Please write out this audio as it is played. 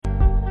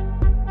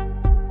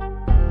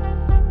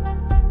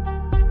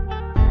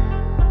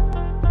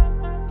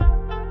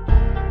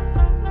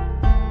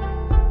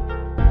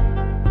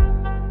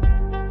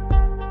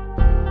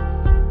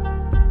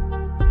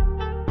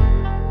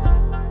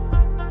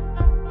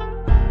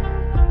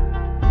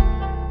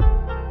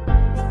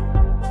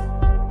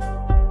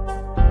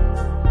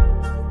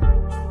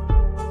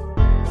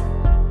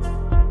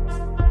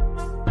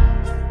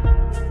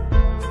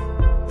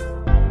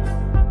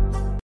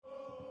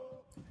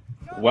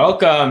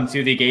Welcome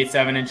to the Gate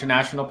 7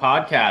 International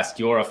Podcast,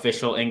 your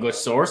official English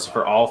source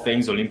for all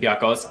things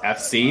Olympiacos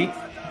FC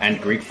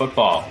and Greek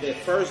football. The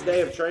first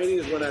day of training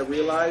is when I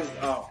realized,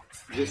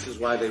 this is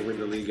why they win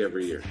the league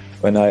every year.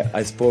 When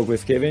I spoke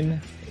with Kevin,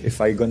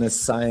 if I gonna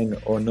sign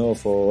or no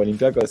for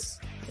Olympiacos,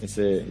 he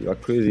said, you are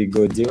crazy,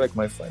 go direct,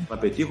 my friend. Να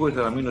πετύχω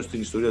ήρθα να μείνω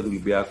στην ιστορία του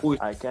Ολυμπιακού.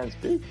 I can't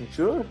speak,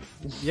 sure.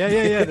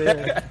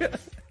 Yeah.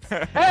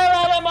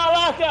 Έλα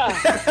μαλάκα!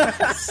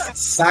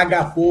 Σ'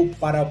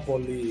 πάρα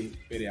πολύ,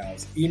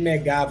 Πειραιάς. Είμαι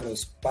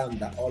Γάβρος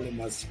πάντα, όλοι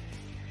μαζί.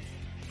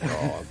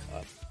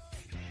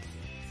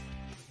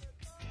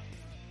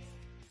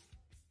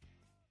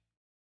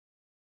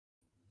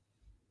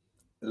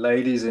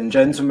 Ladies and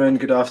gentlemen,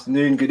 good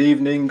afternoon, good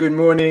evening, good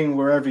morning,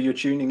 wherever you're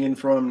tuning in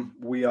from.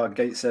 We are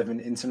Gate 7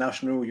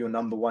 International, your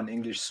number one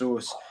English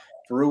source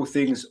for all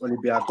things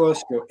Olympiacos,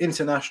 your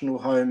international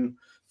home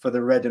for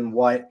the red and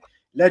white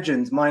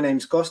legends. My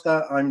name's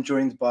Costa. I'm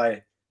joined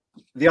by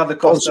the other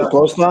Costa.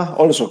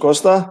 Also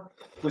Costa.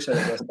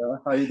 How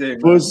are you doing?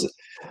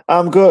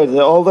 I'm good.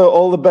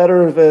 All the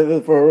better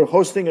for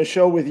hosting a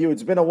show with you.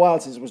 It's been a while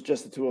since it was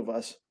just the two of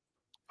us.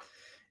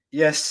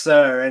 Yes,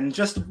 sir. And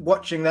just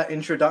watching that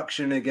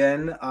introduction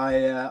again,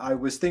 I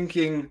was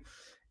thinking,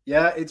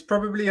 it's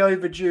probably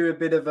overdue a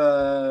bit of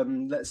a,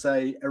 let's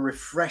say, a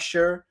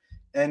refresher.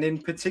 And in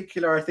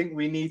particular, I think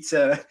we need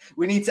to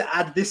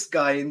add this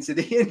guy into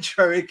the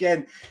intro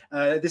again.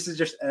 This is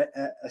just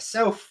a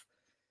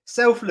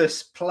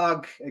selfless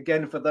plug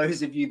again for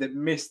those of you that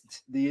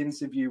missed the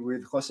interview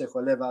with Jose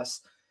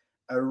Jolevas.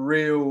 A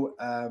real,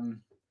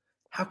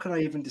 how can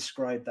I even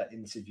describe that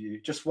interview?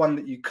 Just one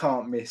that you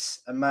can't miss.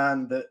 A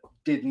man that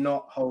did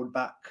not hold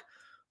back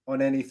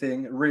on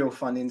anything. A real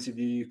fun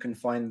interview. You can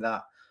find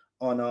that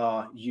on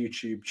our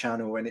YouTube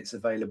channel, and it's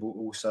available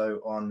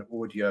also on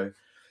audio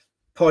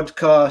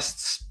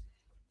podcasts.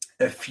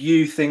 A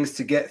few things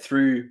to get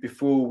through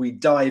before we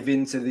dive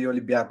into the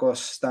Olympiacos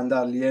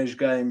Standard Liège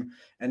game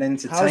and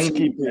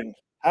entertainment.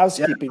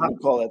 Housekeeping, we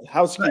call it.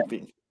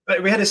 Housekeeping.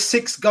 But we had a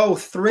 6-goal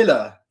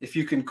thriller, if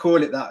you can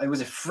call it that. It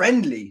was a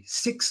friendly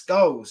 6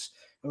 goals.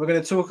 And we're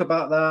going to talk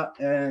about that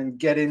and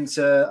get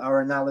into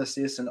our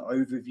analysis and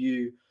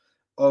overview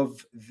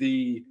of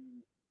the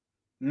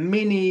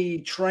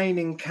mini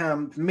training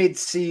camp,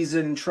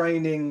 mid-season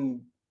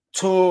training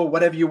tour,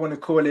 whatever you want to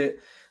call it,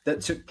 that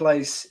took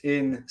place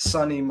in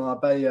sunny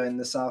Marbella in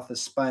the south of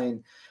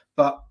Spain.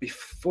 But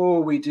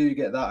before we do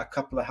get that, a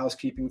couple of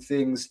housekeeping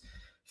things.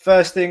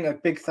 First thing, a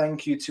big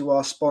thank you to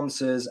our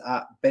sponsors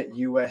at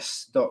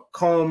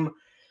betus.com.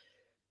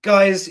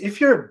 Guys, if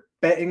you're a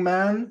betting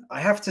man, I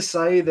have to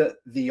say that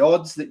the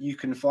odds that you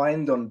can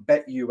find on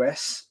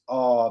BetUS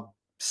are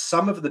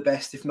some of the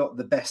best, if not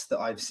the best that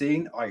I've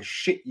seen. I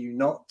shit you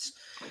not.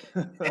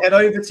 Head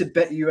over to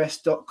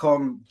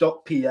betus.com.pa.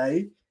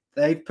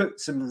 They've put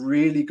some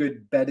really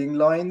good betting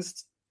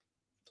lines,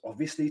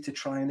 obviously to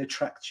try and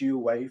attract you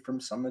away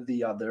from some of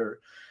the other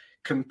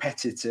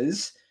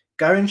competitors.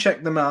 Go and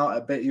check them out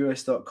at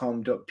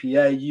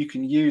betus.com.pa. You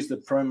can use the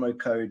promo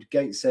code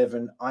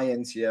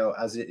GATE7INTL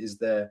as it is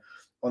there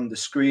on the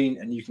screen,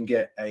 and you can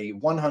get a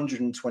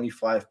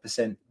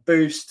 125%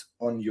 boost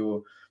on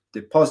your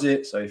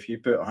deposit. So if you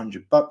put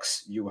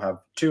 $100, you'll have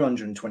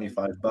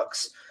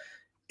 $225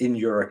 in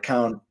your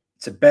account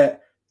to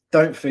bet.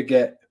 Don't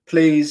forget,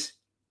 please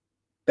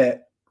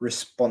bet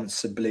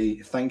responsibly.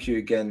 Thank you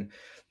again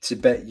to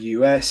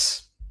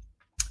BetUS.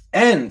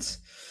 And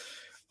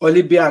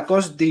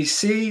Olympiacos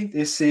DC,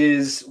 this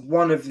is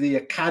one of the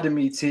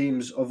academy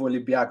teams of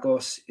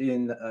Olympiacos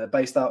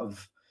based out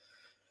of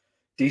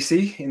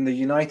DC in the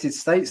United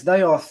States.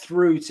 They are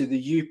through to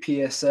the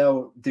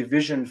UPSL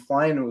division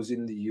finals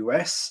in the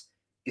US.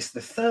 It's the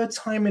third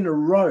time in a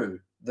row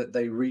that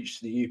they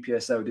reached the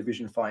UPSL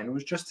division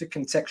finals. Just to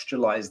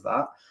contextualize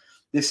that,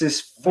 this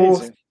is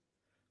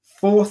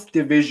fourth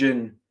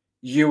division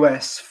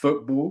US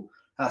football.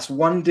 That's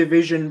one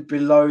division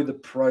below the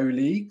pro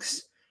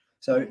leagues.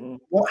 So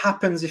what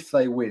happens if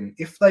they win?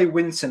 If they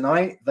win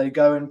tonight, they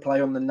go and play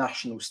on the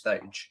national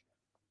stage.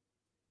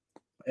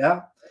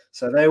 Yeah.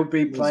 So they will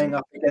be playing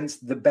up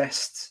against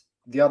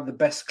the other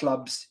best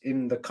clubs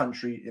in the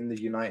country, in the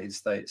United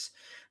States.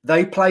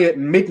 They play at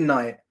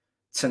midnight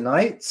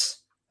tonight.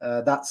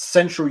 That's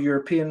Central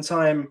European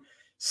time,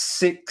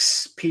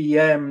 6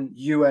 p.m.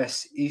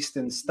 US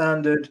Eastern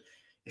Standard.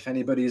 If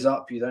anybody's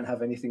up, you don't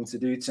have anything to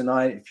do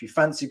tonight. If you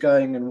fancy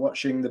going and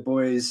watching the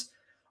boys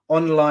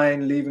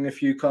online, leaving a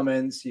few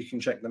comments, you can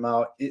check them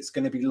out. It's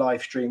going to be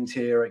live streamed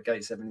here at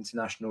Gate 7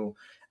 International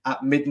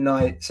at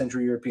midnight,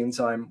 Central European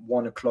time,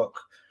 1 o'clock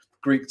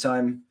Greek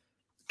time.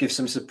 Give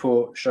some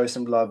support, show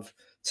some love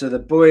to the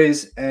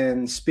boys.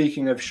 And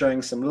speaking of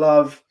showing some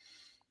love,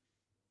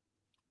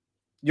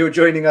 you're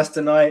joining us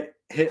tonight.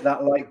 Hit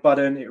that like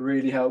button. It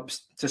really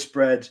helps to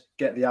spread,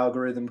 get the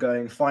algorithm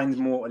going, find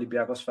more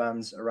Olympiacos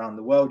fans around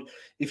the world.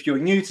 If you're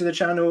new to the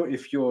channel,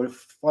 if you're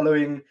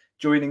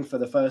joining for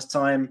the first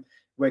time,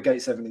 we're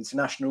Gate 7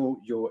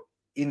 International, your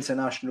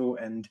international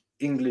and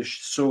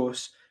English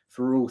source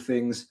for all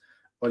things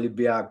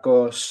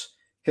Olympiacos.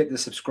 Hit the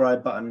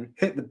subscribe button,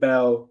 hit the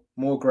bell,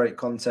 more great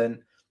content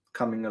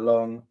coming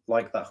along,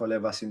 like that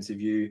Holevas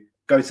interview.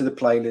 Go to the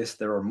playlist.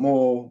 There are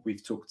more.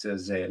 We've talked to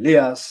Zé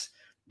Elias,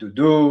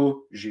 Dudu,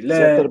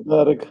 Gilet.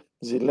 Zetterberg,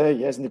 Zile,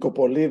 yes,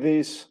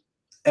 Nikopolidis.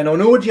 And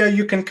on audio,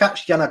 you can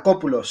catch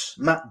Giannakopoulos,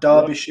 Matt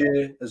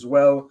Derbyshire as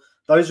well.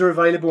 Those are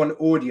available on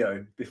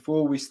audio.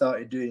 Before we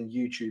started doing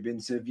YouTube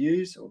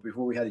interviews, or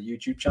before we had a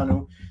YouTube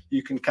channel,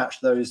 you can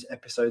catch those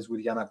episodes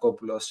with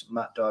Giannakopoulos,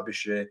 Matt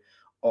Derbyshire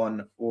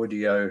on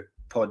audio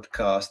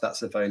podcast.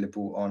 That's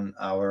available on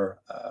our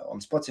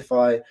on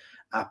Spotify,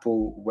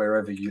 Apple,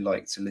 wherever you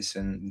like to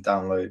listen and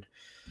download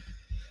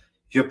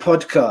your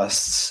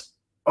podcasts.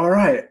 All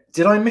right.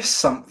 Did I miss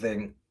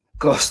something,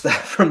 Costa,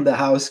 from the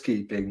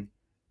housekeeping?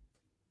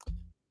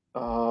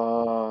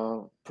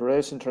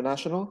 Piraeus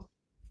International.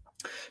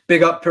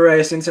 Big up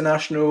Piraeus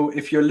International.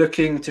 If you're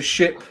looking to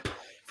ship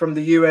from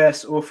the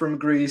US or from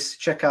Greece,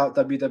 check out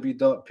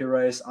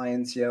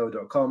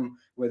www.piraeusintl.com.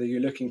 Whether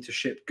you're looking to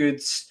ship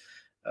goods,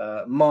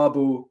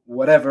 marble,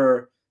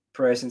 whatever,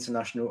 Piraeus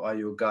International are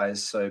your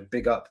guys. So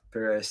big up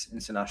Piraeus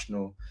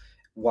International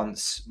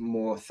once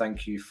more.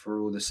 Thank you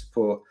for all the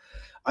support.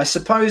 I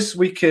suppose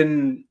we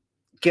can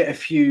get a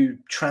few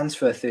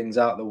transfer things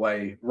out of the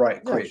way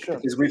right quick,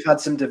 because we've had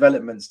some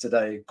developments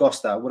today.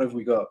 Costa, what have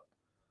we got?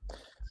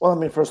 Well, I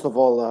mean, first of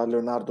all,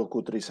 Leonardo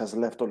Koutris has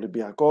left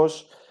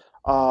Olympiacos.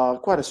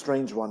 Quite a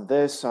strange one,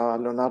 this.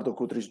 Leonardo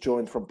Koutris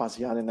joined from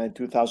Pasianina in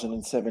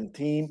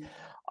 2017.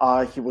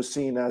 He was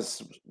seen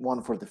as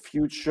one for the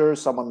future,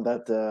 someone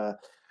that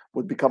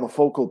would become a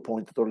focal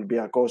point at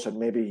Olympiacos, and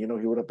maybe, he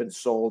would have been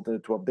sold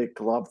to a big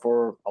club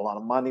for a lot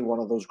of money, one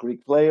of those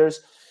Greek players.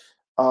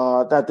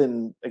 That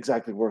didn't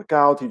exactly work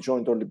out. He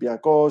joined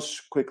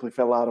Olympiacos, quickly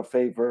fell out of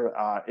favor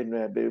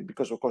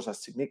because, of course,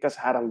 Tsimikas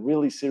had a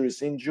really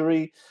serious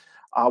injury.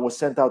 Was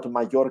sent out to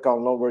Mallorca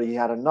on loan, where he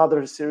had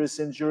another serious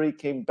injury,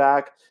 came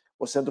back,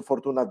 was sent to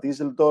Fortuna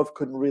Düsseldorf,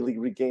 couldn't really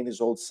regain his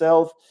old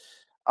self,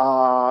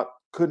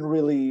 couldn't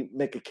really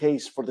make a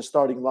case for the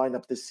starting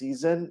lineup this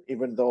season,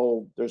 even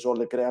though there's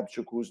Ole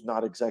Kreapchuk, who's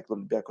not exactly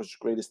Olympiacos'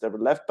 greatest ever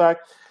left back.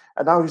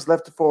 And now he's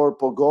left for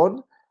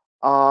Pogon,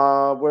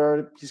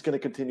 where he's going to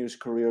continue his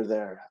career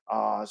there.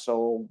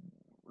 So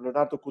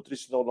Leonardo Koutris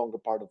is no longer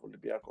part of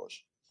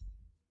Olympiacos.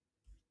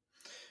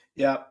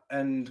 Yeah,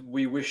 and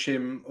we wish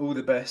him all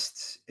the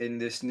best in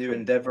this new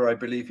endeavor. I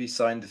believe he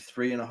signed a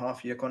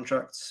 3.5-year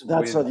contract.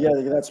 That's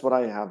what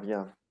I have.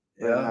 Yeah,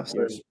 yeah.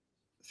 So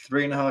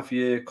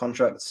 3.5-year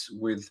contracts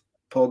with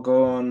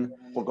Pogon.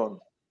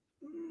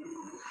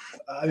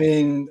 I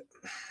mean,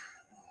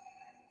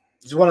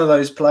 he's one of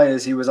those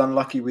players. He was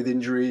unlucky with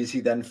injuries. He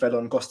then fell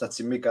on Costa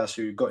Tsimikas,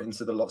 who got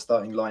into the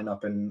starting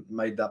lineup and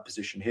made that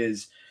position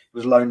his. He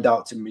was loaned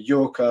out to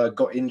Mallorca,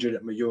 got injured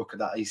at Mallorca,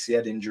 that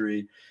ACL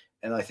injury.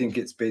 And I think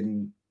it's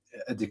been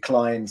a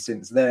decline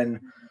since then.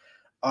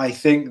 I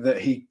think that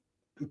he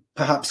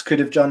perhaps could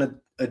have done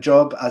a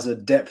job as a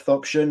depth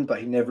option, but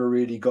he never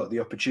really got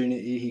the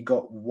opportunity. He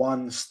got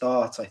one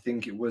start, I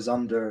think it was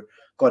under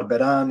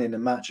Corberan in a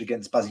match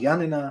against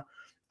Pasianina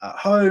at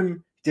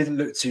home. Didn't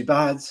look too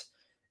bad,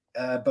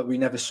 but we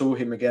never saw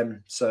him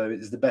again. So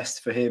it's the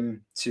best for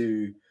him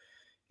to,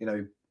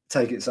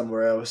 take it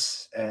somewhere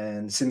else.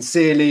 And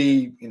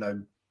sincerely,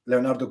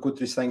 Leonardo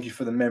Koutris, thank you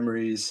for the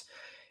memories.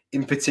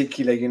 In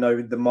particular,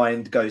 the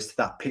mind goes to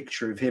that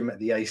picture of him at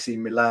the AC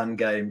Milan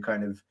game,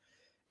 kind of,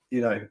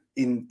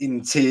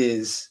 in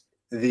tears,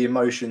 the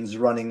emotions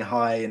running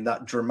high, and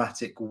that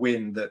dramatic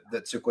win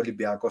that took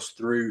Olympiacos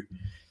through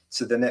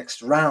to the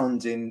next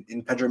round in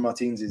Pedro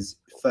Martins'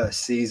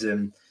 first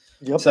season.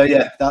 Yep. So,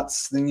 yeah,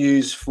 that's the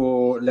news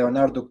for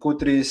Leonardo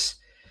Koutris.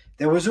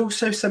 There was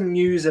also some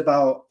news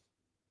about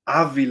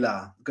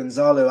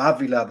Gonzalo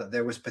Avila, that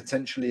there was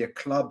potentially a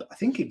club, I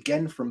think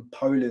again from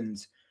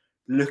Poland,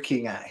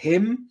 looking at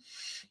him.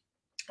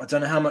 I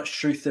don't know how much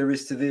truth there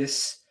is to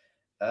this.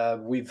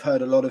 We've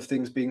heard a lot of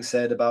things being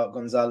said about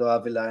Gonzalo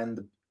Avila in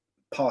the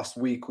past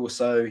week or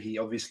so. He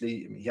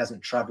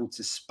hasn't traveled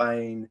to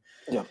Spain.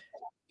 Yeah.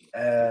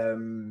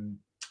 And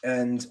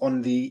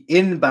on the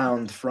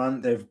inbound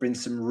front, there have been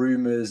some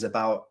rumors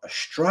about a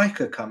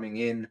striker coming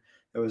in.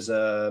 There was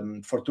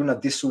Fortuna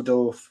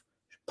Düsseldorf,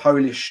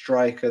 Polish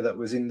striker, that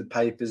was in the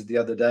papers the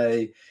other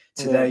day.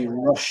 Today,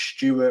 Ross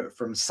Stewart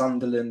from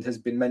Sunderland has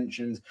been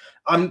mentioned.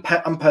 I'm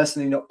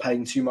personally not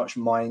paying too much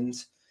mind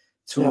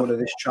to all of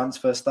this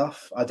transfer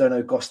stuff. I don't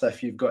know, Costa,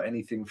 if you've got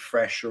anything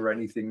fresh or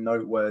anything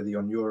noteworthy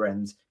on your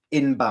end,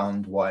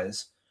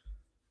 inbound-wise.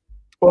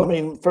 Well, I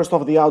mean, first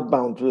off, the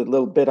outbound, a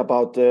little bit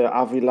about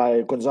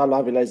Gonzalo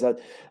Avila, is that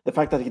the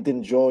fact that he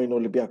didn't join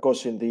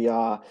Olympiacos in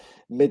the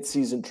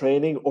mid-season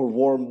training or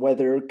warm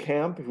weather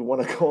camp, if you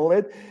want to call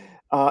it,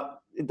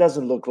 it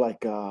doesn't look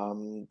like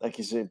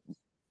he's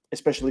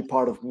especially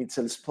part of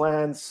Mitchell's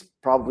plans.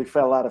 Probably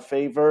fell out of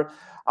favor.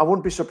 I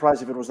wouldn't be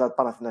surprised if it was that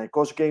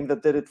Panathinaikos game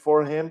that did it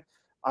for him.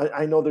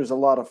 I know there's a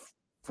lot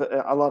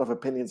of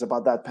opinions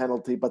about that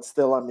penalty, but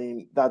still, I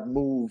mean, that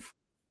move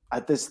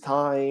at this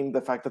time,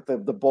 the fact that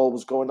the ball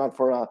was going out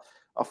for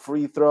a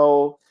free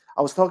throw.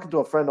 I was talking to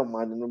a friend of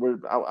mine,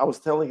 and I was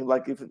telling him,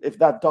 like, if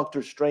that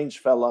Doctor Strange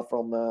fella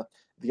from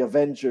the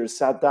Avengers,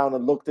 sat down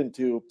and looked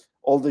into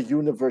all the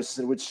universes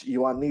in which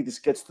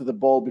Ioannidis gets to the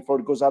ball before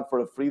it goes out for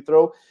a free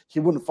throw, he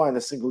wouldn't find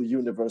a single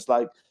universe.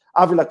 Like,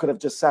 Avila could have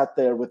just sat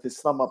there with his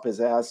thumb up his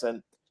ass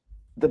and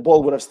the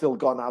ball would have still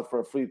gone out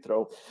for a free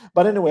throw.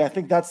 But anyway, I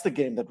think that's the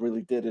game that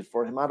really did it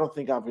for him. I don't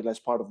think Avila is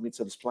part of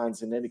Mitchell's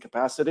plans in any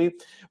capacity,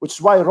 which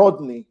is why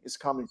Rodney is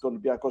coming to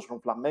Olympiacos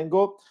from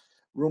Flamengo.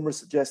 Rumors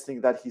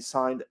suggesting that he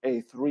signed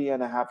a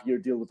 3.5-year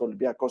deal with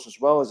Olympiacos as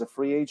well as a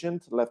free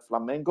agent, left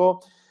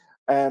Flamengo.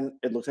 And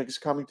it looks like he's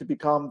coming to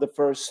become the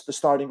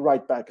starting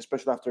right back,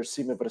 especially after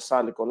Sime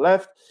Versalico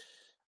left.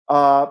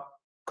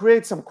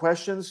 Create some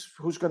questions.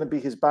 Who's going to be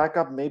his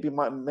backup? Maybe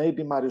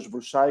Marius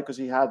Vrusai, because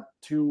he had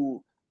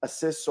 2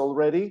 assists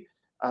already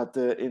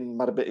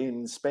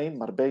in Spain,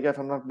 Marbella, if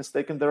I'm not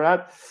mistaken, they're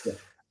at.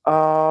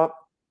 Yeah.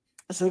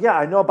 So yeah,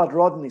 I know about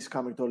Rodney's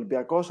coming to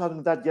Olympiacos. Other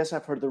than that, yes,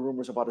 I've heard the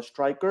rumors about a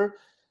striker.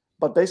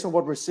 But based on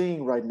what we're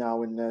seeing right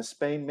now in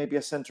Spain, maybe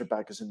a center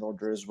back is in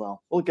order as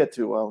well. We'll get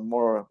to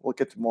more. We'll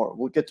get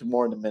to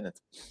more in a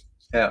minute.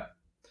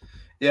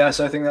 Yeah.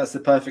 So I think that's the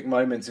perfect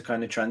moment to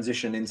kind of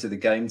transition into the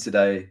game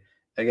today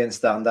against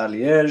Standard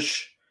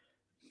Liège.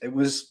 It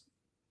was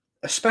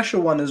a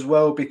special one as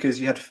well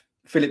because you had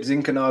Philip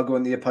Zinckernagel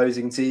on the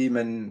opposing team,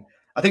 and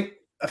I think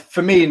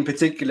for me in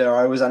particular,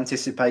 I was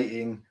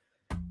anticipating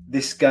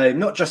this game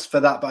not just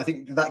for that, but I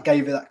think that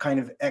gave it that kind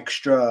of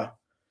extra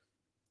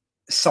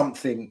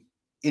something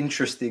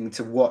interesting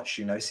to watch,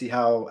 see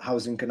how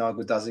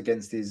Zinckernagel does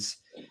against his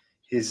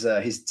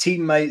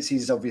teammates.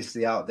 He's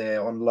obviously out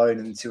there on loan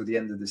until the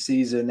end of the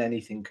season.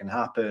 Anything can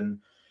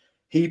happen.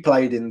 He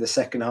played in the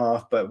second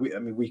half, but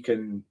we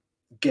can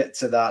get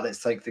to that.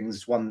 Let's take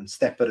things one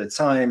step at a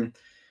time.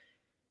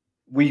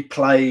 We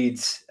played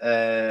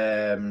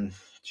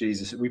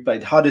we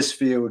played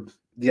Huddersfield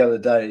the other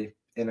day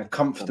in a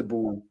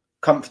comfortable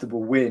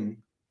win,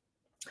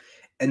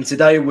 and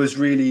today was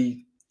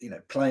really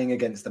playing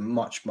against a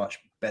much, much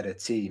better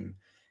team.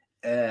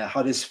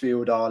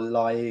 Huddersfield are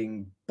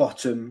lying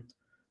bottom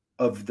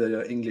of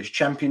the English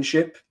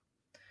Championship.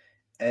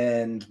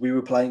 And we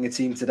were playing a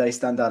team today,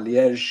 Standard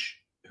Liège,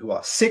 who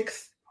are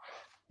 6th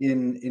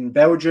in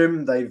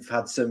Belgium. They've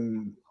had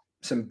some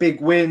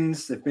big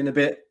wins. They've been a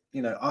bit,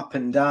 up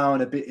and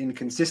down, a bit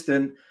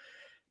inconsistent.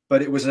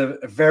 But it was a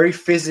very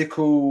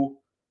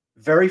physical,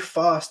 very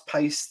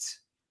fast-paced,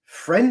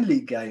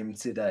 friendly game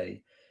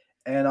today.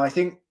 And I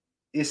think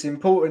it's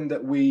important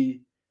that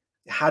we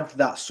had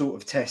that sort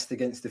of test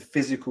against a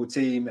physical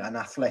team, an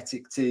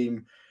athletic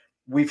team.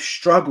 We've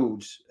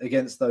struggled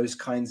against those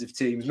kinds of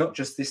teams, not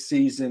just this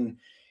season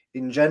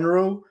in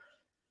general.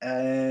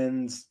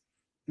 And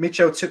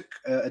Mitchell took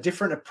a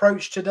different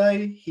approach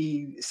today.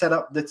 He set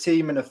up the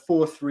team in a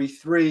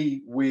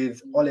 4-3-3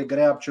 with Ole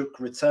Grabchuk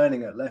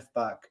returning at left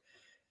back,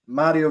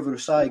 Mario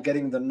Vrusai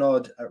getting the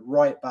nod at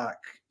right back,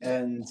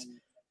 and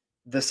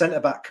the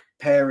centre-back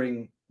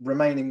pairing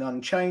remaining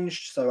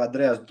unchanged. So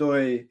Andreas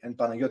Doi and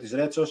Panagiotis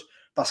Retsos.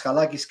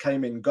 Paschalakis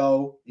came in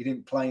goal. He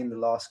didn't play in the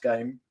last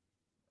game.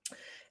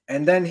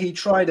 And then he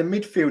tried a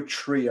midfield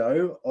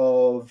trio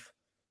of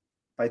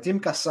Baitim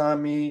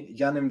Kasami,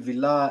 Yanem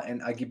Villa,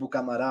 and Agibu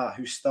Kamara,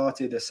 who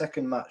started a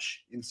second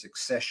match in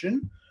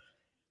succession.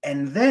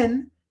 And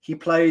then he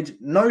played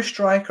no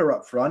striker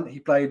up front. He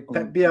played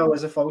Pep Biel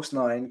as a false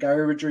 9,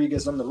 Gary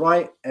Rodriguez on the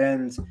right,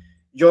 and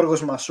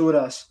Yorgos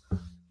Masouras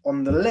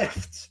on the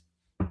left.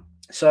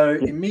 So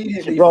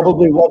immediately... He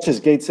probably watches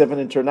Gate 7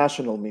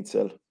 International,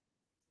 Mitchell.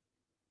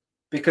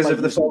 Because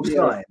of the false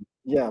 9?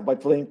 Yeah, by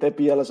playing Pep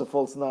Biel as a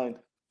false 9.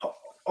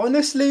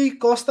 Honestly,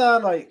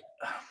 Costa,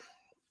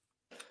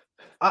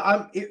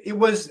 it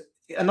was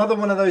another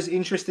one of those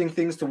interesting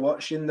things to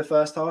watch in the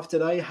first half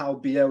today, how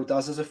Biel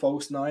does as a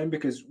false 9,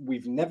 because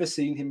we've never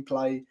seen him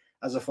play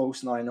as a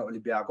false 9 at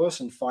Olympiacos,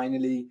 and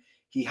finally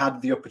he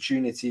had the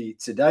opportunity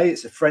today.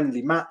 It's a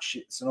friendly match.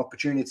 It's an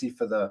opportunity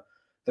for the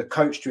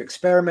coach to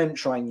experiment,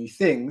 try new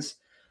things.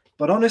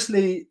 But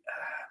honestly,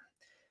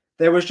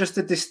 there was just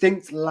a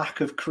distinct lack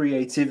of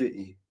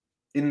creativity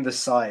in the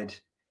side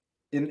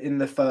in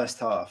the first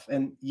half.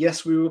 And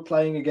yes, we were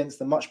playing against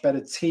a much better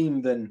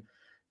team than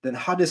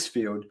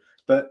Huddersfield,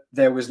 but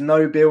there was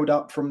no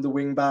build-up from the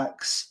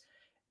wing-backs.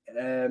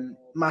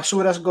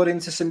 Masouras got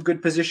into some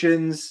good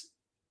positions,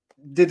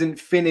 didn't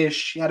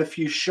finish. He had a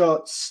few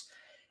shots.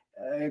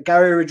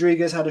 Gary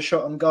Rodriguez had a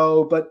shot on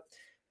goal, but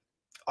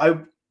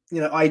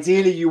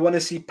ideally you want to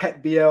see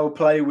Pep Biel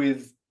play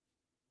with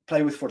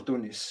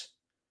Fortunis,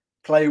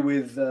 play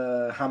with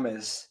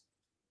James,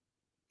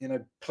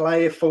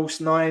 play a false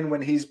 9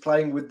 when he's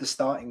playing with the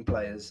starting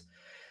players.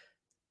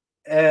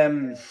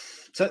 So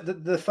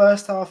the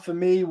first half for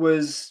me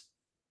was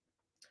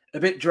a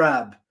bit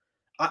drab.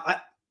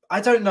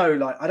 I don't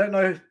know. I don't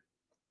know.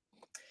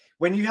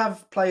 When you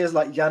have players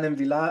like Yanem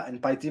Villa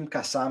and Baitim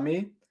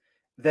Kasami,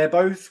 they're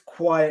both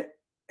quite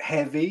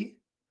heavy.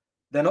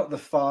 They're not the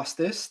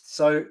fastest.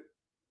 So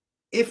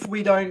if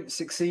we don't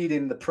succeed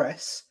in the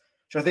press,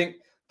 which I think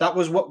that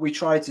was what we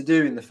tried to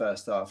do in the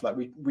first half.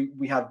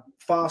 We had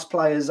fast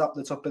players up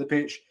the top of the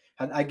pitch,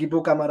 and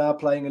Agibu Kamara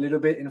playing a little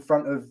bit in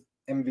front of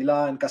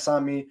Villa and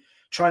Kasami,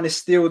 trying to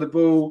steal the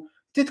ball.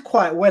 Did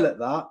quite well at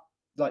that,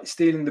 like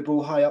stealing the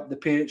ball high up the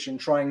pitch and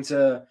trying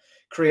to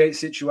create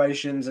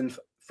situations and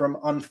from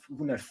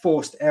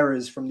forced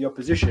errors from the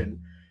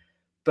opposition.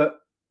 But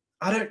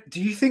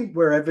do you think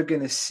we're ever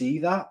going to see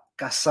that?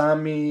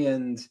 Kasami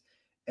and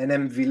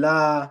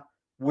Mvila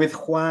with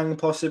Juan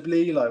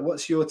possibly? Like,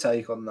 what's your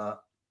take on that?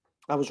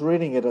 I was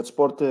reading it at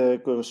Sport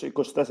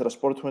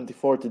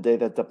 24 today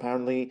that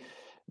apparently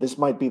this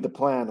might be the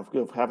plan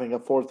of having a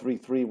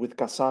 4-3-3 with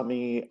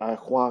Kasami,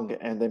 Juan,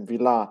 and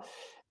Mvila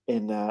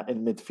in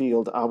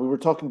midfield. We were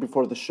talking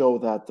before the show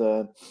that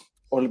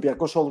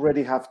Olympiacos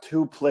already have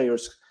two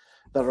players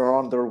that are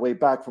on their way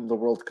back from the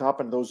World Cup,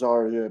 and those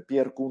are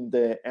Pierre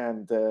Koundé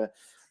and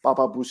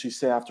Papa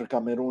Boussissé after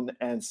Cameroon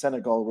and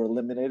Senegal were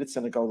eliminated.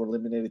 Senegal were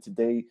eliminated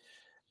today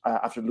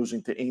after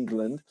losing to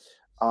England.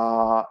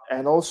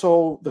 And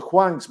also the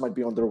Hwangs might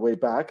be on their way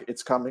back.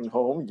 It's coming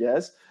home,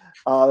 yes.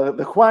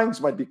 The Hwangs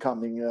might be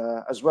coming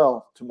as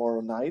well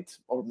tomorrow night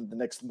or the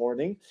next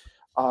morning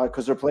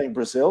because they're playing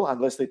Brazil,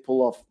 unless they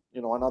pull off,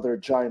 another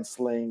giant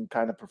slaying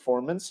kind of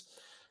performance,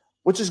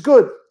 which is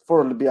good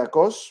for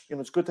Olympiacos.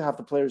 It's good to have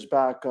the players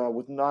back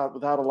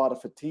without a lot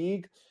of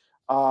fatigue,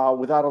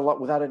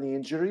 without any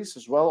injuries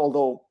as well.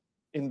 Although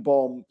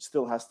Inbaum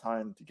still has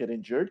time to get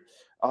injured,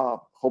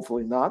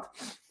 hopefully not.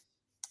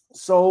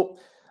 So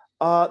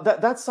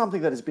that's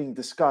something that is being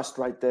discussed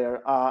right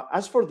there.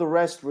 As for the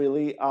rest,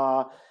 really,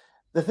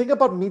 the thing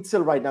about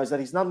Mitchell right now is that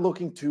he's not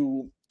looking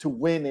to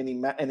win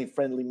any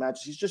friendly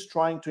matches. He's just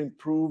trying to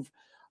improve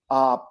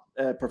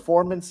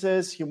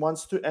performances. He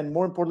wants to, and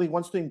more importantly, he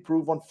wants to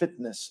improve on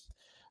fitness.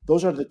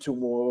 Those are the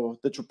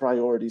two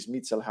priorities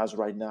Mitchell has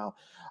right now.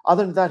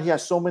 Other than that, he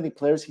has so many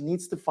players. He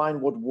needs to find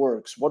what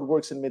works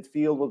in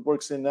midfield, what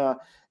works in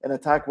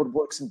attack, what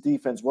works in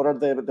defense. What are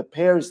the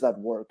pairs that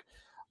work?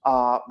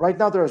 Right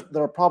now, there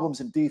are problems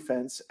in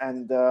defense,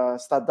 and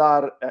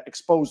Stadar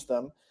exposed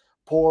them.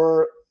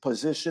 Poor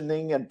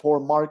positioning and poor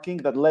marking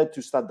that led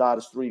to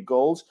Stadar's 3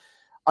 goals.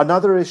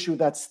 Another issue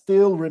that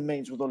still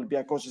remains with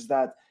Olympiacos is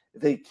that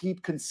they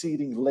keep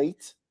conceding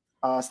late.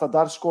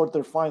 Stadar scored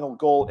their final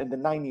goal in the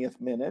 90th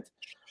minute.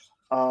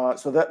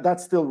 So that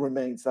still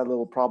remains that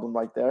little problem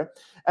right there.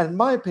 And in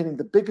my opinion,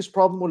 the biggest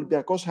problem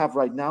Olympiacos have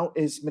right now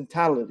is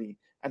mentality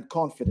and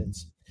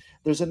confidence.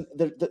 There's an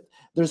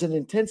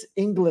intense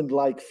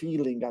England-like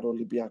feeling at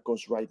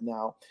Olympiacos right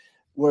now,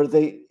 where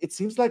it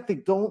seems like they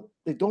don't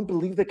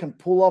believe they can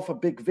pull off a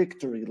big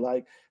victory,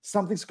 like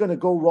something's going to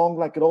go wrong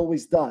like it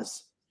always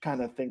does, kind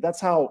of thing.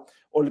 That's how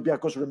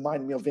Olympiacos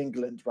remind me of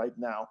England right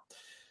now.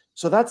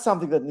 So that's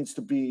something that needs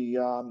to be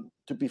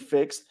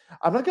fixed.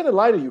 I'm not going to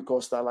lie to you,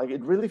 Costa. Like,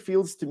 it really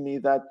feels to me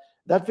that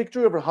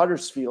victory over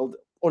Huddersfield,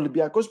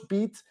 Olympiacos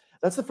beat.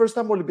 That's the first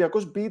time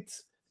Olympiacos beat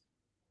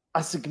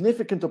a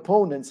significant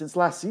opponent since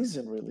last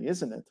season, really,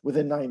 isn't it?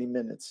 Within 90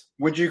 minutes.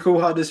 Would you call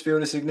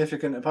Huddersfield a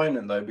significant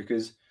opponent though?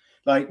 Because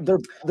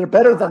they're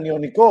better than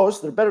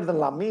Ionikos, they're better than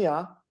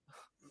Lamia.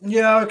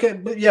 Yeah, okay,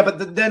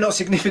 but they're not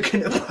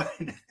significant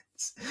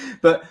opponents.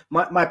 But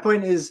my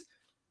point is,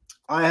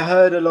 I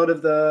heard a lot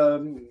of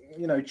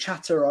the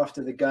chatter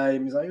after the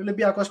game. It's like,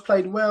 Olympiacos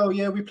played well.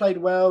 Yeah, we played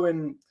well,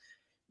 and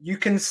you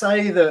can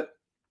say that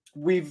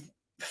we've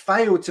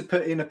failed to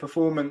put in a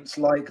performance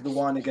like the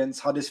one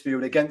against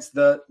Huddersfield, against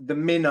the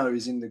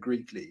minnows in the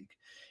Greek league,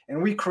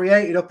 and we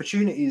created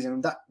opportunities,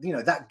 and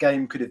that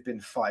game could have been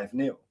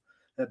 5-0.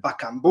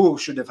 Bakambu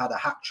should have had a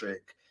hat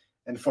trick,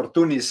 and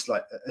Fortunis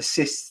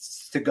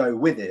assists to go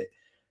with it.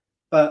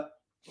 But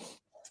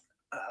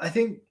I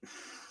think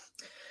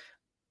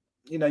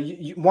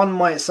one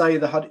might say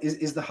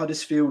is the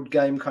Huddersfield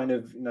game kind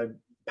of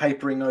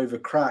papering over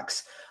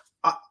cracks.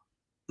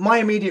 My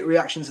immediate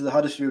reaction to the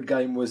Huddersfield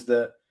game was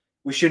that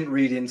we shouldn't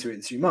read into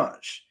it too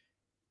much.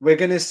 We're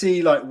going to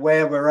see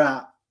where we're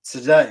at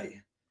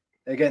today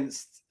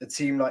against a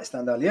team like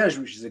Standard Liège,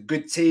 which is a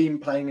good team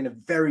playing in a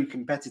very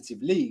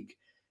competitive league,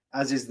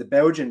 as is the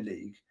Belgian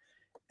league.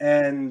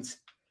 And,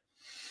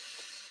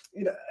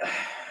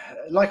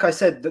 like I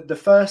said, the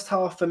first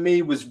half for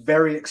me was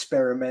very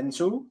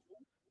experimental.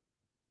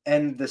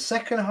 And the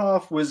second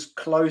half was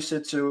closer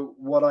to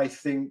what I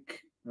think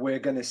we're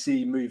going to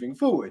see moving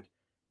forward.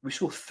 We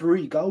saw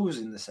 3 goals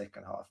in the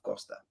second half,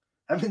 Costa.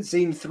 I haven't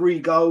seen 3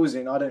 goals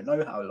in I don't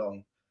know how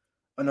long.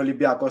 An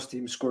Olympiacos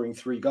team scoring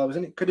 3 goals,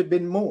 and it could have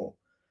been more.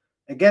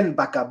 Again,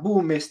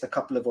 Bakambu missed a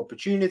couple of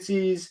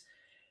opportunities.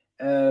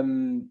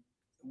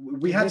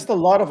 We missed a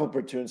lot of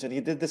opportunities, and he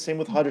did the same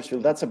with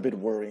Huddersfield. That's a bit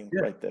worrying,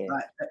 right there.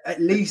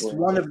 At least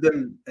one of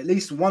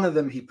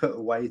them he put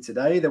away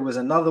today. There was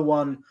another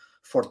one.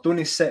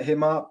 Fortunis set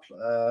him up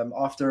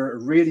after a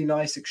really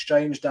nice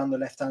exchange down the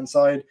left-hand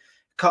side,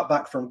 cut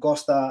back from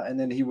Costa, and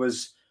then he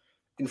was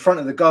in front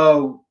of the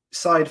goal,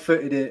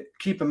 side-footed it.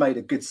 Keeper made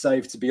a good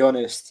save, to be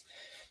honest.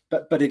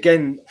 But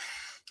again,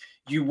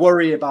 you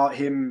worry about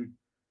him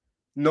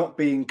not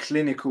being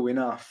clinical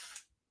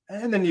enough.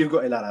 And then you've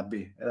got El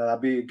Arabi. El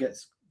Arabi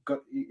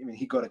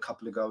he got a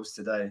couple of goals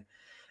today.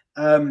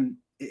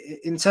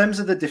 In terms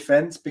of the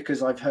defense,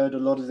 because I've heard a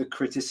lot of the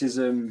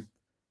criticism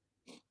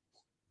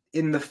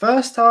in the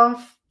first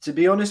half, to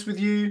be honest with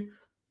you,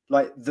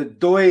 like the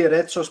Doi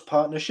Rezos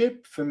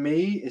partnership for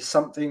me is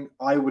something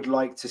I would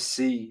like to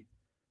see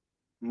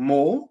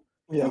more.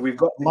 Yeah, And we've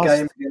got the must.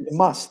 game It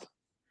must.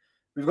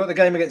 We've got the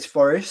game against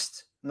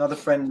Forest, another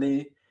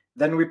friendly.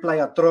 Then we play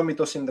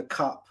Atromitos in the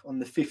Cup on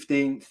the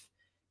 15th.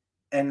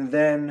 And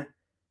then,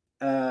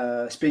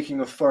 speaking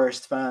of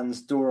Forest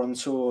fans, Doron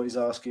Tor is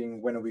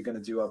asking, when are we going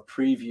to do our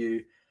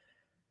preview?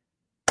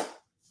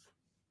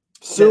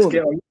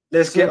 Soon.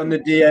 Let's get on the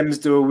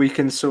DMs, Dor. We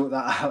can sort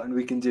that out and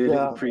we can do a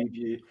little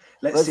preview.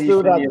 Let's see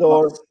do that,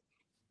 Dor.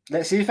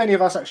 Let's see if any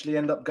of us actually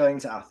end up going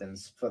to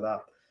Athens for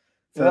that.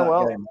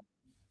 Game.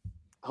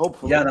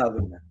 Hopefully. Yeah,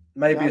 no,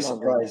 maybe a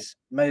surprise.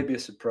 Maybe a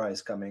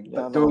surprise coming.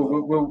 Yeah, but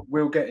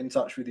we'll get in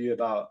touch with you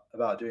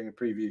about doing a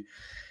preview.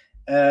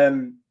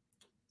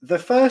 The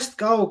first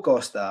goal,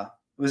 Costa,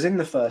 was in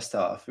the first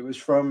half. It was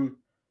from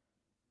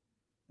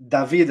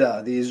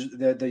Davida,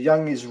 the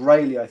young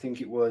Israeli, I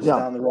think it was,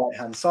 down the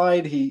right-hand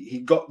side. He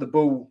got the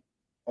ball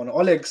on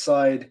Oleg's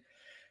side.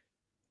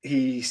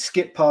 He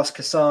skipped past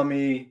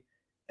Kasami,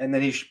 and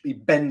then he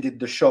bended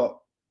the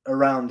shot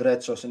around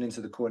Rezos and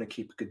into the corner.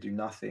 Keeper could do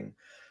nothing.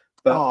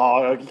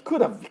 But he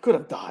could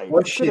have died.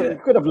 He Yeah.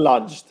 could have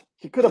lunged.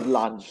 He could have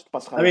lunged.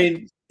 I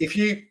mean,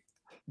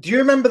 do you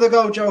remember the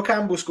goal Joel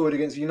Campbell scored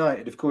against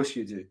United? Of course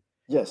you do.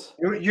 Yes.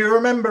 You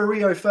remember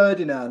Rio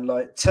Ferdinand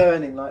like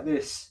turning like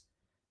this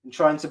and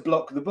trying to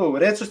block the ball.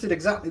 Rezos did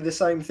exactly the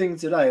same thing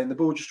today, and the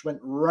ball just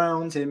went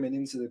round him and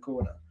into the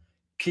corner.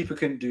 Keeper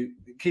couldn't do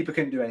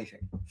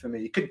anything for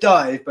me. He could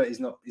dive, but he's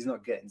not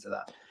getting to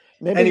that.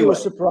 Maybe he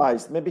was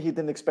surprised. Maybe he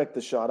didn't expect the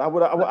shot.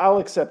 I'll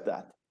accept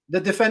that. The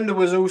defender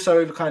was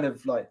also kind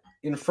of like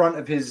in front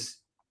of his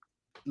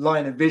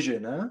line of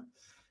vision, huh?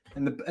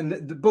 And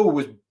the ball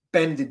was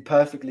bended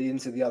perfectly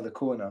into the other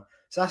corner.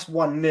 So that's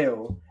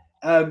 1-0.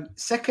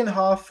 Second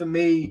half for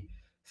me,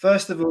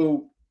 first of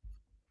all,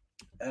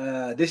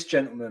 this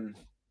gentleman,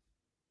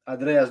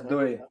 Andreas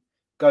Doi,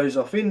 goes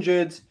off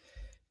injured.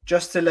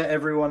 Just to let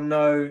everyone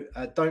know,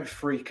 don't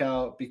freak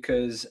out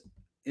because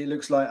it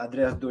looks like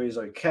Andreas Doi is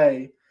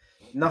okay.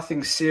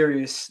 Nothing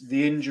serious.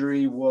 The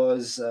injury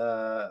was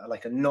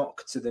like a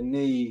knock to the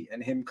knee,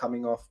 and him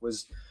coming off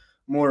was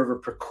more of a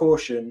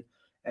precaution.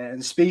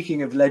 And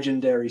speaking of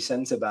legendary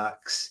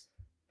centre-backs,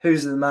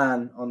 who's the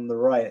man on the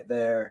right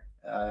there?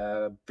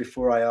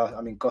 Before I ask,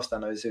 I mean, Costa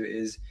knows who it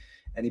is.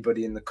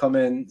 Anybody in the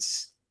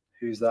comments?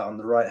 Who's that on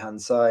the right-hand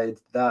side?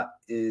 That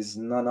is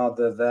none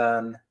other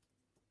than...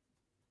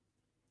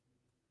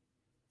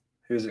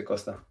 Who is it,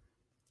 Costa?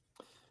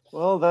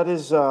 Well, that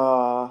is...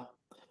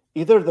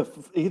 Either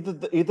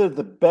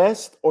the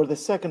best or the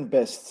second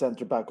best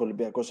center back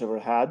Olympiacos ever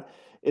had.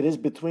 It is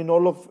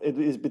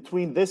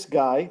between this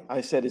guy, I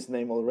said his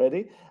name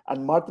already,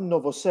 and Martin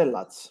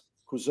Novoselac,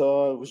 who's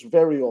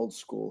very old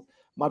school.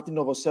 Martin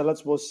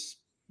Novoselac was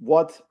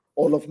what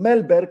Olof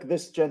Mellberg,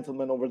 this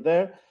gentleman over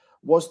there,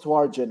 was to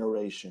our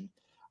generation.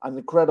 An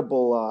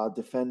incredible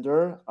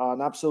defender,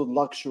 an absolute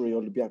luxury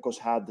Olympiacos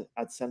had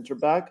at center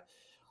back.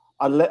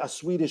 A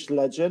Swedish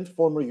legend,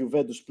 former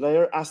Juventus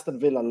player, Aston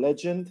Villa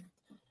legend.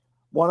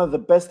 One of the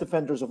best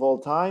defenders of all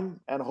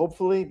time, and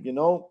hopefully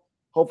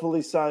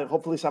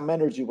some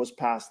energy was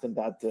passed in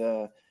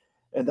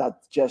that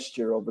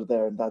gesture over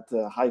there, in that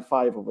high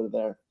five over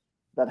there,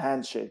 that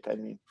handshake. I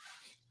mean,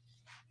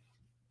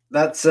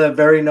 that's a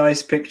very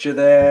nice picture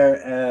there.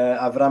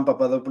 Avram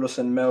Papadopoulos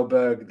and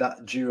Mellberg,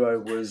 that duo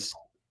was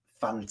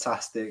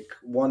fantastic.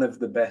 One of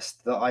the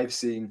best that I've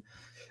seen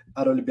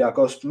at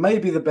Olympiacos.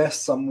 Maybe the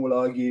best, some will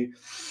argue.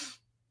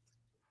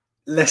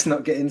 Let's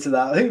not get into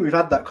that. I think we've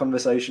had that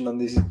conversation on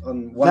this.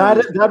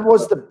 That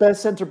was the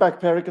best centre back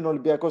pairing in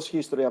Olympiacos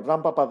history.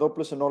 Avram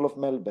Papadopoulos and Olof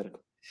Mellberg.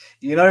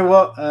 You know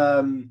what?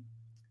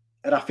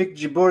 Rafik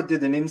Djibor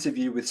did an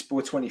interview with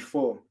Sport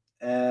 24.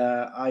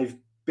 I've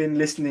been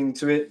listening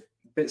to it,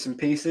 bits and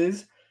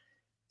pieces,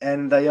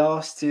 and they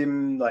asked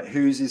him like,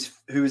 who is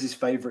his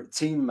favourite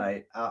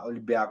teammate at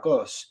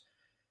Olympiacos?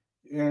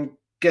 And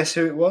guess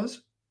who it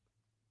was?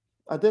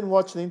 I didn't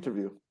watch the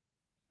interview.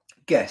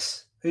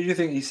 Guess. Who do you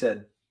think he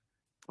said?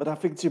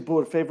 Rafik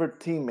Djibor, favorite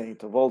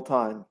teammate of all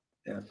time.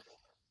 Yeah.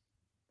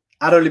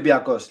 At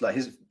Olympiacos, like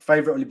his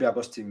favorite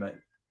Olympiacos teammate.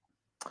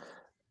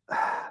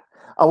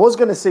 I was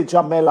going to say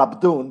Jamel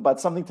Abdoun,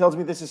 but something tells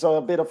me this is a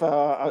bit of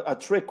a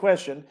trick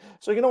question.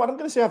 So you know what? I'm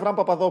going to say Avram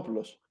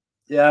Papadopoulos.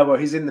 Yeah, well,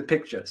 he's in the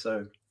picture.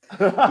 So he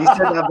said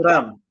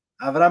Avram.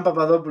 Avram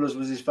Papadopoulos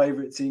was his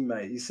favorite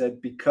teammate. He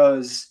said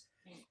because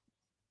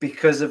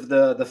of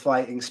the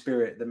fighting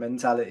spirit, the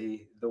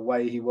mentality, the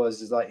way he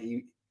was, is like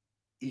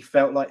he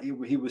felt like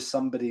he was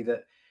somebody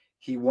that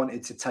he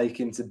wanted to take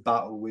into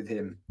battle with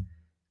him.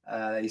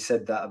 He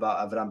said that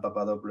about Avram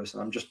Papadopoulos,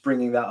 and I'm just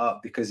bringing that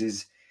up because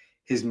his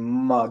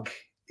mug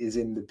is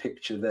in the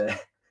picture there.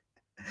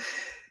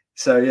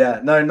 So yeah,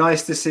 no,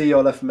 nice to see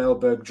Olof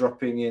Mellberg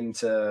dropping in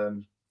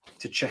to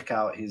check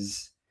out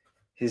his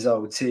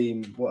old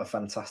team. What a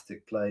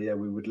fantastic player. Yeah,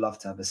 we would love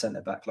to have a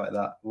centre-back like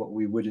that. What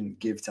we wouldn't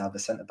give to have a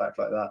centre-back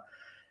like that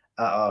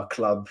at our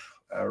club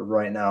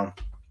right now.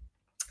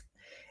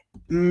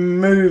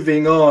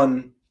 Moving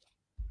on.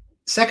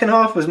 Second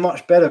half was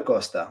much better,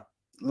 Costa.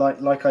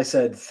 like I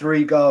said,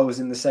 3 goals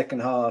in the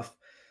second half,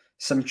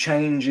 some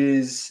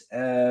changes.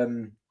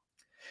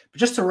 But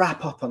just to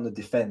wrap up on the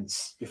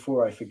defense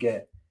before I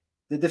forget,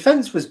 the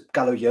defense was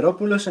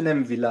Kalogeropoulos and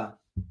Mvila.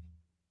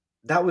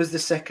 That was the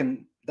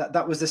second.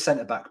 That was the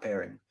centre back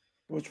pairing,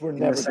 which we're in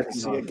never the going to second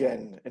see half.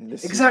 again in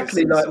this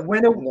Exactly. season. Like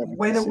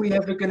when are we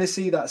ever going to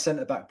see that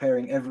centre back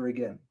pairing ever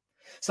again?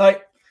 It's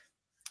like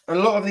a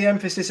lot of the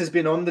emphasis has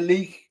been on the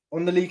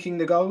leaking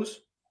the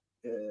goals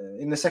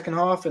in the second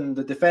half and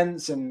the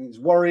defense, and it's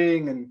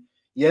worrying. And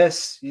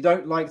yes, you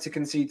don't like to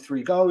concede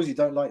 3 goals. You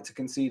don't like to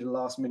concede a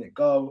last minute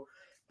goal.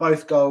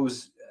 Both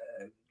goals,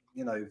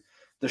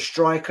 the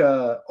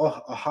striker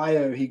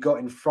Ohio, he got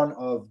in front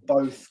of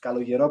both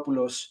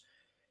Kalogeropoulos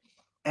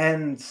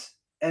and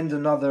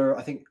another.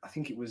 I think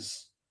it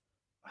was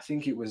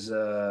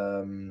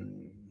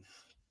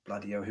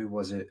bloody hell, who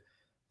was it?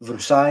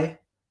 Vrusai.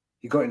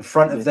 He got in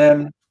front of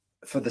them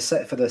for the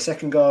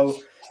second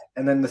goal,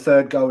 and then the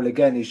third goal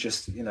again is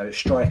just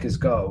striker's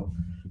goal,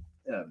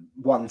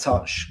 one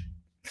touch,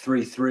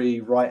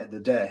 3-3 right at the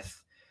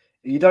death.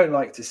 You don't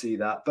like to see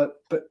that, but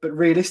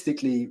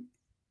realistically,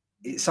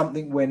 it's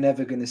something we're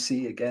never going to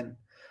see again.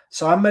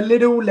 So I'm a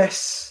little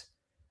less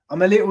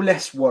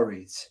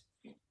worried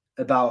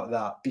about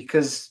that,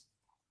 because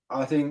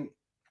I think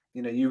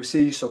you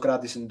see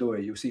Sokratis and Doi,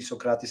 you see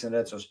Sokratis and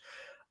Retsos.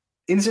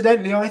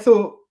 Incidentally, I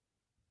thought,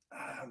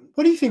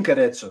 what do you think of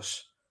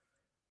Retsos?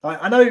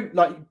 I know,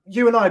 like,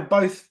 you and I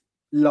both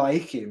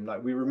like him.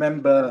 Like, we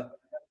remember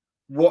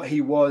what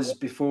he was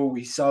before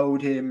we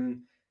sold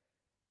him,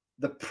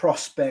 the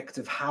prospect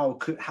of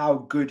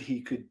how good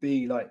he could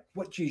be. Like,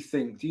 what do you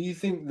think? Do you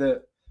think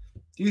that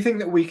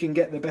we can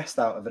get the best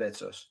out of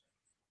Retsos?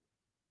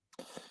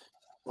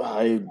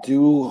 I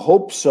do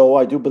hope so.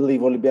 I do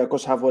believe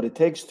Olympiacos have what it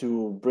takes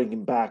to bring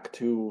him back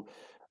to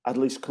at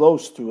least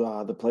close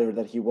to the player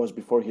that he was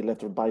before he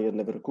left for Bayer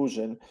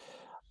Leverkusen.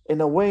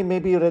 In a way,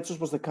 maybe Retsos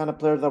was the kind of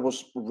player that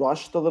was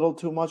rushed a little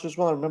too much as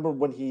well. I remember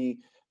when he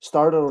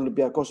started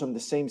Olympiacos in the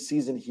same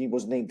season, he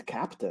was named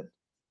captain.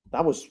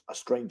 That was a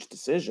strange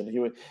decision.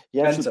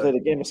 He actually played a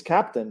game as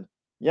captain.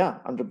 Yeah,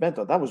 under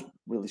Bento. That was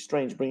really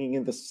strange, bringing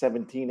in the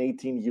 17,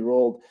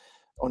 18-year-old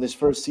on his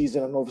first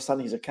season, and all of a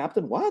sudden he's a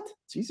captain. What?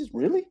 Jesus,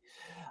 really?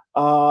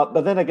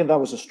 But then again, that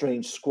was a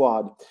strange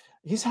squad.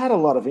 He's had a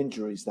lot of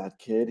injuries, that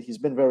kid. He's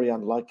been very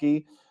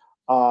unlucky.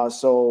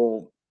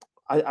 So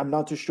I'm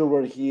not too sure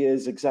where he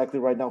is exactly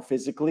right now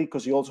physically,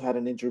 because he also had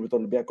an injury with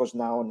Olympiacos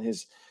now on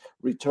his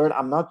return.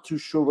 I'm not too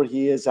sure where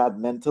he is at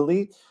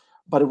mentally,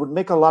 but it would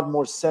make a lot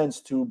more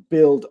sense to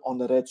build on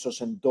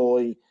Retsos and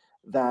Doi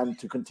than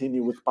to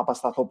continue with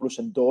Papastathopoulos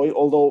and Doi.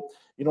 Although,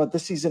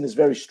 this season is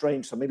very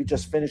strange, so maybe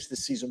just finish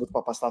this season with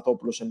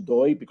Papastathopoulos and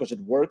Doi because it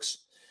works.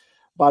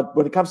 But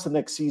when it comes to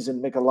next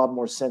season, make a lot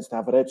more sense to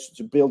have Retsos,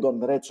 to build on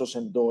Retsos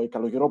and Doi.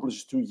 Kalogeropoulos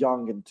is too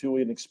young and too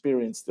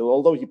inexperienced still,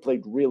 although he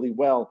played really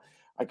well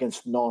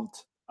against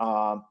Nantes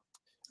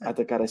at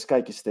the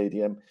Karaiskaki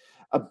Stadium.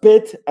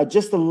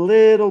 Just a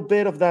little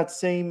bit of that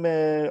same,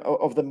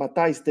 of the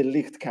Matthijs de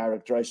Ligt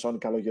character I saw in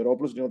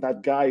Kalogeropoulos.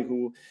 That guy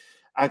who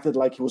acted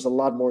like he was a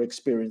lot more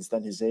experienced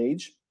than his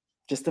age.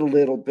 Just a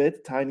little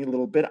bit, tiny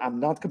little bit. I'm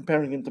not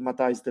comparing him to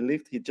Matthijs de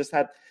Ligt. He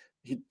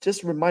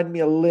just reminded me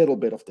a little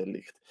bit of de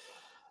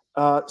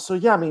Ligt. So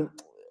yeah, I mean,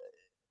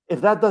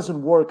 if that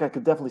doesn't work, I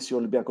could definitely see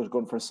Olympiacos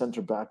going for a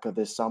center back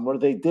this summer.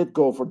 They did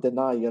go for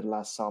Denayer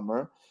last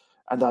summer,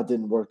 and that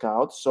didn't work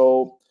out.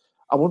 So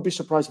I wouldn't be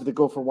surprised if they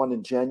go for one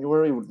in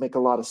January. It would make a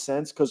lot of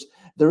sense, because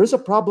there is a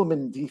problem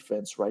in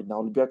defense right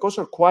now. Olympiacos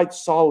are quite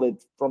solid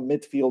from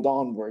midfield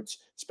onwards,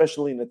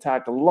 especially in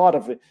attack. A lot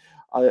of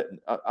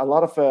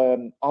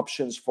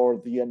options for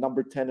the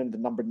number 10 and the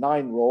number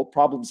 9 role,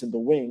 problems in the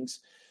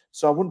wings.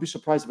 So I wouldn't be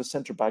surprised if a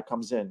center back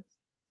comes in.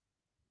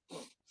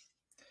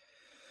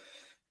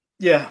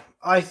 Yeah,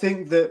 I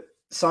think that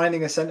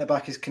signing a centre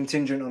back is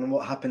contingent on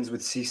what happens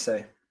with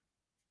Cisse.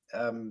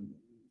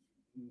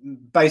 In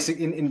basic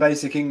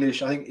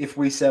English, I think if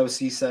we sell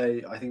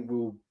Cisse, I think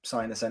we'll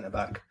sign a centre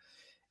back.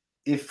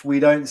 If we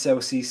don't sell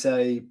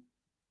Cisse,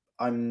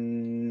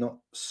 I'm not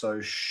so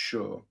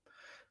sure.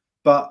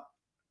 But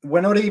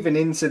we're not even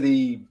into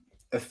the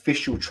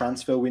official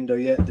transfer window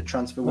yet. The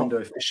transfer window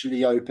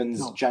officially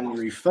opens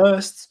January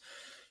 1st.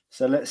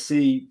 So let's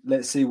see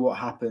what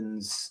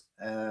happens.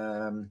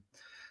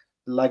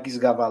 Lagis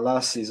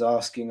Gavalas is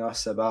asking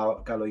us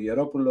about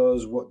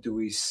Kalogeropoulos. What do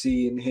we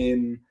see in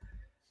him?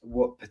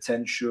 What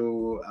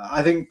potential?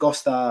 I think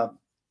Costa,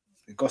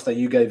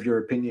 you gave your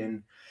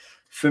opinion.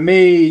 For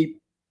me,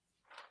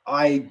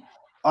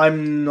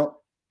 I'm not.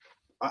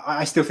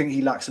 I still think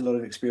he lacks a lot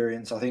of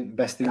experience. I think the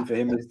best thing for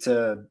him is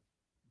to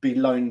be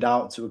loaned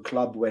out to a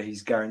club where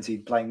he's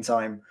guaranteed playing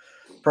time,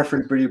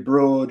 preferably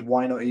abroad.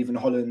 Why not even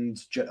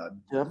Holland?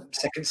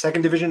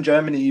 Second division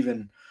Germany,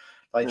 even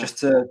just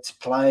to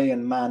play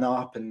and man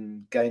up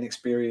and gain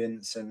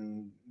experience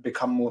and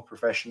become more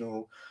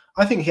professional.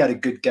 I think he had a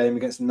good game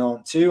against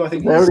Nantes too. I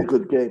think very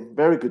good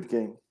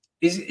game.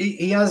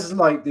 He has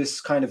like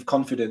this kind of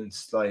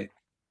confidence, like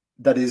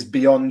that is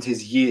beyond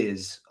his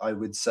years, I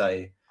would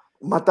say.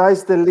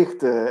 Matthijs de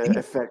Ligt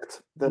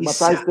effect, the He's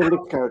Matthijs de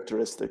Ligt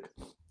characteristic.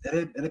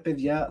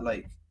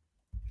 Like,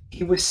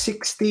 he was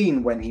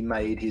 16 when he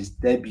made his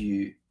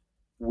debut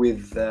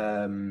with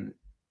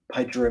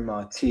Pedro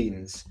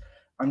Martins.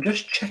 I'm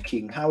just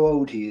checking how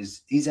old he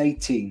is. He's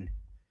 18.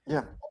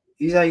 Yeah.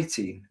 He's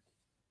 18.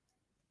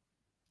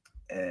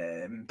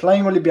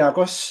 Playing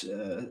Olympiacos,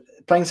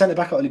 playing centre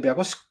back at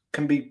Olympiacos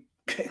can be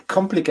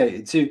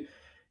complicated too. You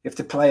have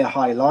to play a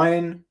high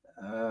line.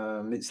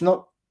 It's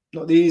not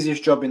the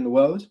easiest job in the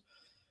world.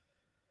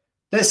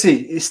 Let's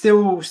see. It's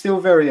still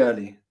very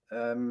early.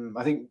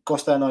 I think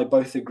Costa and I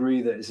both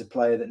agree that it's a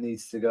player that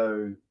needs to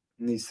go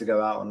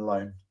out on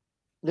loan.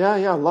 Yeah,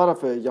 a lot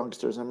of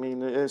youngsters. I mean,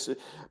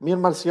 me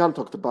and Marcial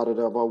talked about it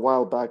a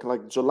while back.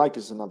 Like Jolike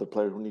is another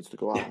player who needs to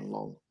go out on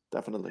loan,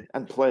 definitely,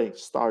 and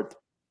start.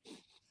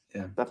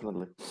 Yeah,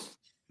 definitely.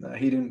 No,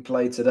 he didn't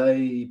play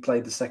today. He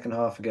played the second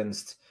half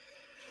against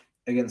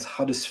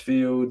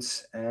Huddersfield.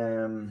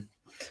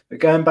 But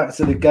going back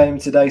to the game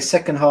today,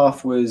 second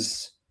half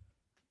was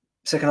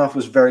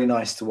very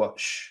nice to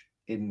watch.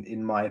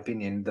 In my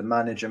opinion, the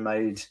manager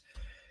made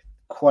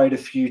quite a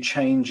few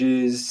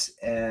changes,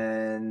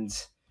 and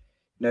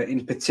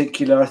in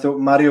particular, I thought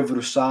Mario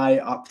Vrusai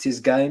upped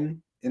his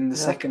game in the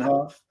second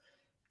half.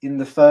 In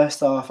the first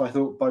half, I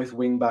thought both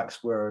wing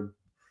backs were.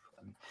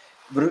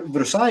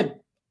 Vrusai,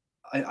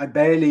 I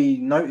barely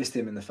noticed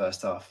him in the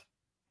first half,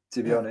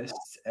 to be honest.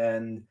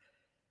 And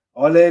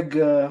Oleg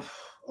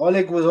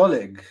was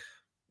Oleg.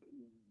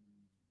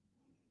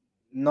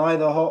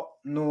 Neither hot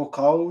nor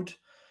cold.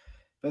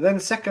 But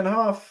then second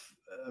half,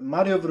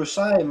 Mario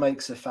Vrusai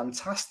makes a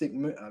fantastic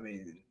move. I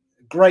mean,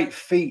 great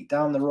feat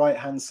down the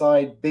right-hand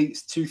side,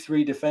 beats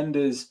 2-3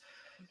 defenders,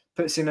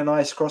 puts in a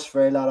nice cross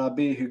for El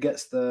Arabi, who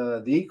gets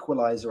the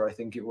equalizer, I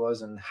think it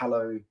was, and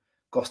hello,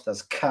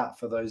 Costa's cat,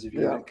 for those of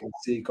you that can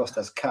see.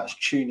 Costa's cat's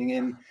tuning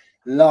in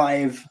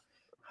live.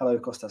 Hello,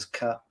 Costa's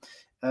cat.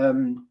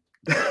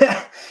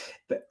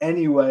 But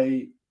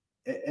anyway,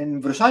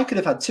 and Vrusai could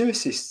have had 2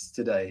 assists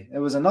today.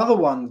 There was another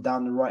one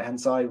down the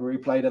right-hand side where he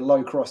played a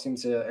low cross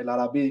into El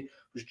Arabi. It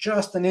was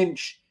just an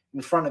inch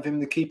in front of him.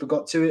 The keeper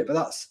got to it, but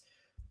that's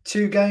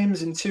 2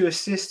 games and 2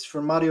 assists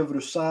from Mario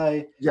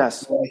Vrusai.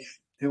 Yes.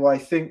 Who I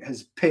think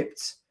has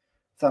pipped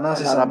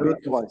Thanasis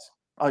Androutsos twice.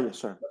 Oh, yes,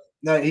 sir.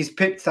 No, he's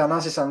picked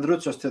Thanasis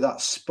Androutsos to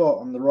that spot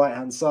on the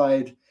right-hand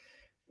side.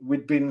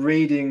 We'd been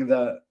reading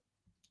that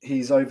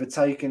he's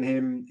overtaken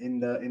him in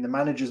the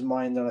manager's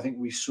mind, and I think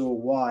we saw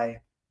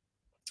why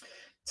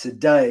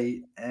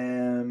today.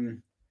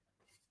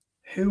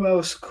 Who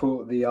else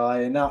caught the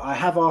eye? Now, I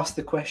have asked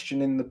the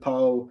question in the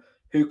poll,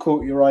 who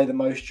caught your eye the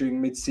most during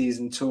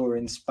mid-season tour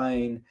in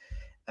Spain?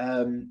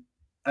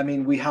 I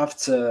mean, we have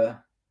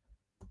to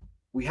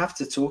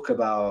talk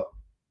about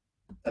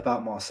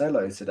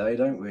Marcelo today,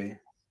 don't we?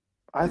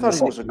 I thought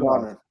he was a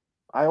goner.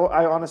 I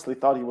honestly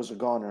thought he was a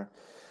goner.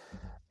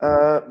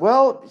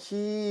 Well,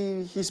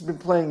 he's been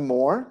playing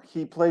more.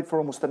 He played for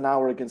almost an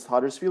hour against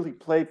Huddersfield. He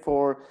played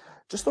for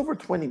just over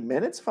 20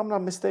 minutes, if I'm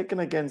not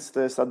mistaken, against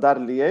Standard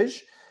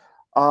Liège.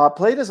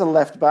 Played as a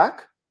left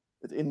back.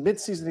 In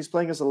mid-season, he's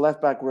playing as a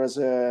left back, whereas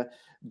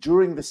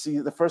during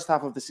the first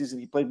half of the season,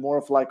 he played more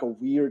of like a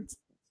weird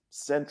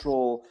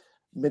central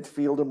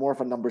midfielder, more of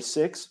a number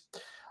 6.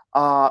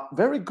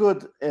 Very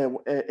good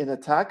in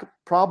attack.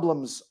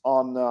 Problems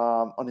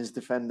on his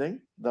defending,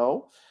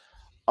 though.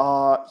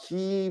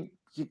 He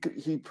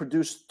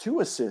produced 2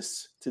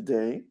 assists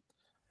today.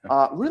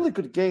 Really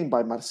good game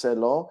by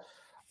Marcelo.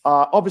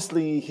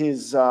 Obviously,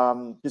 his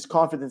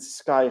confidence is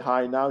sky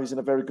high now. He's in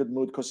a very good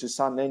mood because his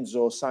son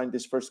Enzo signed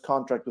his first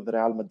contract with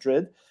Real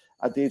Madrid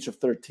at the age of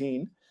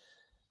 13.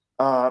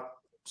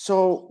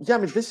 So, yeah, I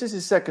mean, this is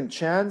his second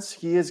chance.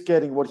 He is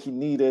getting what he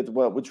needed,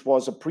 which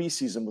was a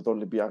preseason with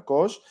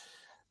Olympiacos.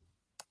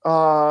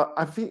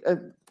 I think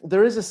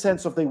there is a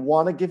sense of they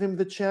want to give him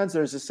the chance.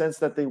 There's a sense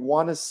that they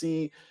want to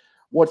see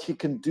what he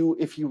can do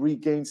if he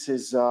regains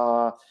his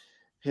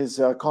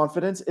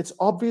confidence. It's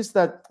obvious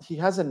that he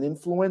has an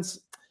influence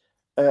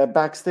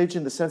backstage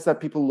in the sense that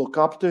people look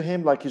up to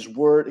him, like his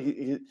word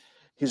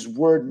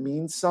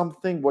means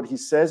something. What he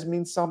says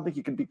means something.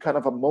 He can be kind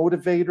of a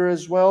motivator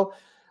as well.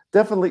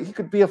 Definitely, he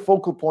could be a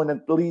focal point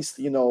at least,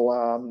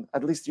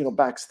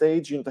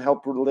 backstage, to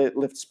help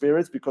lift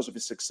spirits because of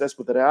his success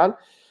with Real.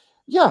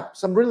 Yeah,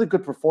 some really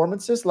good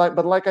performances.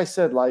 But like I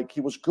said, he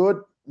was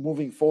good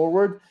moving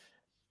forward,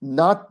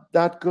 not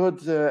that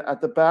good at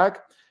the back.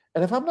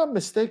 And if I'm not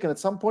mistaken, at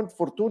some point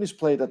Fortunis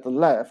played at the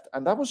left,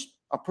 and that was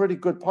a pretty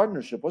good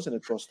partnership, wasn't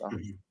it, Costa?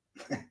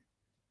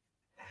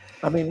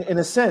 I mean, in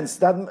a sense,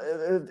 that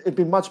it'd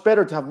be much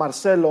better to have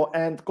Marcelo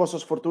and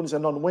Kostas Fortunis, a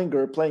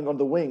non-winger, playing on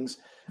the wings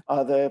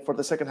for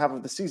the second half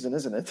of the season,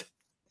 isn't it?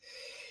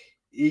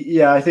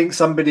 Yeah, I think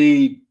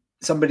somebody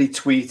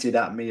tweeted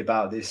at me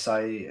about this.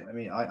 I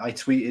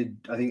tweeted,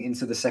 I think,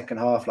 into the second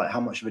half, how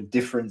much of a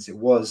difference it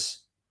was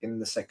in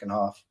the second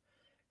half.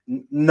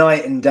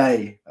 Night and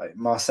day,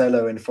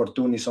 Marcelo and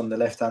Fortunis on the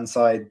left-hand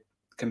side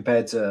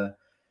compared to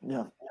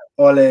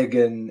Oleg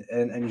and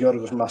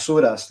Yorgos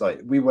Masouras, like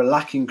we were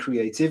lacking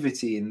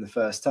creativity in the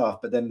first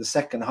half, but then the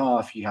second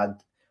half you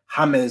had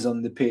James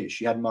on the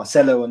pitch, you had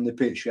Marcelo on the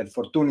pitch, you had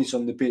Fortunis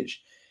on the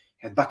pitch,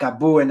 you had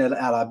Bakabou and El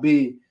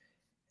Arabi,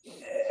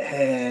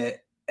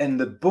 and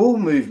the ball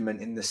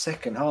movement in the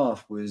second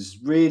half was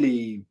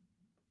really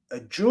a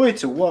joy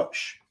to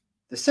watch.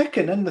 The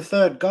second and the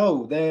third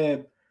goal,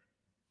 they're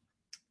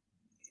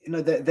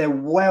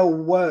well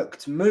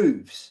worked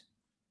moves.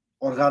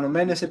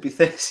 Organomenes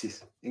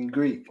epithesis in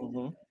Greek.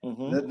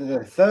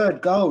 The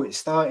third goal, it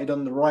started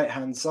on the right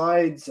hand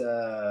side.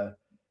 I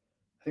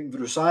think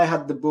Vrusai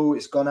had the ball.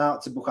 It's gone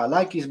out to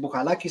Bouchalakis.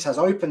 Bouchalakis has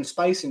open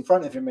space in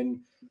front of him, and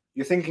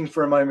you're thinking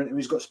for a moment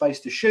he's got space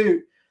to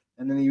shoot,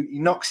 and then he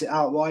knocks it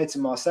out wide to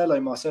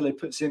Marcelo. Marcelo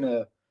puts in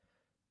a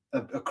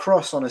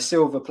cross on a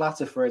silver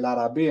platter for El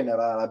Arabi, and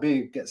El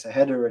Arabi gets a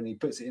header and he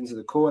puts it into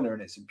the corner,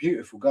 and it's a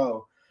beautiful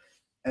goal.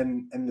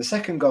 And the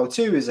second goal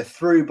too is a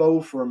through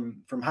ball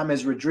from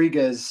James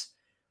Rodriguez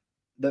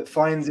that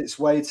finds its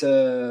way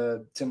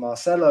to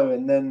Marcelo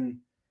and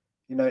then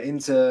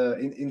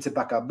into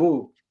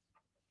Bakabou.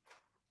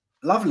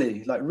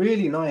 Lovely, like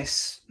really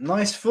nice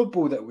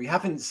football that we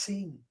haven't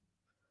seen.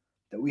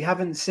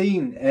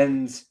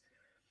 And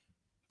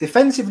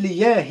defensively,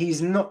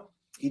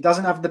 he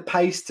doesn't have the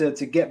pace to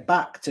get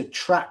back, to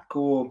track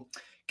or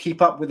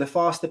keep up with the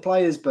faster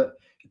players, but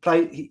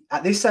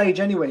at this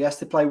age anyway, he has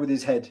to play with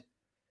his head.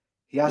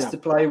 He has to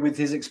play with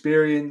his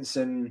experience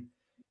and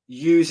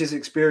use his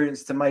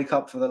experience to make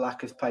up for the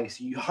lack of pace.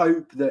 You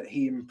hope that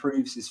he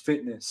improves his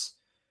fitness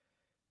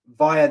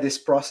via this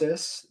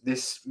process,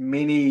 this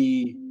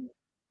mid-season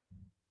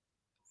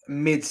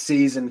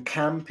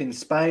camp in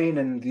Spain,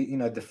 and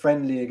the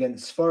friendly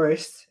against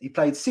Forest. He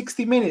played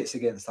 60 minutes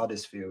against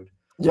Huddersfield.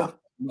 Yeah.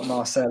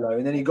 Marcelo.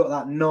 And then he got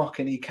that knock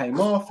and he came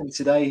off. And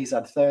today he's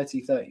had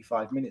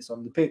 35 minutes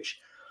on the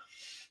pitch.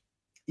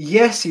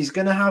 Yes, he's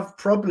going to have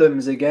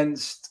problems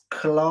against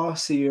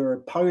classier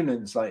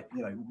opponents, like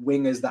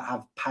wingers that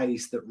have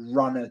pace, that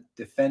run at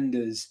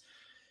defenders.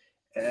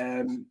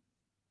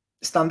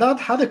 Standard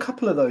had a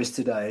couple of those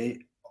today.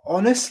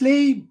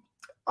 Honestly,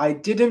 I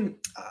don't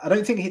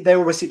think there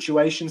were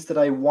situations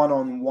today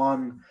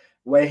one-on-one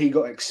where he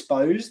got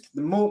exposed.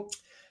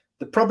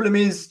 The problem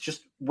is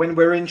just when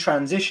we're in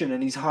transition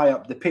and he's high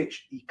up the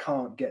pitch, he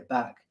can't get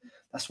back.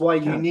 That's why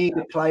you need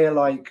a player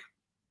like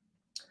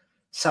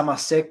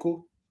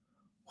Samaseko,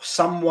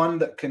 someone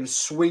that can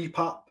sweep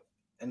up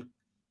and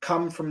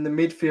come from the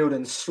midfield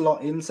and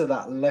slot into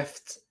that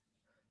left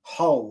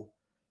hole.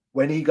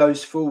 When he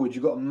goes forward,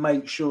 you've got to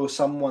make sure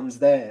someone's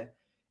there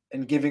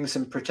and giving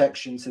some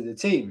protection to the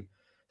team.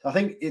 So I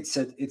think it's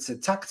a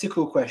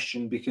tactical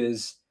question,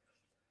 because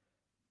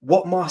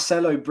what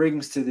Marcelo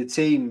brings to the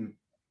team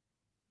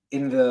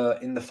in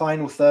the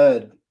final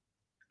third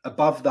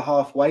above the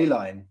halfway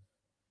line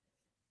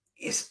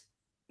is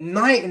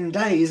night and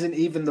day. Isn't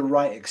even the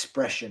right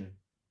expression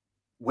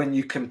when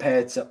you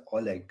compare to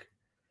Oleg.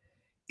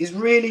 Is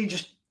really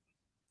just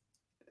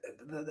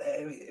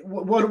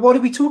what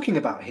are we talking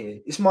about here?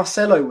 It's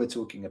Marcelo we're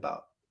talking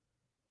about.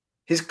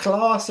 His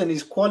class and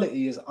his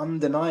quality is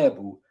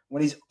undeniable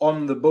when he's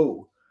on the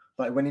ball,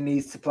 like when he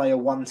needs to play a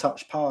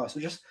one-touch pass, or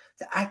just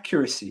the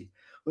accuracy.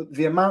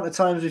 The amount of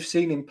times we've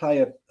seen him play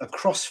a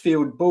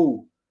cross-field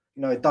ball,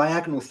 a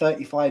diagonal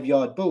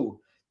 35-yard ball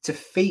to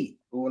feet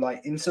or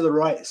like into the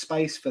right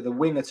space for the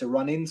winger to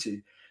run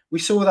into. We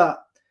saw that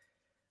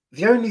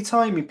the only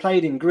time he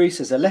played in Greece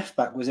as a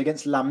left-back was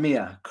against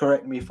Lamia.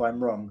 Correct me if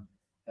I'm wrong.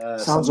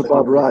 Sounds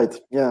about right.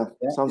 Yeah,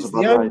 sounds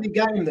about right. The only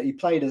game that he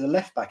played as a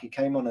left-back, he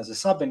came on as a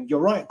sub. And you're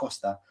right,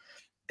 Costa.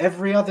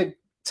 Every other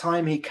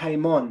time he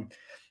came on,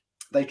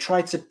 they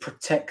tried to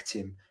protect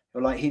him.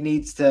 Like he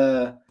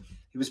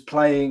was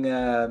playing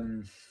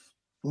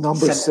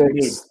number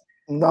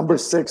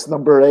 6,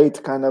 number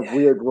 8 kind of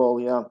weird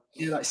role. Yeah,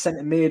 like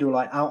centre mid or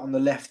like out on the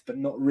left, but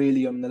not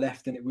really on the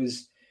left. And it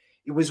was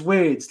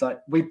weird. It's like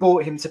we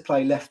bought him to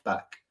play left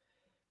back.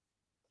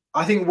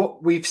 I think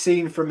what we've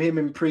seen from him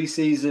in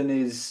pre-season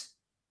is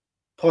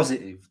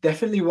positive.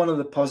 Definitely one of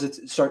the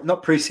positive. Sorry,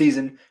 not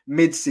pre-season,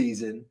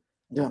 mid-season.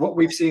 Yeah. What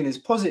we've seen is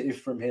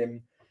positive from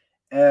him.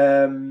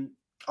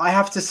 I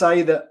have to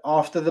say that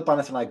after the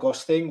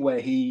Panathinaikos thing, where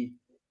he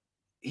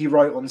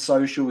wrote on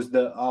socials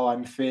that,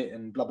 I'm fit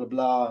and blah, blah,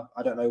 blah,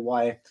 I don't know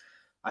why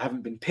I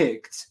haven't been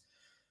picked,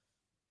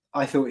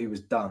 I thought he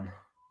was done.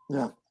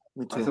 Yeah,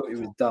 me too. I thought he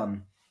was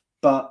done.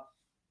 But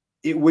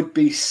it would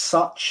be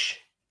such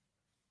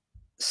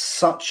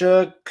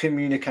a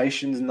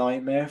communications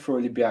nightmare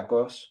for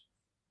Olympiacos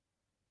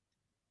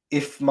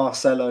if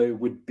Marcelo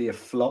would be a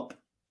flop.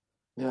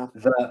 Yeah.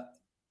 That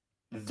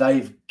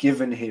they've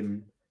given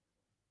him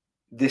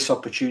this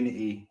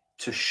opportunity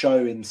to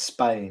show in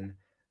Spain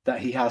that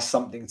he has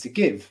something to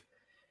give.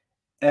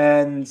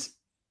 And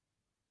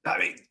I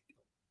mean,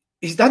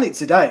 he's done it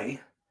today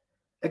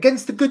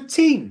against a good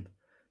team.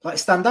 Like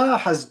Standard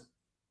has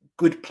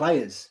good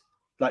players,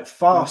 like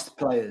fast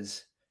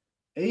players.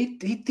 He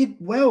did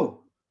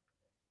well.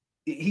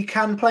 He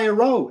can play a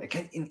role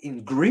again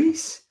in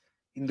Greece,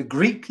 in the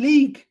Greek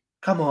league.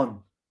 Come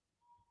on.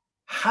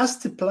 has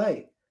to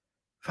play.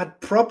 We've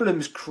had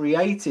problems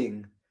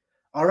creating.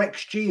 Our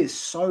XG is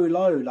so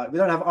low. Like, we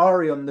don't have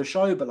Ari on the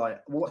show, but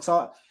like, what's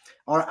our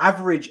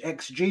average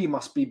XG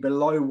must be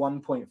below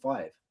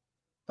 1.5.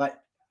 Like,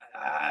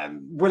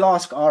 we'll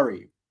ask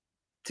Ari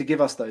to give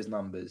us those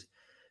numbers,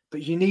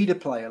 but you need a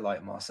player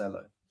like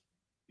Marcelo.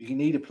 You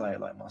need a player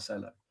like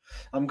Marcelo.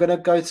 I'm gonna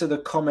go to the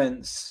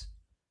comments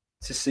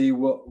to see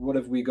what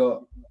have we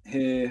got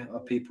here.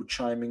 Are people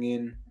chiming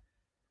in?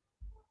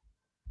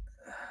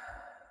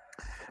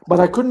 But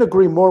I couldn't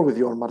agree more with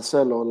you on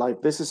Marcelo.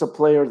 Like, this is a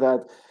player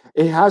that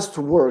it has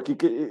to work.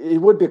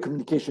 It would be a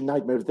communication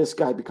nightmare if this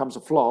guy becomes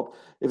a flop.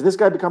 If this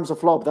guy becomes a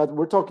flop, that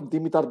we're talking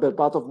Dimitar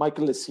Berbatov,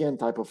 Michael Essien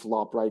type of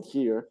flop right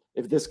here.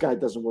 If this guy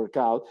doesn't work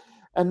out,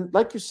 and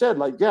like you said,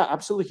 like, yeah,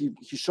 absolutely,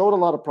 he showed a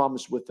lot of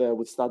promise with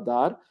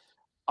Stadar,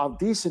 a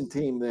decent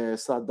team,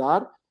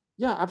 Stadar.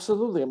 Yeah,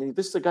 absolutely. I mean,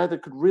 this is a guy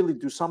that could really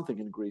do something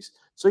in Greece.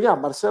 So yeah,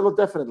 Marcelo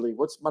definitely.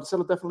 What's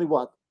Marcelo definitely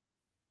what?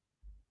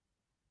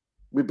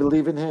 We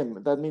believe in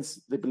him. That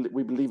means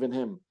we believe in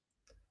him.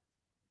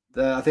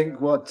 I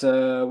think what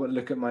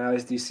Look at My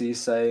Eyes DC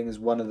is saying is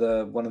one of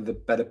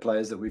the better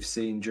players that we've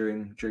seen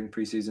during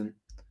preseason.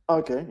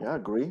 Okay, yeah,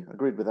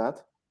 agreed with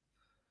that.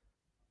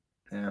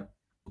 Yeah,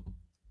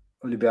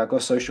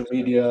 Olympiacos social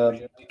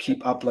media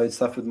keep upload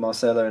stuff with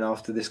Marcelo, and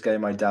after this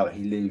game, I doubt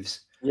he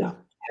leaves. Yeah,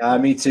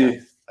 me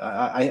too.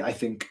 I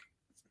think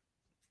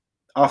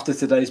after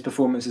today's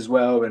performance as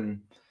well,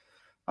 and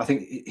I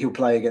think he'll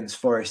play against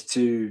Forest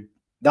too.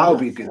 That'll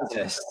be a good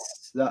test.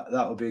 That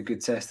will be a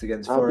good test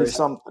against Forest.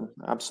 That'll be something.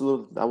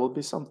 Absolutely, that will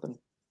be something.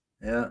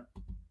 Yeah.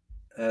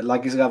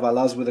 Lagizgav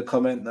Alaz with a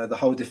comment. No, the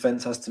whole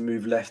defense has to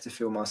move left to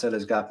fill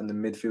Marcelo's gap, and the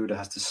midfielder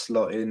has to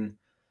slot in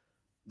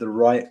the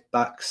right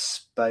back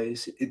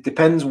space. It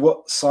depends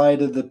what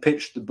side of the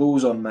pitch the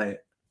ball's on, mate,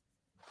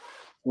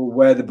 or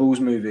where the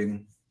ball's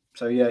moving.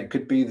 So yeah, it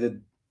could be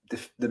the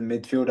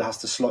midfielder has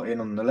to slot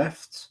in on the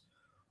left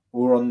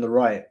or on the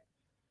right.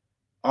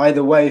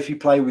 Either way, if you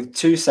play with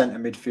two centre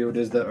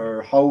midfielders that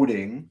are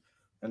holding,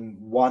 and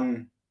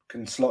one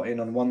can slot in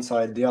on one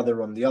side, the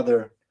other on the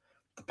other,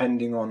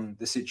 depending on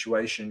the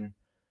situation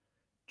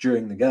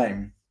during the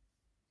game.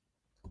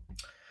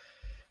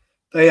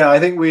 But yeah, I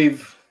think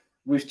we've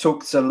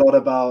talked a lot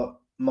about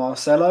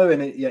Marcelo,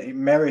 and it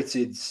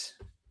merited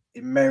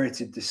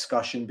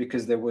discussion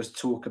because there was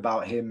talk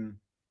about him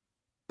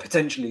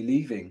potentially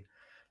leaving,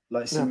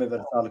 like Sime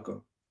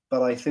Vertalco.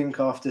 But I think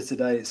after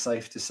today, it's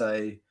safe to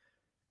say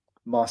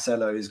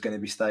Marcelo is going to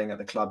be staying at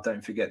the club.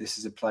 Don't forget, this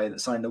is a player that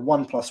signed a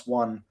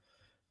 1+1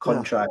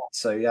 contract. Yeah.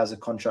 So he has a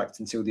contract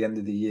until the end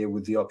of the year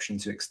with the option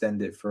to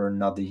extend it for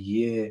another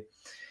year.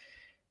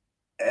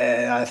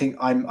 I think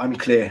I'm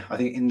clear. I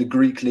think in the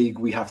Greek league,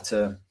 we have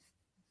to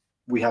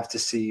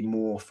see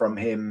more from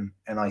him.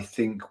 And I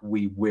think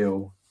we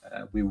will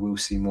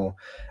see more.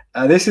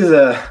 This is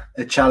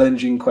a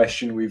challenging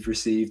question we've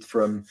received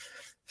from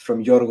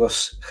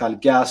Yorgos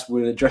Chalkias.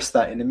 We'll address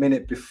that in a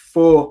minute.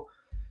 Before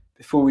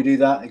we do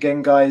that,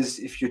 again, guys,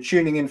 if you're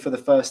tuning in for the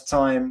first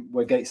time,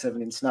 we're Gate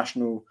 7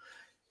 International,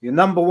 your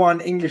number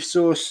one English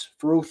source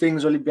for all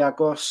things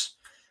Olympiacos.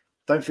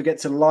 Don't forget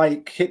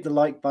to hit the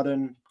like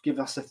button, give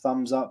us a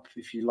thumbs up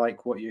if you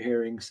like what you're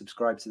hearing,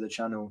 subscribe to the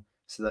channel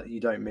so that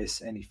you don't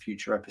miss any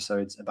future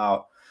episodes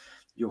about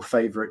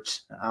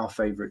our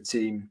favorite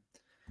team.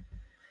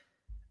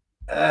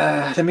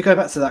 Let me go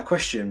back to that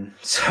question.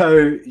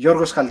 So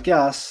Yorgos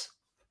Chalkias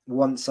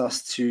wants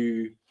us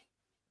to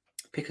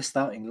pick a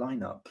starting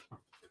lineup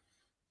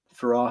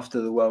for after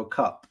the World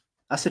Cup.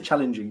 That's a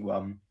challenging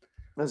one.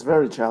 That's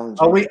very challenging.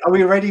 Are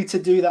we ready to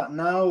do that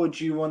now, or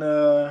do you want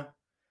to?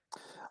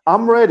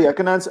 I'm ready. I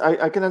can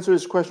answer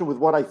this question with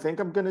what I think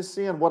I'm going to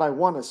see and what I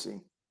want to see.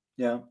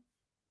 Yeah.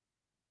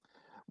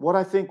 What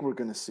I think we're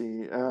going to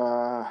see.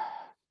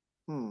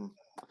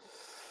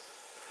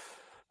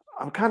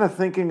 I'm kind of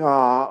thinking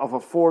of a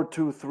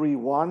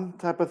 4-2-3-1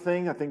 type of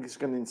thing. I think he's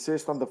going to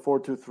insist on the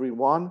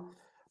 4-2-3-1.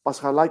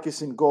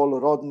 Paschalakis in goal,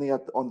 Rodney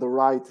on the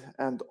right,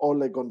 and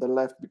Oleg on the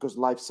left because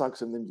life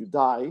sucks and then you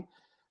die.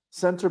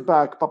 Center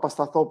back,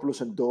 Papastathopoulos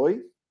and Doi.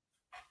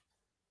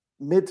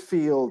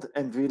 Midfield,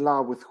 and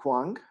Villa with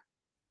Hwang.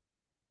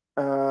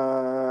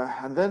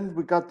 And then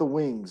we got the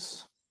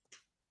wings.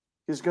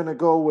 He's going to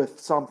go with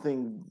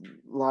something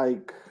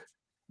like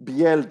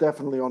Biel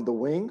definitely on the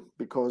wing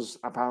because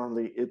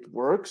apparently it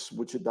works,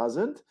 which it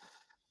doesn't.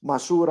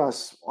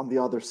 Masouras on the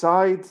other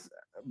side.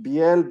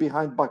 Biel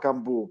behind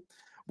Bakambu.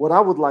 What I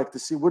would like to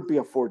see would be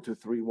a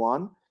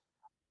 4-2-3-1.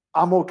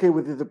 I'm okay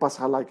with either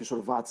Paschalakis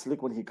or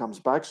Vatslik when he comes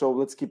back. So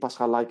let's keep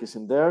Paschalakis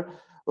in there.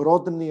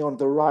 Rodney on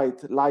the right,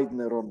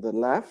 Leitner on the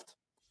left.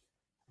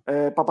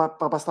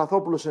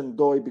 Papastathopoulos and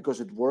Doi because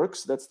it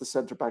works. That's the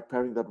center back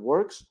pairing that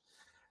works.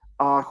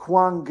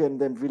 Hwang and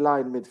then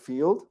Villa in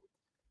midfield.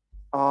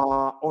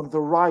 On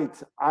the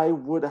right, I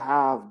would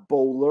have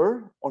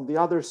Bowler. On the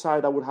other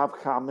side, I would have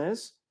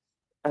James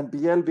and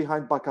Biel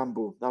behind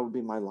Bakambu. That would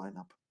be my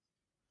lineup.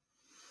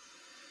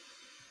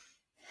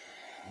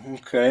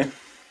 Okay.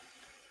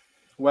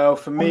 Well,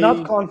 for me,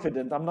 I'm not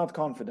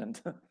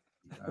confident.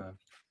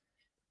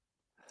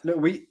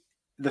 Look,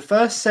 the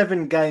first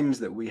 7 games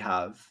that we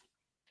have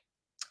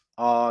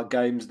are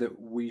games that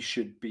we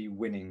should be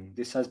winning.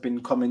 This has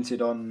been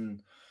commented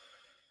on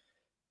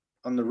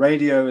the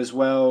radio as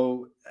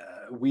well.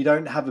 We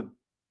don't have a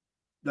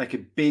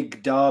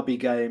big derby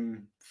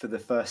game for the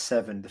first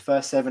 7. The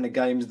first 7 are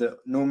games that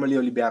normally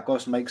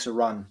Olympiacos makes a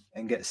run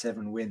and gets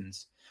 7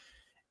 wins.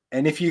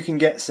 And if you can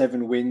get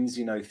 7 wins,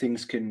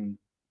 things can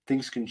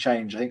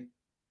change. I think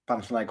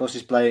Panathinaikos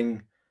is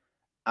playing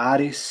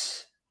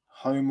Aris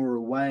home or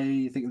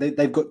away. I think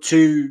they've got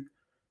 2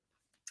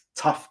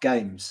 tough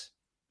games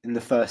in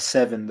the first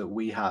 7 that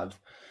we have.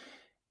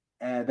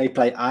 They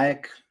play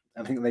AEK.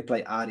 I think they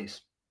play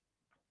Aris.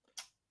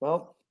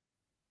 Well,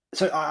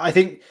 so I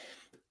think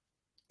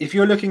if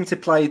you're looking to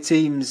play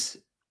teams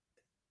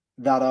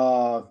that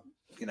are,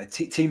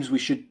 teams we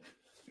should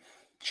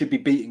be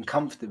beating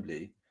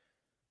comfortably,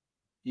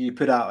 you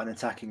put out an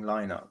attacking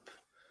lineup.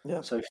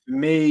 Yeah. So for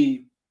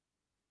me,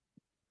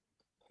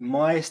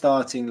 my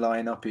starting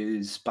lineup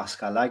is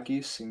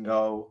Paskalakis in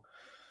goal.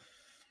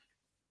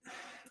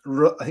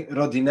 I think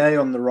Rodinei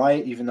on the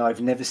right, even though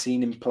I've never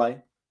seen him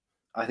play.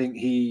 I think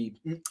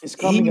he's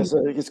coming as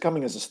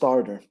a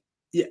starter.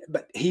 Yeah,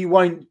 but he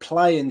won't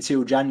play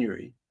until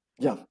January.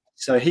 Yeah.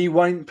 So he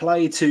won't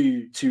play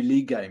two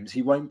league games.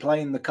 He won't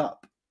play in the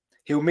cup.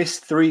 He'll miss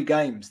 3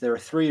 games. There are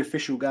 3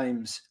 official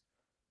games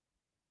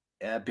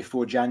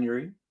before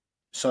January.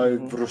 So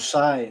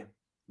Vrusai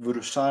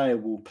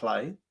will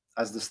play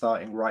as the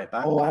starting right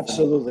back. Oh,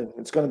 absolutely.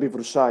 It's going to be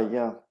Vrusai,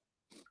 yeah.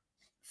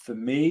 For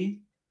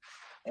me.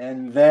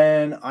 And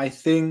then I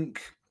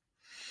think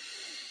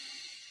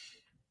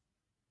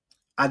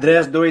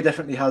Andreas Doi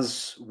definitely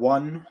has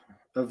one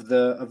of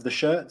the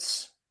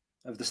shirts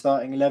of the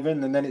starting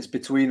 11, and then it's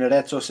between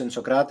Retsos and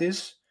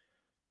Sokratis.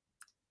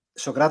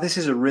 Sokratis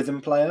is a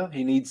rhythm player.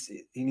 He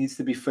needs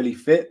to be fully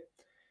fit.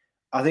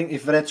 I think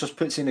if Retsos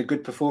puts in a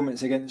good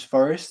performance against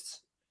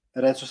Forest,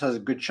 Retsos has a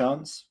good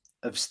chance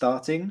of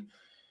starting.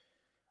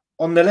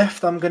 On the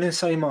left, I'm going to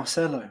say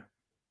Marcelo.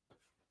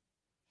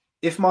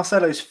 If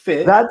Marcelo's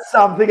fit... That's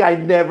something I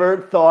never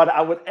thought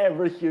I would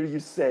ever hear you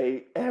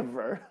say,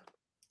 ever.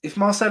 If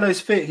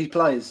Marcelo's fit, he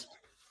plays.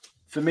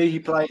 For me, he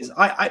plays.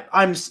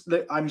 I'm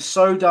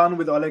so done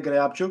with Oleg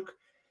Ryabchuk.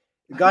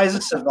 The guy's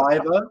a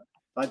survivor,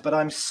 but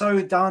I'm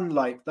so done.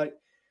 I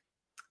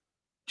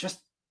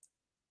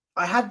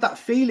had that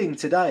feeling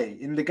today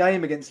in the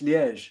game against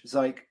Liège. It's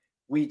like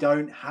we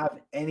don't have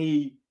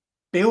any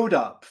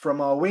build-up from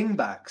our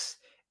wing-backs.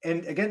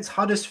 And against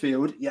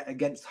Huddersfield,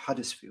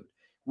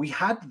 we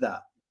had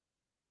that.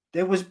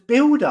 There was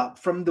build-up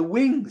from the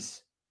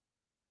wings.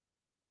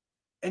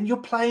 And you're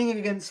playing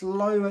against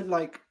lower,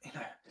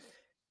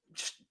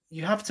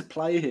 you have to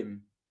play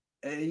him.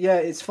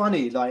 It's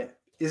funny.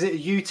 Is it a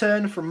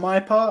U-turn from my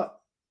part?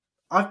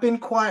 I've been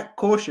quite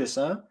cautious,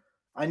 huh?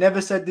 I never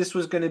said this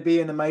was going to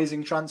be an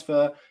amazing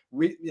transfer.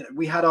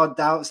 We had our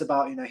doubts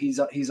about,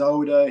 he's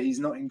older, he's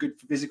not in good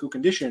physical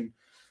condition.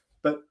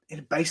 But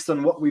based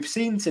on what we've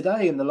seen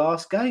today in the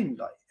last game,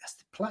 he has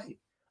to play.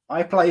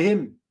 I play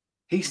him.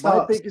 He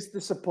starts. My biggest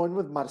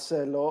disappointment with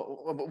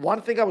Marcelo,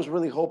 one thing I was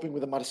really hoping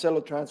with the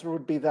Marcelo transfer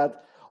would be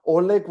that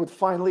Oleg would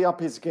finally up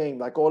his game.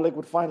 Oleg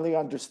would finally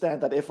understand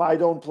that if I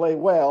don't play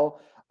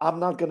well, I'm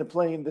not going to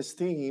play in this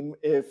team.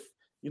 If,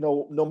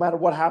 no matter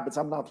what happens,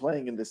 I'm not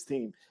playing in this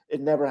team.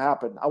 It never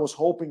happened. I was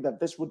hoping that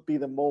this would be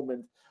the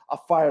moment a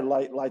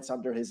firelight lights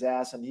under his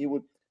ass and he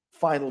would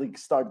finally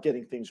start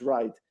getting things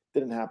right.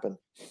 Didn't happen.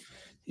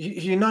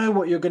 You know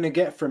what you're going to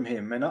get from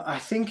him. And I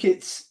think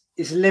it's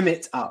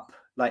limit up.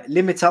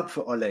 Limit up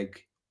for Oleg.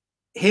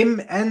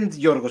 Him and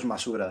Yorgos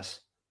Masouras.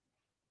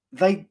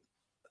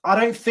 I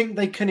don't think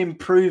they can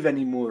improve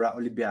anymore at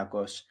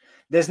Olympiacos.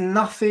 There's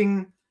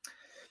nothing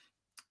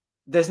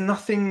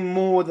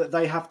more that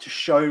they have to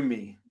show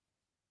me.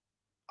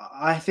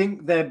 I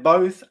think they're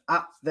both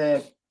at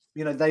their,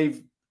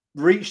 they've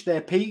reached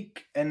their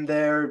peak and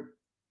they're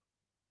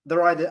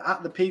either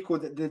at the peak or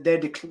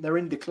they're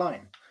in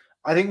decline.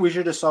 I think we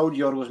should have sold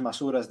Yorgos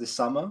Masouras this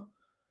summer.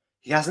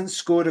 He hasn't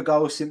scored a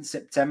goal since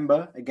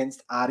September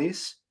against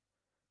Aris.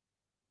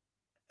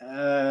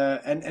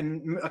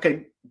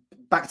 Okay,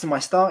 back to my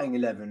starting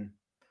 11.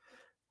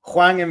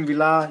 Juan and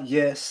Villar,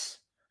 yes.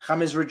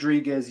 James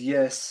Rodriguez,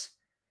 yes.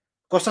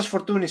 Kostas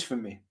Fortounis for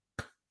me.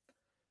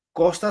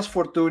 Kostas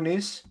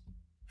Fortounis,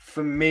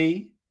 for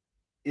me,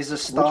 is a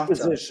starter.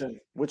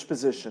 Which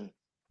position?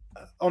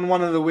 On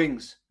one of the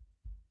wings.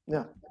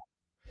 Yeah.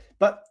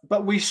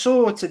 But we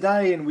saw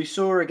today and we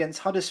saw against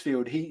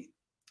Huddersfield, I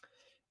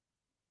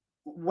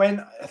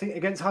think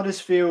against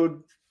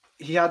Huddersfield,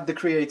 he had the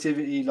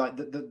creativity,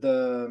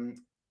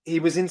 he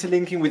was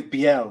interlinking with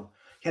Biel.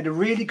 He had a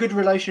really good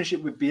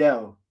relationship with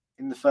Biel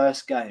in the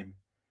first game.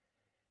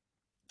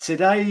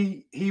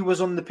 Today, he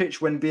was on the pitch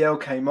when Biel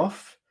came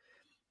off.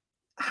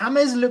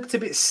 James looked a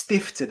bit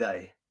stiff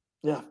today.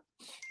 Yeah.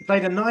 He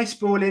played a nice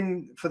ball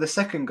in for the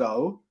second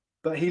goal,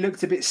 but he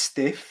looked a bit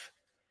stiff.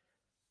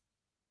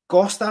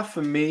 Costa,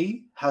 for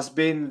me, has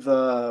been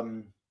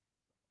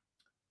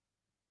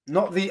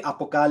not the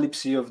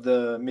apocalypse of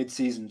the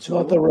mid-season tour.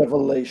 Not the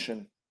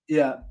revelation.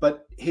 Yeah,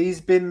 but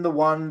he's been the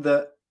one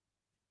that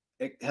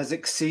has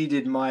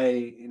exceeded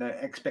my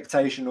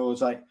expectation, or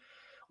was like,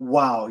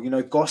 wow,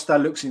 Costa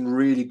looks in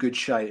really good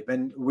shape.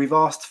 And we've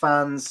asked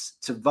fans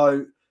to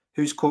vote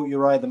who's caught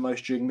your eye the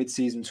most during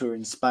mid-season tour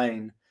in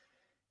Spain.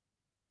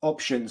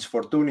 Options: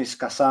 Fortunis,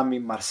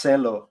 Casami,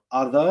 Marcelo.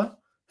 Are there?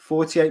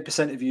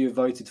 48% of you have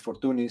voted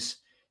Fortunis,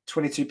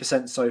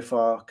 22% so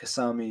far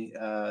Casami,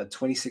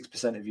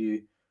 26% of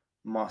you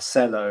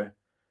Marcelo.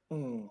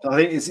 Mm. So I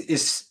think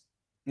it's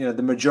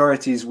the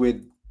majority is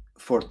with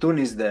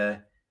Fortunis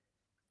there.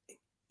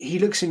 He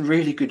looks in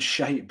really good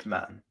shape,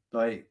 man.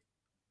 Like,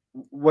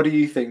 what do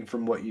you think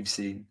from what you've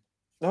seen?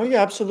 Oh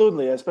yeah,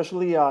 absolutely.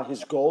 Especially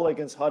his goal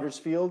against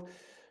Huddersfield,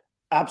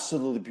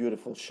 absolutely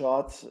beautiful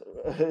shot.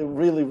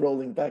 Really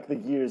rolling back the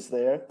years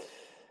there.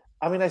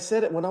 I mean, I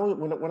said it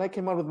when I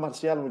came out with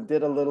Martial, we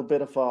did a little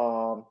bit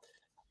of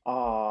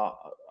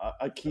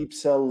a keep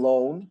sell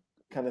loan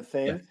kind of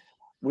thing. Yeah.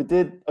 We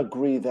did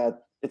agree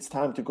that it's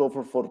time to go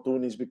for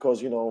Fortunis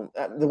because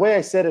the way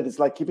I said it is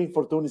like keeping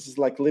Fortunis is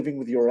like living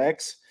with your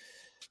ex.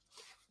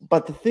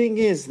 But the thing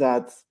is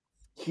that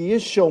he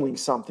is showing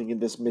something in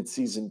this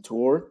mid-season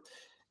tour.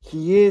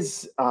 He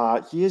is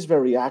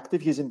very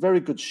active. He's in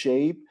very good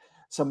shape.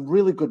 Some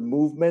really good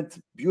movement,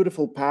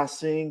 beautiful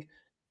passing,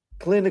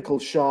 clinical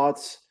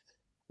shots.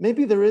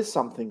 Maybe there is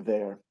something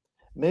there.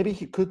 Maybe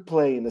he could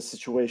play in a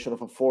situation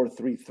of a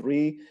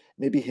 4-3-3.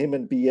 Maybe him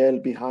and Biel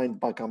behind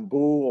Bakambu,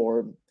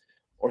 or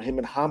him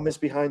and James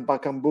behind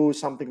Bakambu,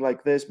 something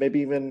like this. Maybe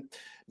even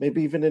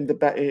in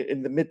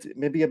the mid,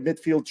 maybe a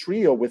midfield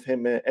trio with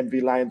him and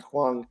Villa and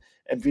Huang.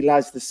 And Villa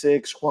as the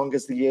 6, Huang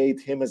as the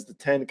 8, him as the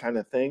 10 kind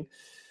of thing.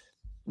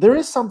 There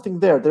is something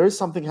there. There is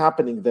something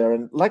happening there.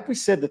 And like we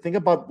said, the thing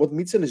about what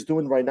Mitchell is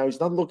doing right now, he's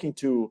not looking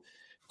to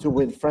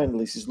win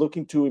friendlies. He's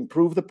looking to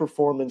improve the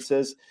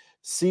performances,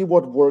 see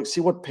what works,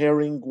 see what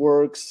pairing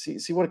works,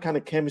 see what kind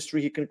of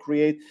chemistry he can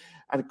create,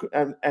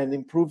 and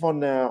improve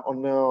on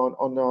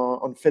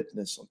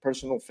fitness, on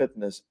personal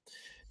fitness.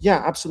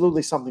 Yeah,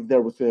 absolutely something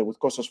there with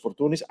Kostas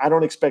Fortounis. I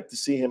don't expect to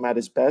see him at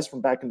his best from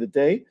back in the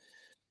day,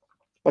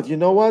 but you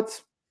know what?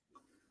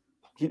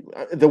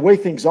 The way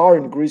things are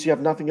in Greece, you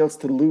have nothing else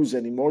to lose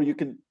anymore. You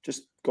can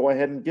just go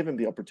ahead and give him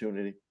the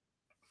opportunity.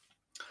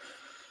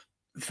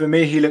 For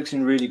me, he looks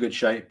in really good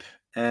shape.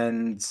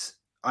 And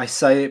I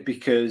say it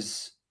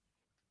because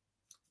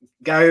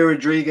Gary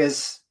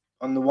Rodriguez,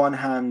 on the one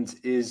hand,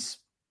 is,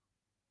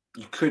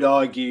 you could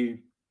argue,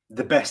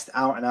 the best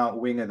out-and-out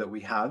winger that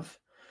we have.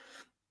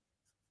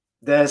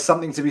 There's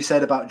something to be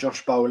said about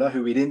Josh Bowler,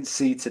 who we didn't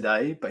see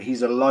today, but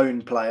he's a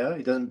lone player.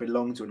 He doesn't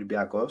belong to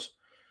Olympiacos.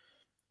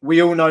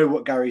 We all know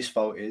what Gary's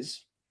fault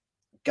is.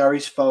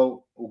 Gary's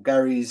fault, or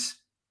Gary's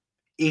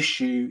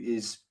issue,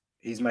 is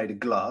he's made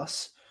of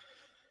glass.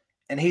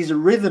 And he's a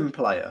rhythm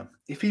player.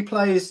 If he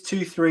plays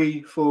 2,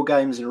 3, 4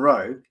 games in a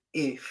row,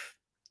 if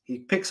he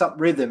picks up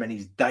rhythm and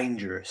he's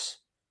dangerous.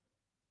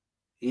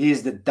 He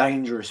is the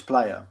dangerous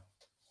player.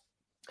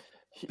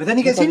 But then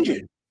he gets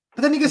injured.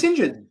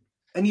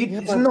 And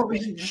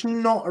he's just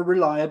not a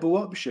reliable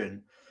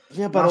option.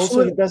 Yeah, but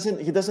also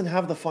he doesn't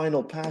have the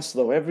final pass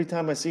though. Every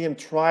time I see him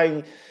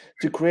trying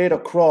to create a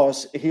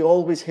cross, he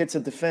always hits a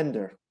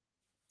defender.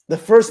 The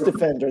first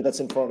defender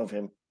that's in front of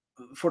him.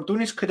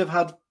 Fortounis could have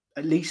had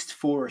at least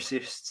 4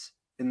 assists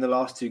in the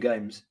last 2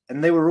 games.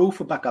 And they were all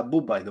for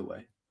Bakambu, by the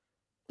way.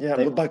 Yeah,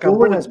 but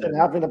Bakambu has been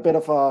having a bit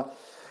of a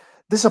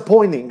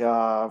disappointing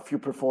few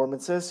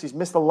performances. He's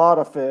missed a lot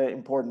of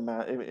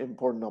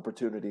important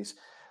opportunities.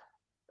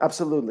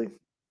 Absolutely.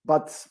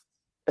 But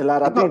El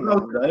Arabi, he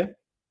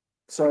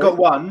got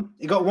one,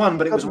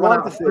 but it was 1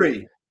 out of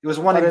 3. It was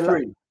 1 in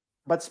 3.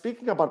 But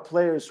speaking about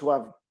players who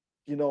have,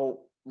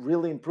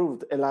 really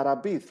improved, El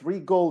Arabi, 3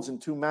 goals in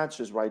 2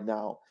 matches right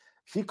now.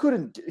 He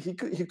couldn't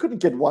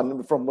get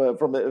one from 1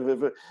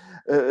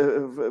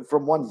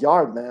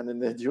 yard,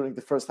 man, during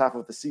the first half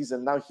of the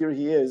season. Now here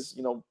he is,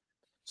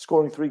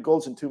 scoring 3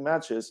 goals in 2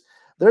 matches.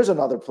 There's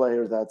another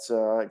player that's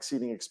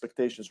exceeding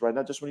expectations right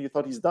now. Just when you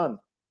thought he's done.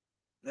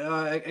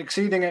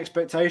 Exceeding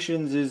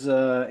expectations is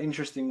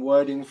interesting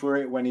wording for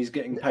it when he's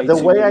getting paid.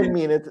 The way I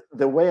mean it is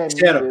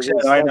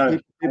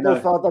people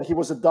thought that he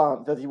was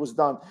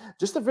done.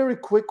 Just a very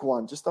quick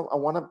one. I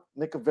want to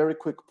make a very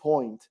quick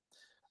point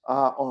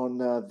on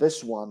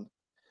this one.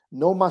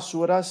 No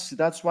Masuras.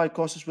 That's why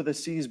Kostas with a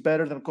C is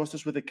better than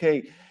Kostas with a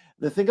K.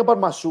 The thing about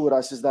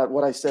Masuras is that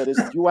what I said is,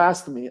 you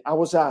asked me, I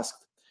was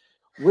asked,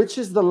 which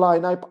is the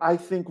lineup I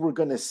think we're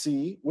going to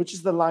see? Which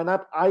is the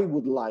lineup I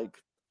would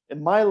like?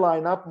 In my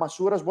lineup,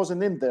 Masuras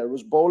wasn't in there. It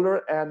was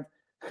Bowler and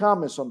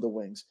James on the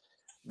wings.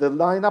 The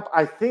lineup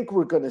I think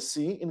we're going to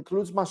see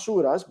includes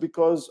Masuras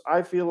because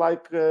I feel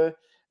like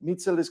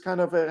Mitchell is kind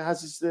of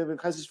has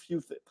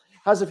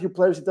a few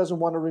players he doesn't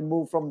want to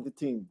remove from the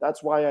team.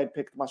 That's why I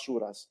picked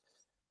Masuras.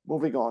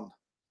 Moving on.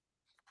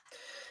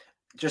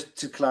 Just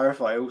to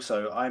clarify,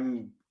 also,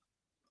 I'm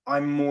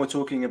more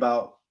talking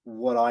about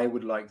what I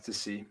would like to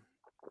see.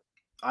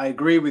 I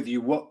agree with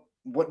you. What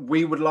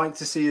we would like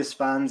to see as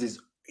fans is,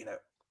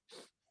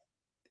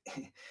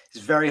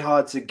 it's very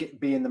hard to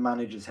be in the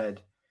manager's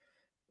head.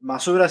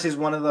 Masouras is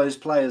one of those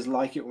players,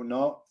 like it or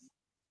not,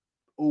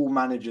 all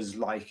managers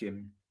like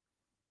him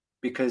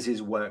because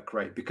his work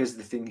rate, because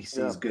the thing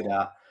he's good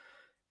at.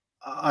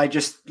 I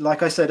just,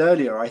 like I said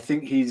earlier, I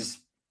think he's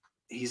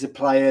a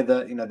player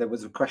that, there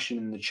was a question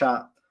in the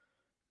chat,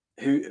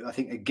 who I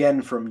think,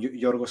 again, from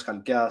Yorgos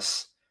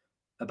Kalkias,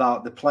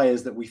 about the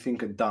players that we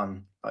think are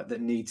done, like,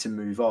 that need to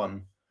move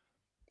on.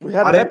 We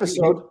had an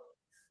episode.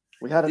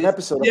 About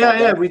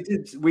that.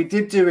 We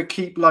did do a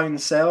keep loan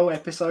sell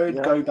episode.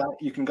 Yeah. Go back.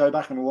 You can go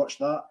back and watch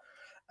that.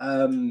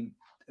 I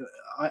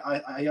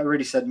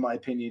already said my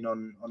opinion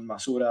on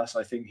Masouras.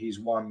 I think he's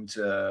one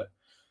to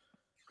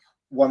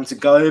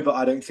go, but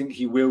I don't think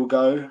he will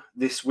go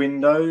this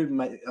window.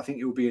 I think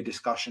it will be a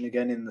discussion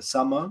again in the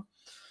summer.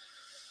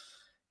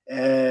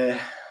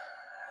 Bouchalakis.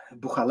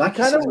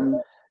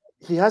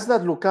 He has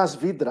that Lucas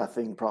Vidra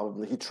thing,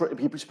 probably.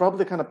 He's probably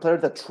the kind of player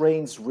that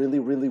trains really,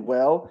 really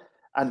well,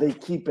 and they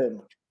keep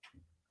him.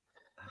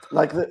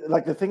 Like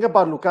the thing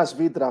about Lucas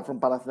Vidra from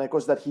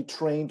Panathinaikos, that he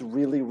trained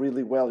really,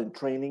 really well in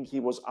training. He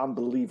was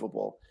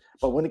unbelievable.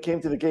 But when it came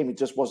to the game, he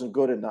just wasn't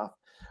good enough.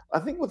 I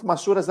think with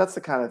Masouras, that's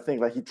the kind of thing.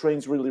 Like, he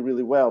trains really,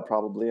 really well,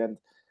 probably.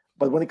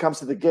 But when it comes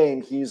to the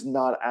game, he's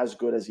not as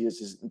good as he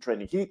is in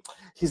training.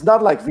 He's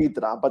not like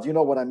Vidra, but you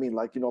know what I mean?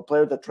 Like, a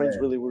player that trains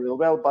really, really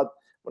well, but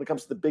when it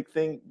comes to the big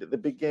thing, the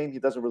big game, he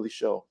doesn't really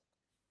show.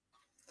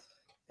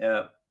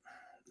 Yeah.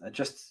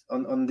 Just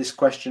on this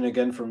question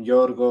again from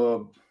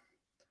Yorgo.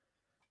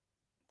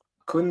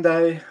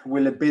 Kunde,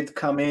 will a bid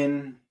come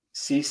in?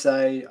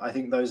 Cisse, I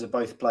think those are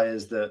both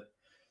players that...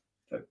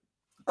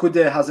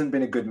 Kunde hasn't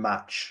been a good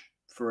match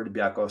for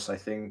Olympiacos, I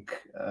think.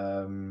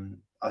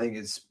 I think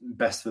it's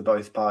best for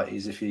both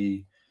parties if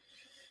he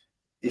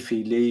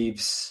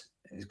leaves.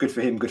 It's good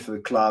for him, good for the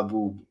club.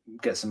 We'll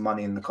get some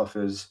money in the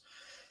coffers.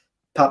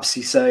 Perhaps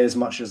Cisse, as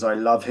much as I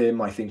love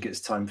him, I think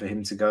it's time for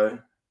him to go.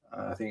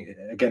 I think,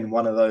 again,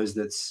 one of those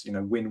that's,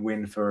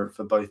 win-win for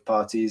both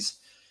parties.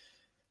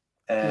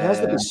 He has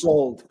to be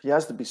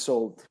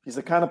sold. He's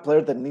the kind of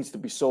player that needs to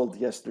be sold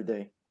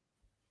yesterday.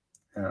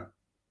 Yeah.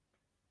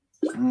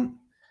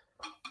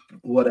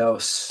 What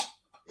else?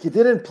 He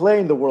didn't play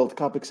in the World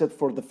Cup except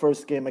for the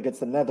first game against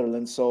the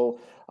Netherlands, so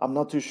I'm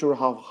not too sure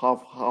how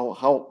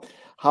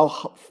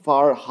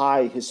far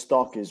high his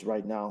stock is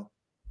right now.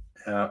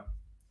 Yeah.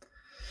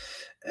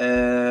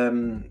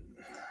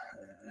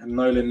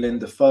 Nolan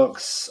Linda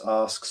Fox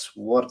asks,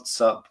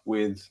 what's up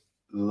with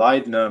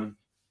Leidner?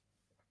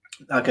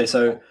 Okay,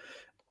 so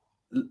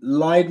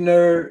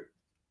Leidner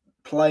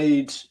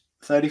played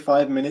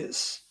 35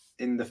 minutes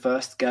in the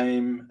first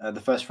game,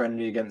 the first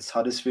friendly against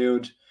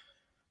Huddersfield.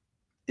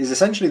 Is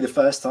essentially the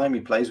first time he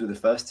plays with the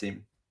first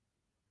team,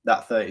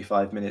 that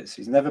 35 minutes.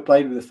 He's never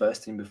played with the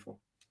first team before.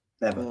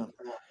 Never. Yeah.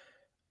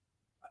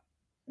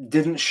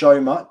 Didn't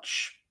show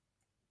much,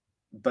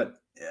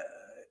 but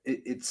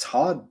it's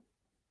hard.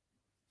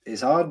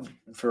 It's hard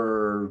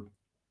for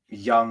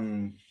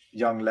young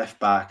left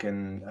back,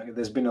 and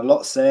there's been a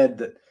lot said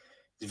that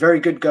he's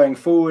very good going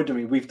forward. I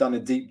mean, we've done a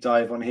deep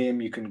dive on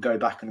him. You can go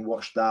back and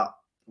watch that.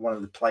 One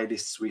of the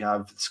playlists we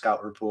have, the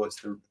scout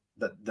reports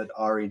that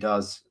Ari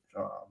does,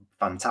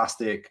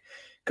 fantastic.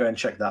 Go and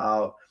check that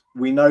out.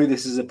 We know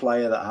this is a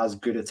player that has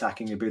good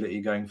attacking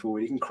ability going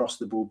forward. He can cross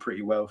the ball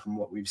pretty well from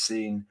what we've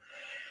seen.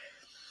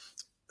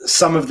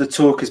 Some of the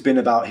talk has been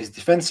about his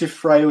defensive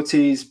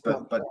frailties,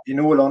 but in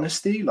all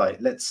honesty, like,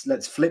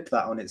 let's flip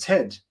that on its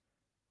head.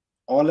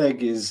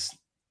 Oleg is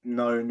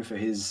known for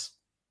his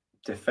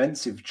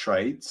defensive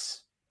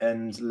traits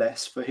and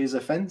less for his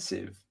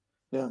offensive.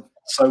 Yeah.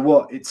 So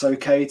what? It's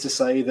okay to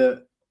say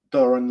that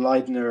Doron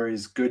Leidner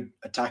is good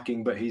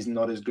attacking, but he's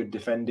not as good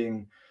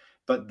defending.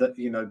 But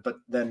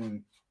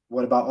then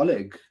what about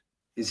Oleg?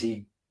 Is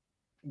he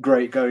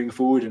great going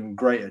forward and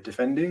great at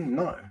defending?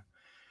 No.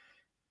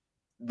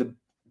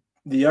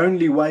 The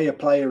only way a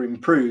player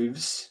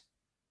improves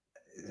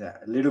is a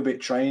little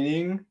bit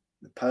training,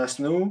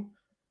 personal,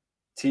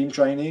 team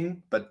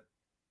training, but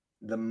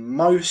the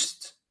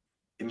most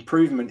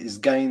improvement is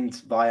gained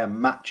via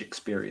match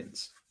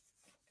experience.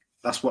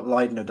 That's what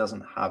Leidner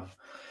doesn't have.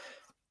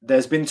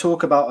 There's been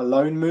talk about a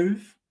loan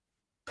move,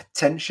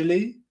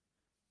 potentially.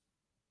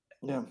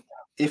 Yeah.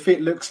 If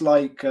it looks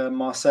like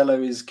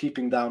Marcelo is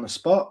keeping down a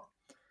spot,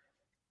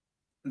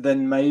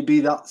 then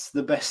maybe that's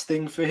the best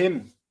thing for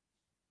him,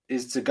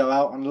 is to go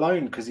out on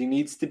loan, because he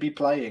needs to be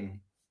playing.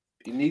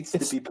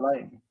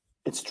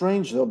 It's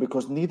strange, though,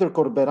 because neither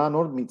Corberan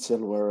or Mitchell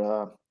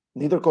were...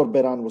 neither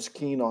Corberan was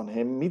keen on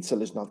him.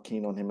 Mitchell is not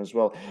keen on him as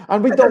well.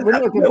 And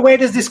where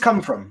does this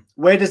come from?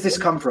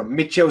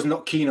 Mitchell's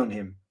not keen on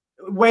him.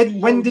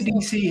 When did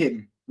he see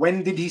him?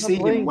 When did he see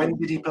him? When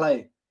did he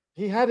play?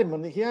 He had him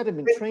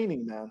in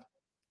training, man.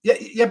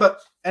 Yeah,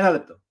 but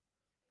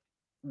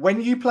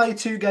when you play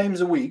 2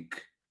 games a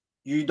week,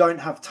 you don't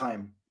have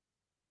time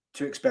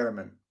to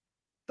experiment.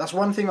 That's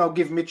one thing I'll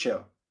give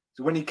Mitchell.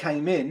 So when he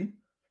came in,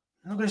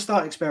 I'm not going to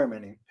start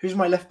experimenting. Who's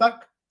my left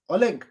back?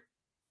 Oleg.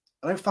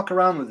 I don't fuck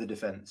around with the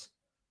defense.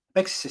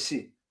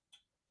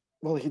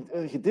 Well,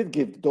 he did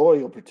give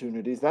Doi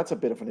opportunities. That's a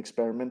bit of an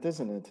experiment,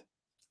 isn't it?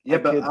 Yeah,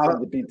 but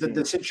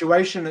the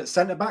situation at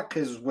centre back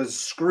was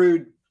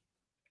screwed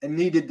and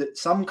needed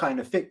some kind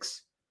of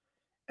fix.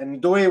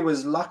 And Doyle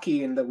was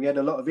lucky in that we had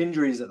a lot of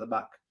injuries at the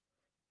back,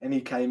 and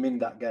he came in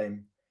that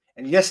game.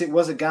 And yes, it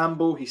was a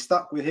gamble. He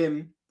stuck with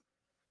him,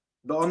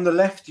 but on the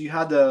left you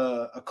had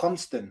a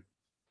constant.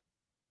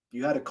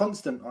 You had a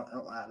constant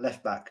at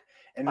left back,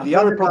 and the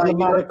other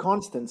problematic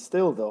constant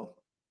still though.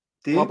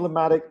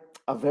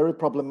 A very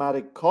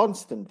problematic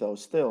constant though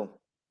still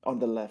on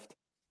the left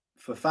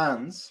for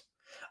fans.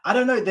 I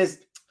don't know.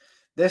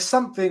 There's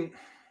something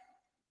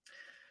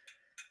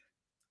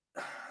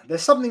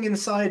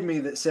inside me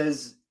that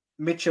says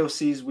Mitchell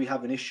sees we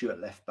have an issue at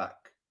left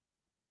back,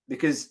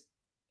 because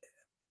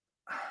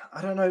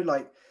I don't know,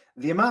 like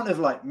the amount of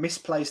like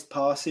misplaced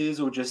passes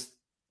or just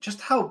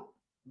how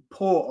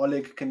poor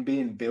Oleg can be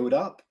in build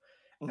up.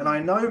 And I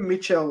know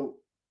Mitchell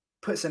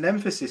puts an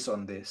emphasis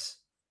on this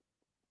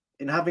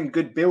in having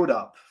good build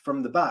up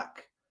from the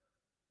back.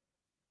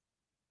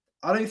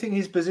 I don't think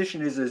his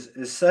position is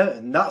as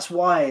certain. That's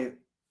why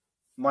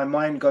my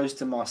mind goes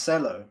to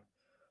Marcelo.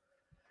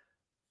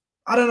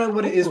 I don't know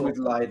what it is with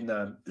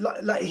Leidner.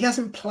 Like he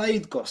hasn't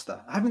played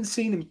Costa. I haven't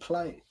seen him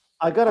play.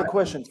 I got a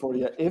question for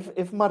you.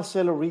 If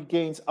Marcelo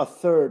regains a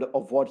third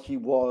of what he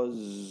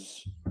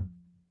was,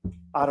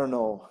 I don't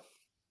know,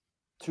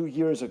 2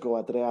 years ago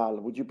at Real,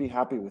 would you be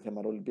happy with him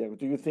at Olympiacos?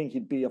 Do you think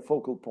he'd be a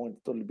focal point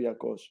at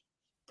Olympiacos?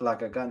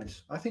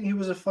 Plagaganis. I think he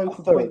was a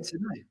focal point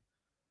today.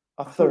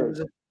 A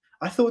third.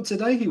 I thought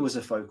today he was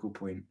a focal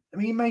point. I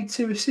mean, he made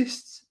 2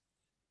 assists.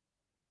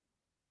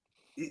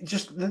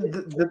 Just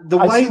the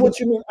way. I see what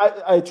you mean.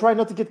 I try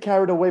not to get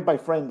carried away by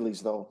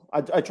friendlies, though.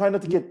 I try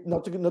not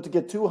to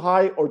get too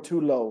high or too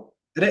low.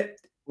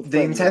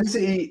 The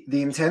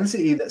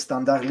intensity that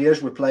Standard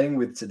Liège were playing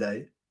with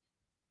today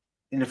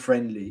in a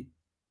friendly,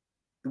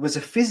 it was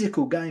a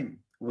physical game.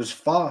 It was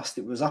fast.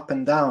 It was up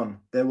and down.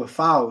 There were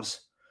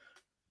fouls.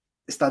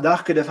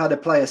 Standard could have had a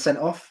player sent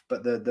off,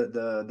 but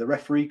the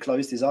referee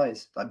closed his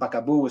eyes. Like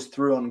Bakabou was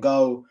through on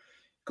goal,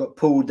 got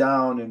pulled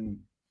down, and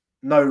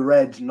no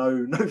red,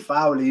 no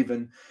foul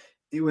even.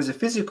 It was a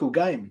physical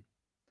game.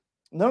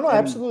 No, I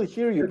absolutely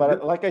hear you.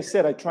 But like I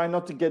said, I try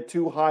not to get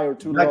too high or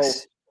too low,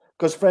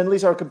 because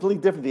friendlies are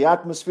completely different. The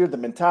atmosphere, the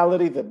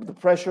mentality, the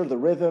pressure, the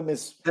rhythm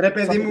is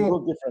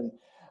something different.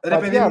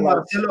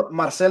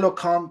 Marcelo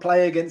can't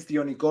play against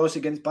Ionikos,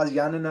 against Paz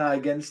Giannina,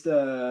 against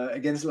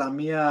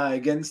Lamia,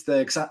 against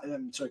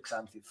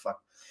Xanthi. Fuck.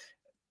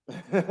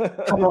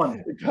 Come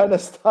on. You're kind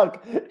of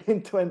stuck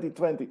in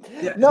 2020.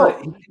 Yeah,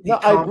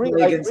 I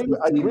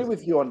agree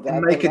with you on that.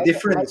 And make a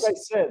difference. Like I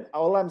said,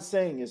 all I'm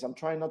saying is I'm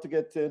trying not to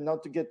get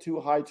too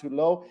high, too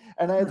low.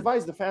 And I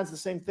advise the fans the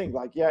same thing.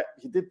 Like, yeah,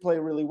 he did play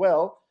really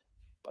well,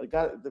 but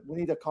we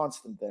need a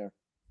constant there.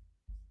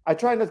 I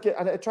try not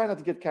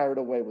to get carried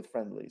away with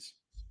friendlies.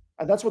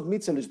 And that's what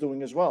Mitchell is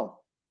doing as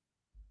well.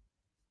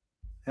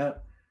 Yeah.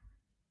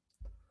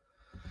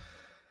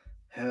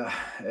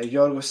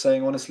 Yor was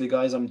saying, honestly,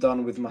 guys, I'm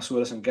done with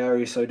Masouras and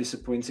Gary. So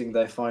disappointing.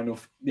 The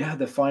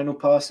final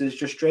pass is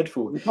just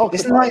dreadful.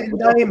 It's night and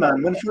day,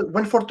 man.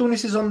 When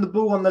Fortounis is on the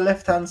ball on the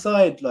left-hand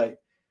side, like,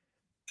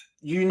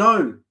 you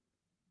know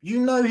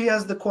he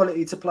has the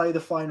quality to play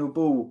the final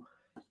ball.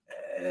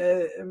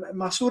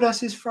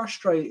 Masouras is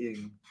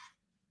frustrating.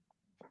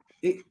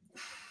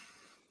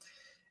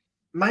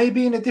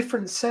 Maybe in a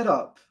different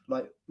setup,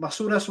 like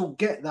Masouras will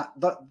get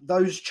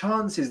those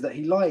chances that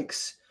he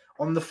likes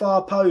on the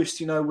far post,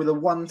 with a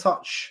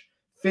one-touch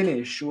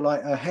finish or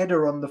like a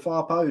header on the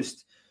far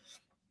post.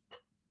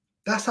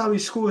 That's how he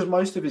scores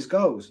most of his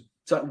goals.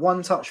 It's like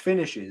one-touch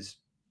finishes.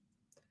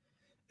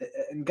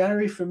 And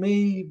Gary, for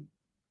me,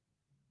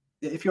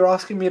 if you're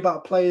asking me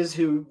about players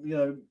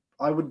who,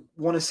 I would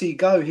want to see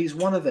go, he's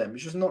one of them.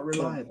 He's just not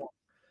reliable.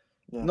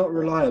 Yeah. Not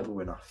reliable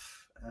enough.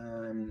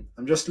 I'm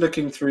just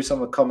looking through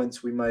some of the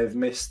comments we may have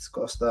missed,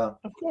 Costa.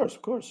 Of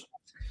course.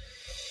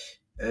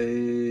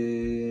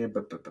 We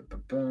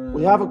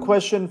have a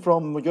question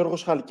from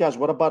Yorgos Chalikias.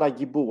 What about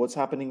Agibu? What's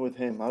happening with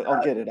him?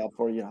 I'll get it up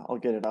for you. I'll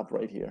get it up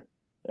right here.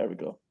 There we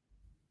go.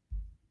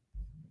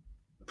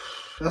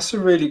 That's a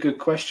really good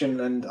question,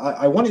 and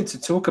I wanted to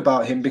talk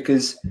about him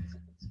because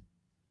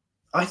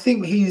I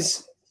think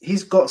he's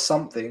got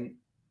something.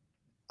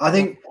 I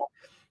think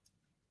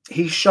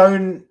he's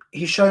shown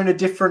a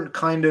different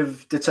kind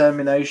of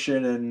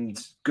determination and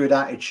good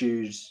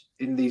attitude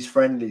in these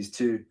friendlies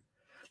too.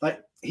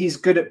 Like, he's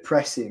good at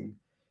pressing.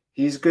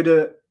 He's good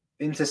at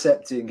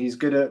intercepting. He's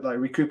good at like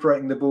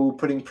recuperating the ball,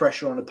 putting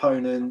pressure on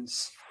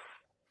opponents.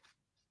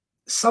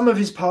 Some of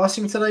his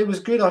passing today was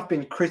good. I've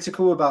been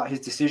critical about his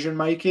decision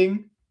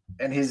making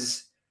and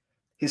his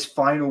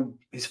final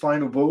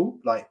ball,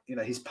 like,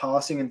 his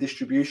passing and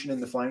distribution in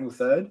the final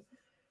third.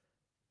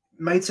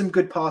 Made some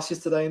good passes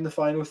today in the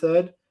final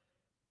third.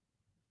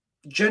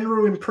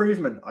 General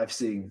improvement I've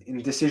seen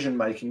in decision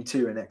making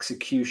too and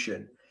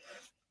execution.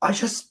 I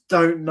just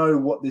don't know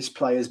what this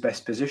player's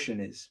best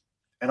position is.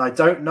 And I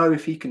don't know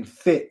if he can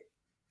fit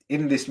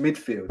in this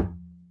midfield.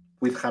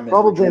 with James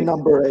Probably a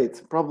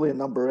Rodriguez.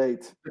 number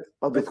eight.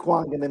 But with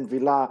Huang and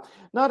Envila,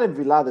 not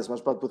Envila this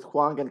much, but with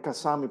Huang and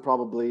Kasami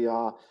probably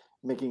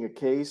making a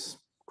case,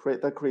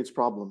 that creates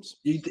problems.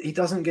 He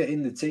doesn't get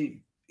in the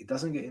team. He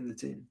doesn't get in the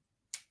team.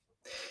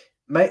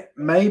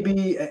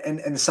 Maybe and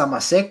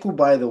Samaseku,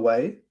 by the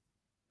way,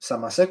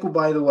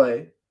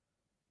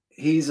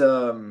 he's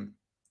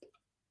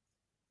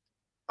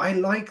I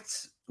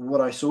liked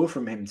what I saw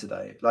from him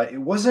today. Like it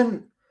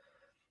wasn't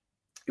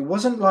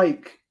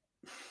like,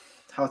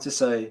 how to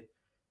say,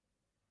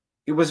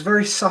 it was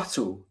very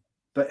subtle,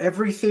 but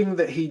everything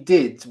that he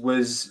did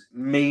was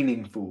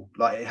meaningful.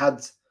 Like it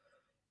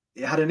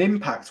had an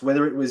impact,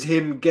 whether it was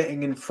him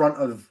getting in front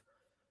of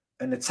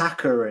an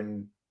attacker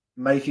and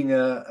making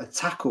a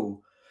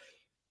tackle,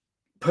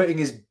 putting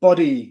his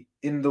body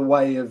in the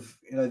way of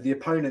the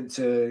opponent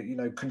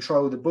to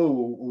control the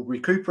ball or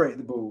recuperate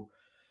the ball.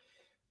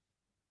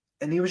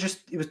 And he was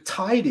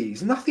tidy.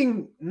 He's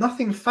nothing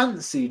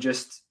fancy,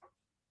 just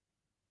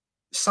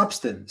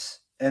substance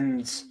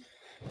and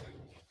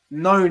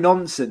no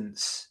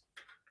nonsense.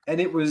 And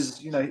it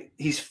was,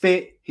 he's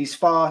fit, he's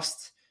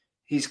fast,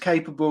 he's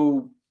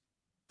capable.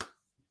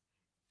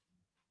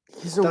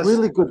 He's a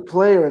really good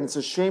player, and it's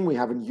a shame we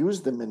haven't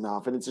used him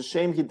enough. And it's a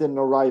shame he didn't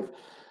arrive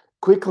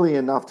quickly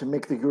enough to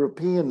make the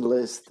European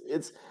list.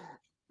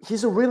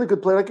 He's a really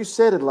good player. Like you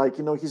said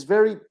it, he's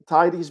very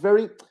tidy, he's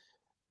very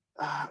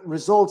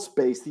results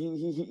based.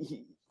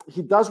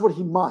 He does what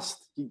he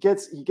must. He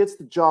gets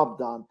the job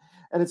done,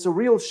 and it's a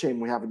real shame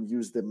we haven't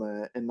used him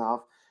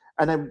enough.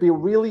 And it would be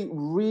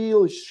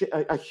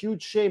a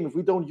huge shame if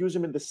we don't use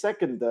him in the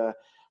second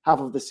half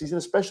of the season,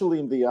 especially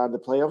in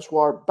the playoffs, who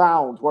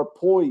are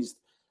poised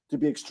to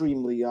be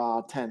extremely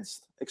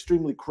tense,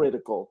 extremely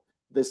critical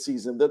this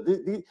season.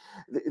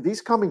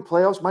 These coming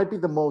playoffs might be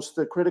the most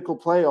critical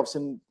playoffs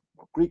in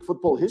Greek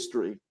football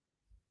history.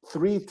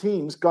 3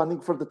 teams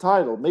gunning for the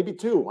title, maybe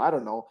 2. I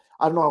don't know.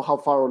 I don't know how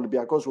far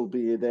Olympiacos will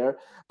be there.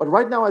 But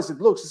right now, as it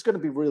looks, it's going to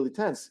be really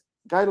tense.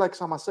 Guy like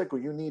Samaseku,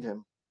 you need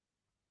him.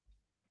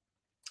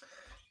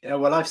 Yeah,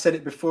 well, I've said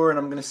it before, and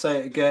I'm going to say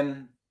it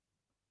again.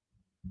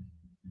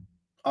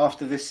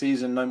 After this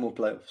season, no more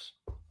playoffs.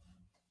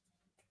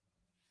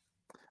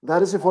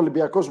 That is if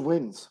Olympiacos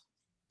wins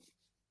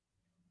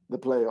the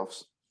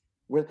playoffs.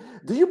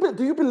 Do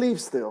you believe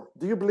still?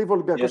 Do you believe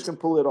Olympiacos can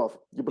pull it off?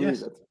 You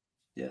believe it?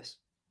 Yes.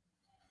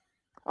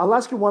 I'll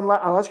ask you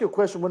a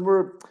question when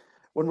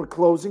we're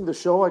closing the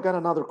show. I got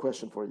another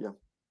question for you,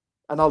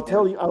 and I'll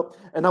tell you,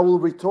 and I will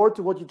retort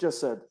to what you just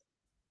said.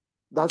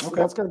 That's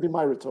going to be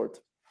my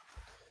retort.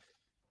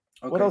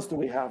 Okay. What else do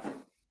we have?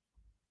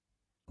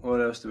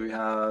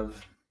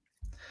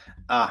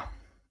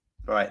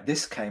 Right.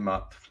 This came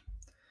up.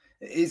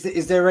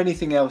 Is there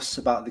anything else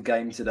about the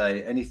game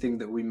today? Anything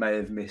that we may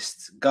have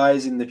missed?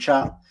 Guys in the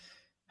chat,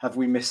 have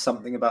we missed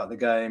something about the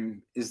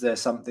game? Is there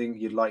something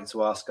you'd like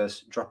to ask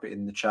us? Drop it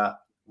in the chat.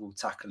 We'll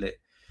tackle it.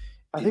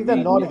 I think that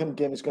Nottingham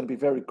game is going to be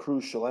very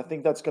crucial. I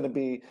think that's going to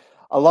be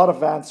a lot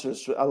of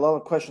answers. A lot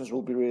of questions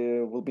will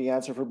be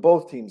answered for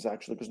both teams,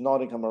 actually, because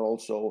Nottingham are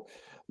also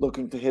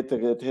looking to hit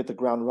the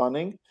ground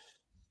running.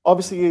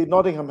 Obviously,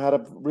 Nottingham had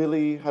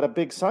a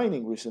big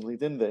signing recently,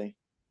 didn't they?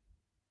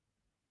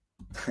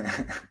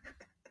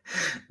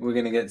 We're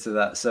going to get to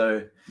that.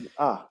 So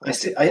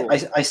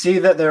I see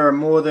that there are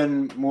more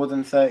than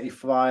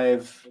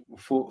 35,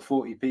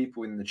 40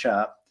 people in the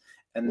chat,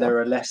 and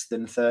there are less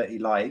than 30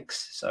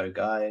 likes. So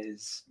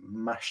guys,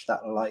 mash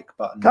that like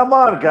button. Come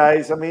on,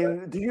 guys. I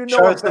mean, do you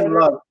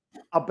know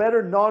a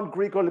better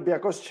non-Greek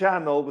Olympiacos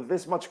channel with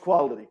this much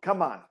quality?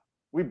 Come on.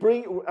 We're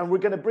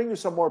going to bring you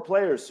some more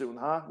players soon,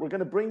 huh? We're going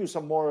to bring you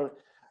some more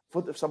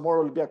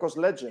Olympiacos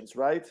legends,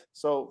 right?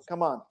 So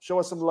come on, show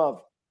us some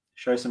love.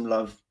 Show some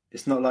love.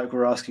 It's not like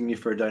we're asking you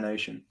for a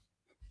donation,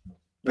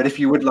 but if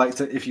you would like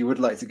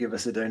to give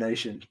us a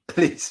donation,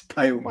 please,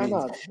 by all means.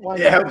 Why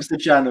not? It helps the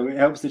channel. It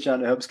helps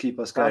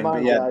keep us going. Come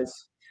on,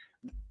 guys.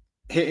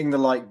 Hitting the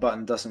like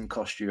button doesn't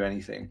cost you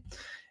anything.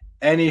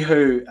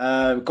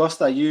 Anywho,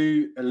 Costa,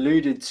 you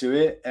alluded to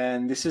it,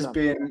 and this has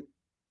been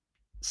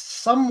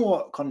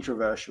somewhat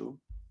controversial.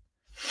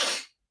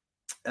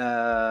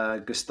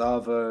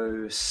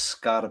 Gustavo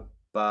Scarpa.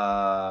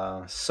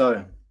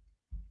 So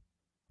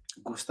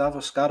Gustavo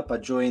Scarpa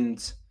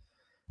joined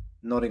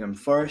Nottingham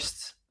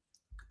Forest.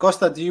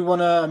 Costa, do you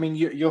want to? I mean,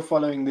 you're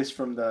following this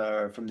from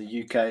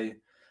the UK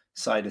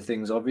side of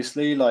things,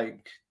 obviously.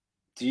 Like,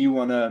 do you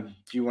want to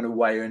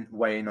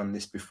weigh in on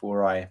this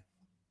before I?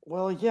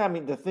 Well, yeah. I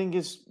mean, the thing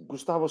is,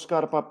 Gustavo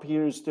Scarpa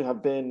appears to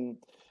have been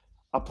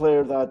a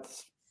player that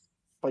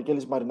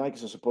Vangelis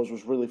Marinakis, I suppose,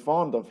 was really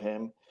fond of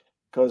him,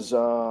 because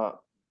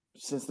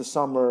since the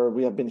summer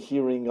we have been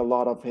hearing a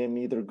lot of him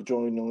either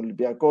joining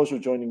Olympiacos or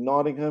joining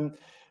Nottingham.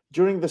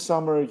 During the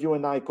summer, you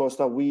and I,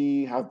 Costa,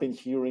 we have been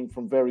hearing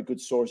from very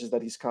good sources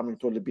that he's coming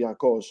to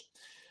Olympiacos.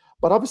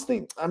 But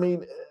obviously, I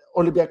mean,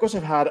 Olympiacos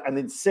have had an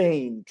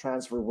insane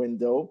transfer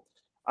window.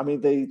 I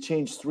mean, they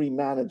changed 3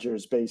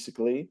 managers,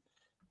 basically.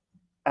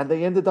 And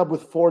they ended up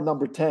with 4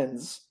 number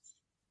 10s.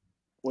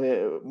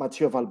 With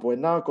Matteo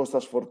Valbuena,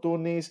 Kostas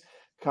Fortounis,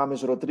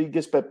 James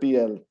Rodriguez,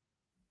 Pepiel.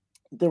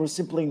 there was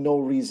simply no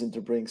reason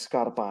to bring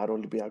Scarpa at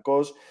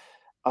Olympiacos.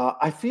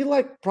 I feel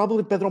like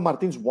probably Pedro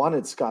Martins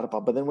wanted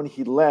Scarpa, but then when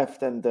he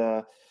left and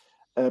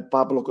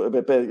Pablo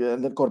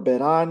and then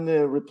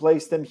Corberan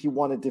replaced him, he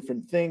wanted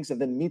different things,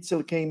 and then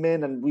Mitchell came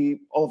in, and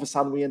all of a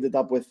sudden we ended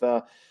up with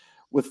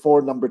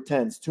 4 number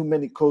 10s, too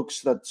many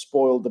cooks that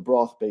spoiled the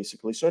broth,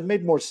 basically. So it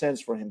made more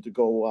sense for him to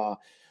go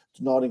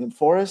to Nottingham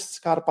Forest.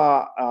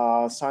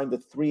 Scarpa signed a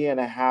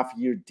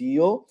 3.5-year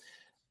deal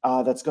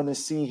that's going to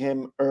see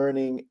him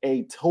earning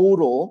a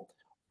total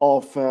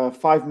of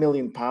 £5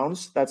 million.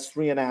 That's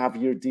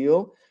 3.5-year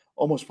deal,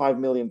 almost £5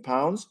 million.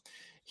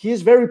 He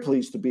is very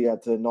pleased to be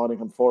at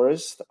Nottingham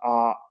Forest.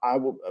 I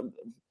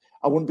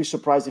wouldn't be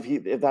surprised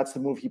if that's the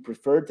move he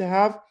preferred to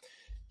have.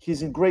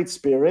 He's in great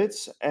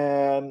spirits,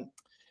 and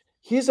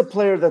he's a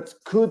player that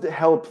could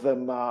help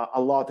them a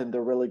lot in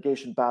their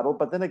relegation battle.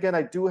 But then again,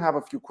 I do have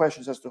a few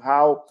questions as to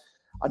how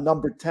a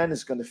number 10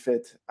 is going to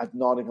fit at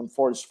Nottingham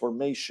Forest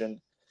formation.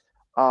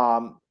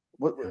 Are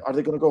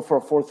they going to go for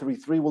a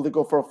 4-3-3? Will they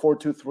go for a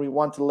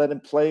 4-2-3-1 to let him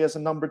play as a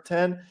number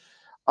 10?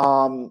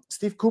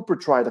 Steve Cooper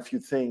tried a few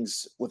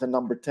things with a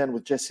number 10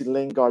 with Jesse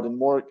Lingard and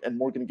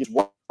Morgan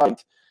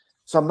Gibbs-White.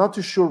 So I'm not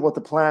too sure what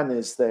the plan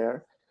is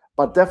there,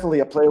 but definitely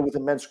a player with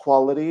immense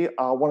quality.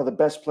 One of the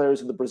best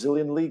players in the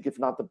Brazilian league, if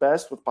not the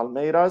best, with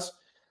Palmeiras.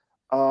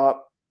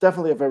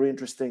 Definitely a very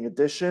interesting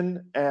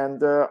addition.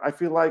 And I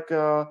feel like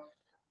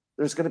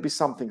there's going to be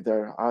something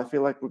there. I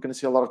feel like we're going to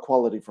see a lot of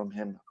quality from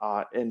him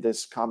in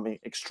this coming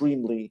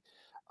extremely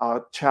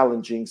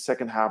challenging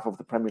second half of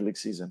the Premier League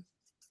season.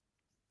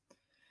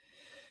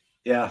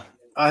 Yeah,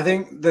 I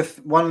think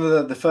one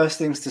of the first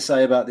things to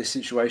say about this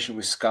situation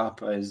with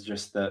Scarpa is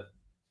just that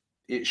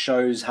it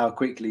shows how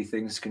quickly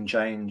things can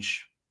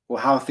change, or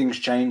how things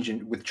change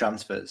with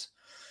transfers.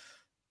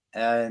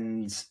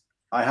 And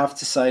I have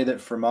to say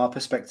that from our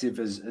perspective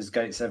as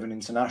Gate 7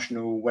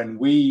 International, when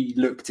we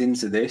looked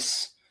into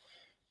this,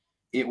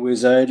 it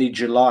was early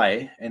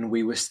July and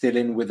we were still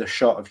in with a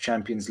shot of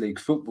Champions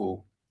League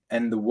football.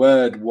 And the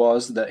word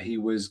was that he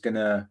was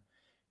gonna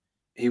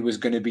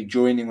be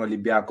joining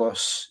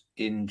Olympiacos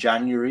in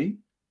January.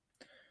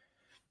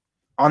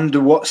 Under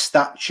what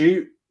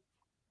statute?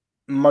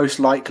 Most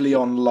likely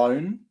on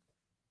loan.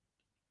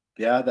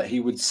 Yeah, that he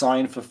would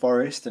sign for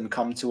Forest and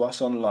come to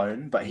us on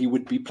loan, but he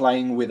would be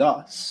playing with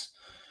us.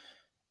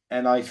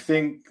 And I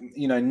think,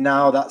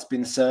 now that's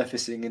been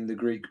surfacing in the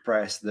Greek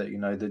press that,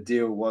 the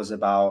deal was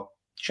about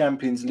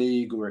Champions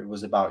League, or it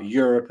was about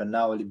Europe, and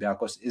now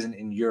Olympiacos isn't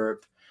in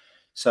Europe.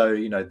 So,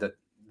 that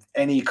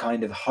any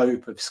kind of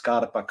hope of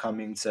Scarpa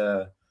coming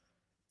to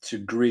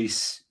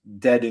Greece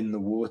dead in the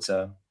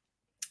water.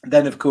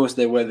 Then, of course,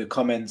 there were the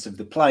comments of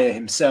the player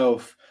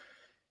himself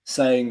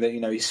saying that,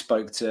 he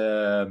spoke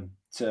to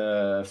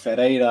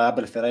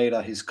Abel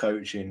Ferreira, his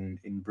coach in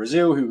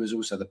Brazil, who was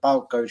also the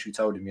PAOK coach, who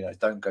told him,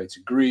 don't go to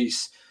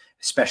Greece,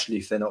 especially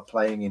if they're not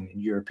playing in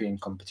European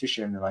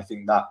competition. And I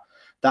think that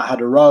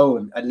had a role.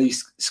 And at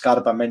least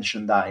Scarpa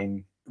mentioned that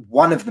in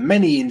one of the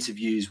many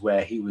interviews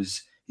where he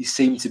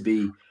seemed to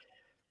be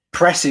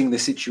pressing the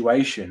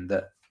situation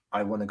that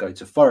I want to go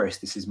to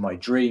Forest. This is my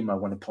dream. I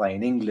want to play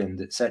in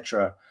England,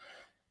 etc.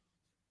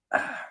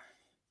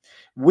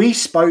 We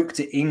spoke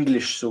to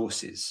English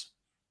sources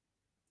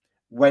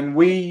when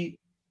we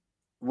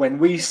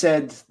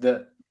said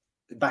that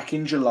back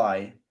in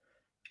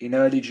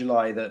early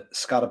July, that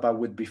Scarpa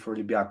would be for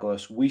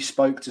Olympiacos. We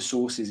spoke to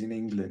sources in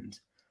England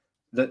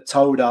that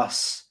told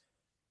us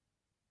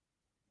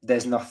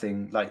there's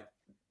nothing, like,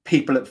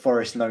 people at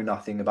Forest know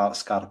nothing about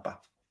Scarpa.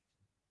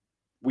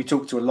 We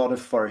talked to a lot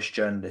of Forest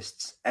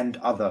journalists and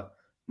other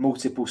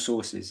multiple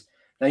sources.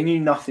 They knew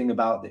nothing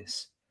about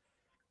this.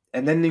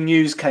 And then the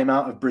news came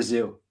out of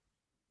Brazil.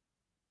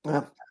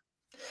 Yeah.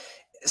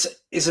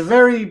 It's a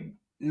very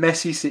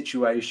messy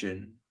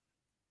situation.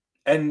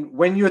 And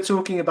when you're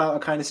talking about a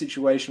kind of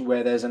situation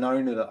where there's an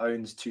owner that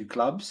owns 2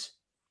 clubs,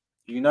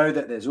 you know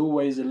that there's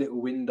always a little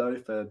window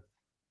for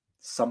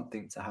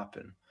something to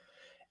happen.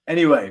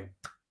 Anyway,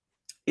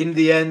 in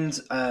the end,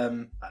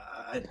 during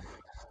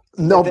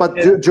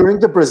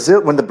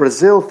when the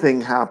Brazil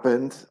thing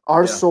happened,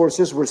 our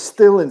sources were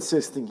still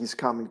insisting he's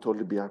coming to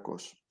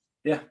Olympiacos.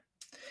 Yeah,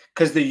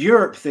 because the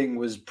Europe thing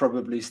was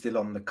probably still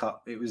on the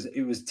cut. It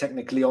was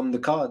technically on the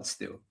card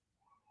still.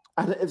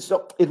 And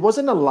it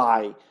wasn't a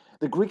lie.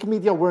 The Greek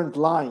media weren't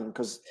lying,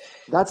 because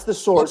that's the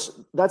source.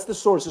 That's the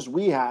sources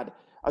we had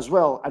as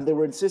well, and they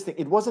were insisting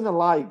it wasn't a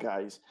lie,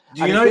 guys.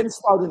 It didn't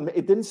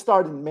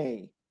start in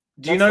May.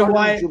 Do you know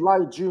why?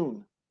 July,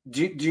 June.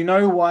 Do you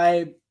know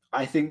why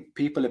I think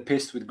people are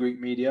pissed with Greek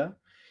media?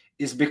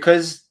 Is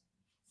because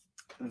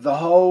the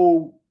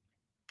whole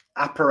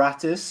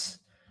apparatus,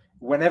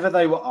 whenever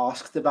they were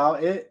asked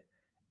about it,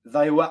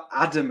 they were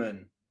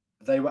adamant.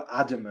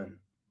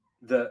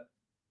 That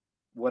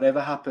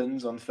whatever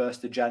happens on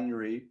 1st of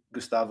January,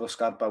 Gustavo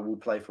Scarpa will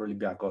play for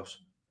Olympiacos.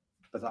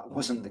 But that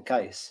wasn't the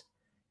case.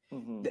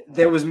 Mm-hmm.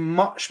 There was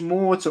much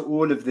more to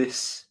all of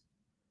this,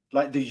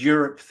 like the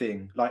Europe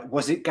thing. Like,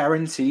 was it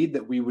guaranteed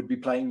that we would be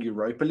playing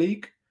Europa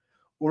League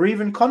or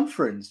even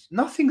conference?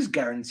 Nothing's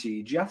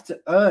guaranteed. You have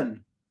to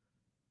earn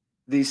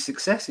these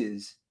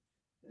successes.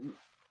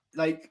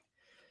 Like,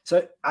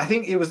 so I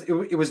think it was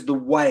the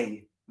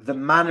way, the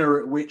manner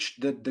at which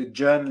the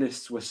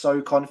journalists were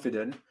so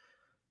confident,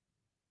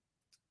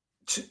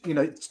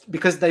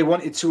 because they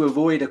wanted to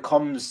avoid a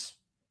comms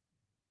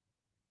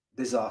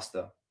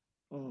disaster.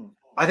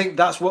 I think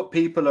that's what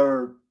people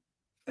are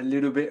a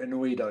little bit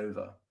annoyed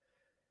over.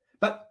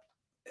 But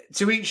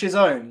to each his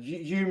own.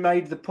 You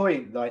made the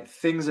point, like,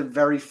 things are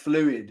very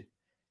fluid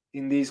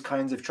in these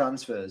kinds of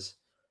transfers.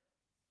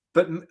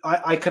 But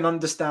I can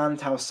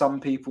understand how some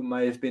people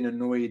may have been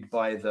annoyed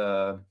by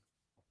the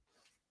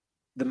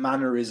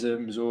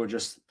mannerisms, or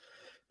just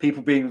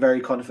people being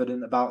very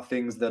confident about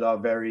things that are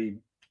very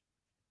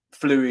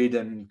fluid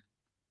and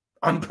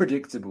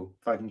unpredictable,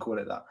 if I can call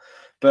it that.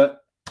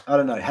 But I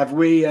don't know. Have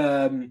we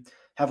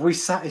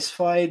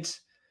satisfied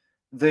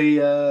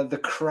the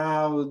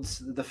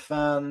crowds, the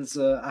fans'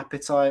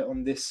 appetite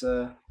on this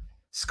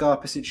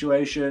Scarpa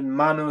situation?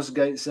 Manos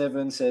Gate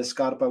 7 says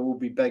Scarpa will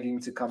be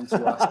begging to come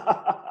to us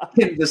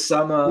in the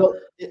summer. Well,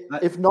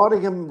 if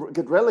Nottingham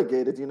get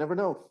relegated, you never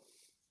know.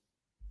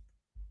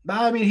 But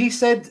I mean, he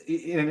said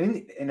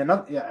in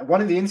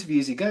one of the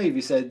interviews he gave,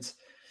 he said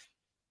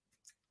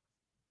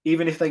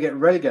even if they get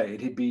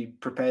relegated, he'd be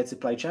prepared to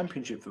play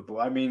Championship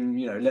football. I mean,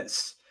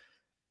 let's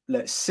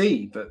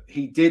see. But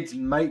he did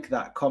make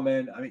that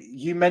comment. I mean,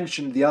 you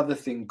mentioned the other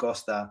thing,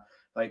 Costa,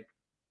 like,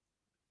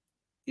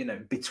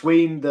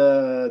 between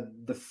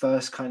the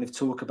first kind of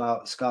talk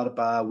about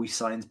Scarpa, we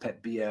signed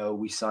Pep Biel,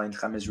 we signed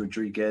James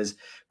Rodriguez,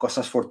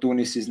 Costas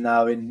Fortounis is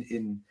now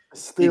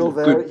still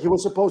there. He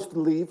was supposed to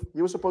leave.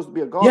 He was supposed to be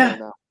a goner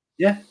now.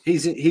 Yeah,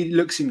 he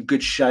looks in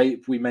good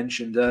shape. We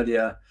mentioned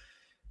earlier.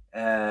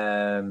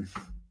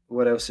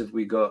 What else have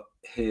we got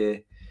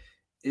here?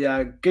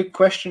 Yeah, good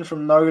question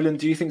from Nolan.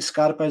 Do you think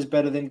Scarpa is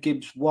better than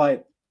Gibbs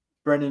White,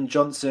 Brennan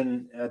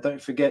Johnson?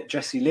 Don't forget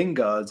Jesse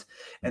Lingard.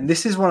 And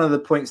this is one of the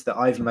points that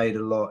I've made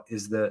a lot,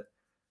 is that,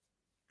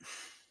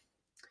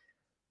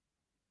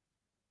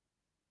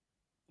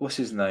 what's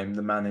his name?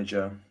 The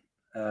manager,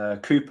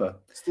 Cooper.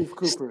 Steve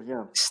Cooper,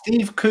 yeah.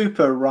 Steve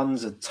Cooper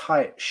runs a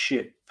tight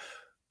ship.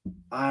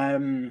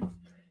 And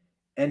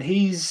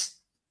he's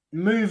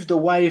moved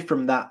away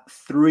from that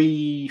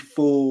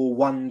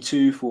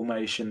 3-4-1-2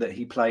 formation that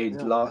he played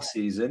last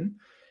season.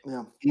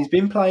 Yeah. He's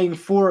been playing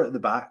 4 at the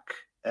back,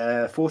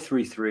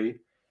 4-3-3,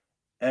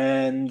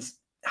 and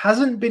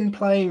hasn't been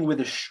playing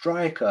with a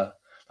striker.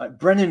 Like,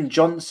 Brennan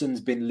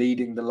Johnson's been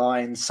leading the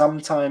line,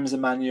 sometimes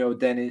Emmanuel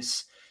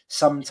Dennis,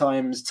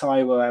 sometimes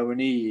Taiwo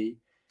Awoniyi.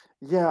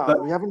 Yeah,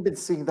 but we haven't been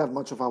seeing that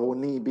much of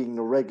Awoniyi being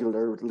a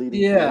regular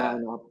leading the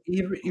lineup.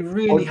 He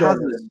really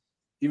hasn't.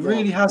 He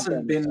really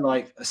hasn't been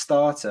like a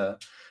starter.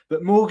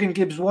 But Morgan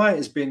Gibbs-White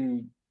has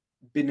been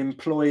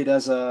employed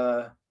as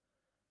a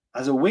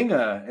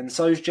winger, and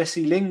so is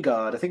Jesse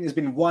Lingard. I think there's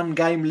been one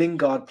game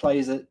Lingard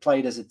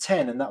played as a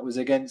 10, and that was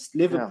against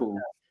Liverpool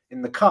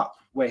in the Cup,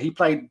 where he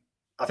played,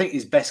 I think,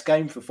 his best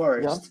game for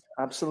Forest.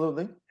 Yeah,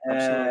 absolutely.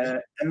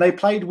 And they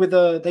played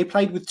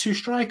with 2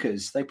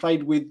 strikers. They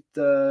played with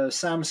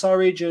Sam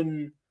Surridge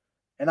and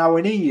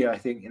Awoniyi, I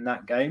think, in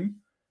that game.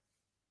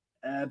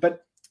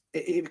 But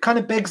it kind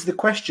of begs the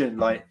question,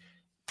 like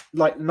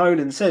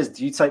Nolan says,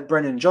 do you take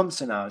Brennan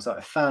Johnson out? It's like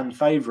a fan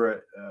favourite,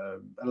 a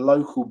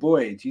local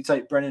boy. Do you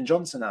take Brennan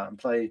Johnson out and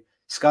play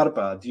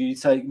Scarpa? Do you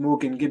take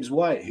Morgan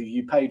Gibbs-White, who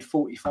you paid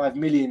 £45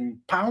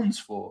 million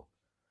for?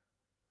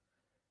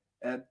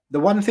 The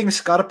one thing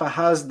Scarpa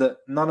has that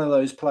none of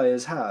those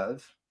players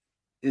have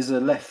is a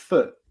left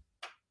foot.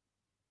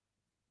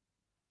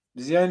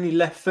 He's the only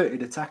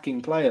left-footed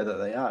attacking player that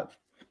they have.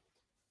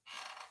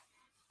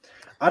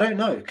 I don't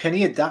know. Can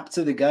he adapt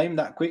to the game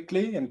that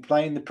quickly and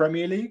play in the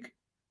Premier League?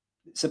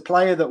 It's a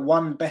player that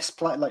won best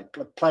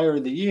player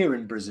of the year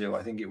in Brazil,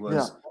 I think it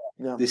was,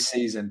 this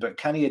season. But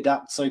can he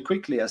adapt so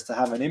quickly as to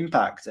have an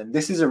impact? And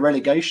this is a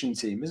relegation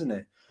team, isn't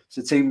it? It's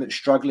a team that's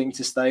struggling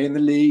to stay in the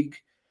league.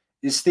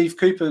 Is Steve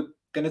Cooper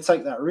going to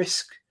take that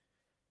risk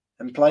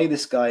and play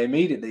this guy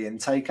immediately and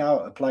take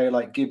out a player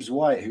like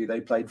Gibbs-White, who they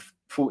paid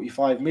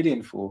 $45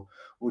 million for,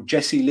 or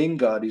Jesse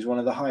Lingard, who's one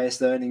of the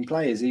highest earning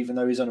players, even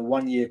though he's on a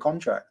 1-year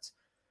contract?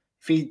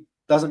 If he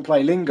doesn't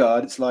play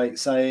Lingard, it's like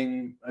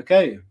saying,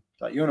 okay,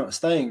 like, you're not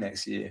staying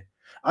next year.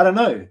 I don't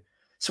know.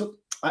 So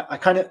I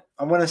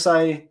want to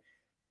say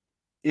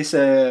it's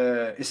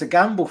a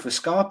gamble for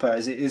Scarpa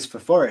as it is for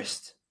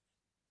Forest.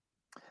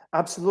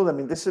 Absolutely. I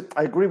mean,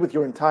 I agree with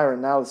your entire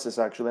analysis,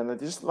 actually, and I'd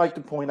just like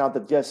to point out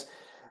that yes,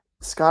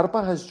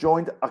 Scarpa has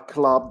joined a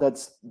club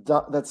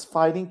that's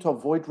fighting to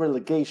avoid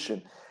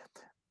relegation.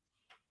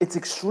 It's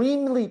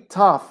extremely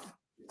tough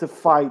to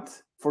fight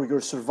for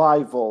your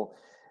survival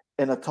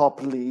in a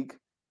top league,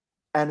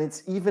 and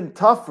it's even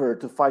tougher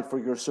to fight for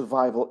your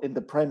survival in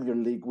the Premier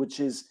League,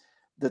 which is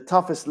the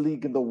toughest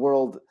league in the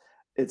world.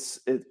 It's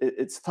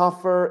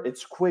tougher,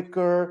 it's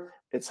quicker,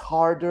 it's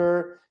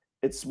harder,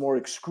 it's more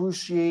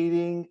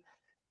excruciating.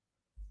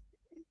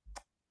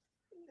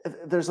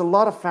 There's a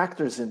lot of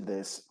factors in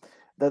this.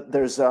 That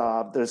there's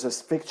a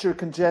fixture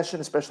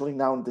congestion, especially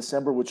now in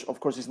December, which of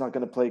course he's not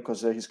going to play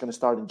because he's going to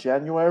start in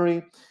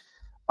January.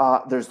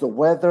 There's the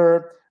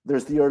weather.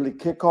 There's the early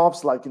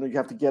kickoffs. Like, you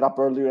have to get up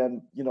earlier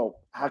and,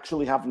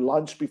 actually have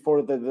lunch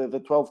before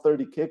the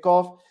 12:30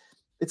 kickoff.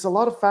 It's a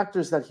lot of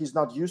factors that he's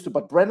not used to.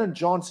 But Brennan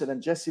Johnson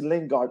and Jesse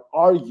Lingard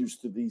are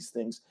used to these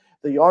things.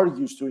 They are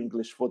used to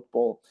English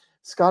football.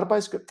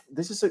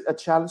 This is a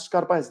challenge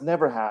Scarpa has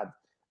never had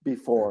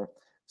before.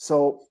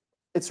 So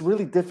it's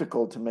really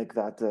difficult to make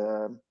that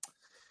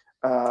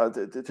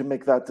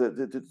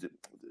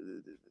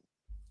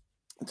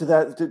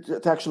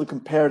to actually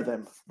compare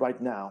them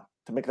right now,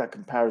 to make that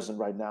comparison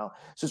right now.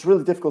 So it's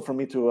really difficult for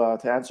me to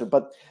answer,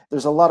 but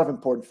there's a lot of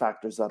important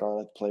factors that are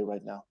at play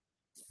right now.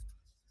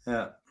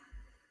 Yeah.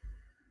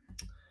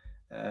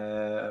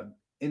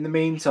 In the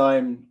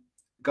meantime,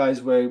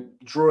 guys, we're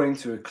drawing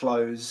to a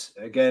close.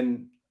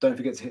 Again, don't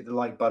forget to hit the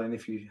like button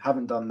if you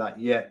haven't done that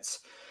yet.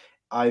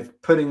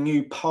 I've put a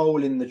new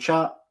poll in the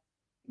chat.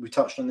 We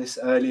touched on this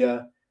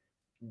earlier.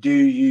 Do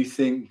you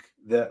think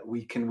that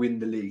we can win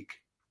the league?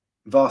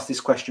 I've asked this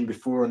question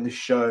before on this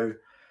show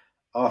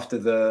after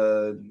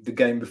the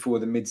game before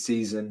the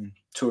mid-season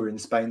tour in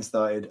Spain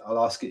started.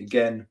 I'll ask it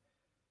again.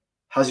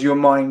 Has your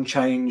mind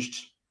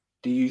changed?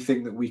 Do you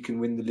think that we can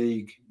win the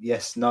league?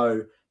 Yes,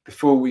 no.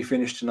 Before we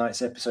finish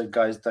tonight's episode,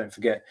 guys, don't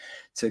forget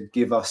to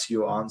give us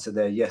your answer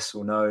there, yes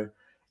or no.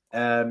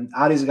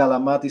 Aris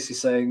Galamatis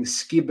is saying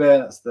Skibe,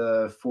 that's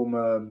the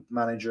former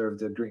manager of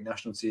the Greek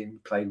national team,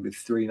 played with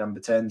 3 number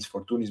 10s,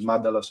 Fortounis,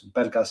 Mandalos, and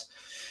Pelkas.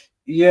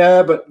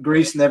 Yeah, but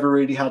Greece never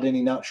really had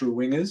any natural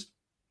wingers,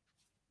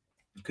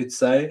 you could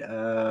say.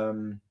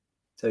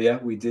 So yeah,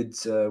 we did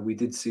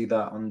see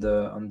that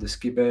under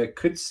Skibe.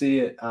 Could see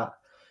it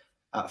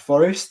at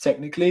Forest,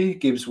 technically.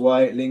 Gibbs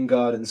White,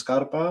 Lingard, and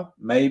Scarpa.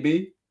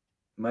 Maybe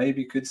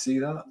could see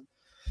that.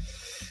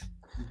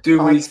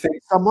 Do we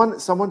think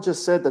someone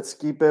just said that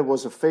Skipe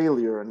was a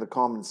failure in the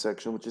comment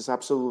section, which is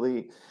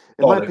absolutely,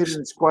 in my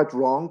opinion, it's quite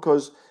wrong,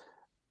 because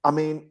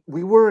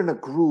we were in a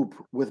group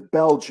with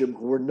Belgium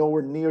who were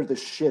nowhere near the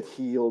shit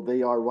heel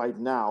they are right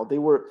now. They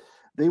were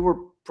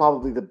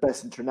probably the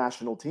best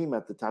international team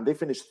at the time. They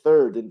finished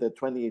 3rd in the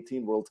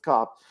 2018 World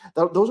Cup.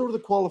 Those were the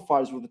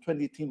qualifiers for the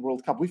 2018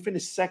 World Cup. We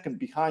finished 2nd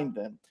behind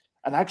them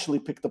and actually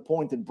picked a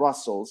point in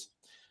Brussels.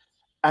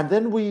 And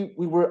then we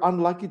were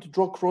unlucky to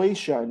draw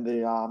Croatia in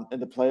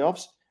the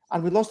playoffs,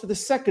 and we lost to the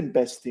 2nd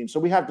best team. So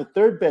we had the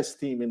 3rd best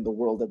team in the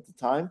world at the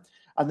time,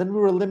 and then we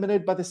were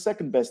eliminated by the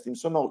 2nd best team.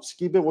 So no,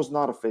 Skibe was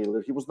not a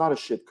failure. He was not a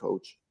shit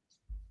coach.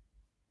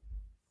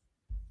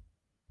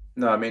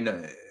 No,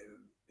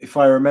 if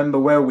I remember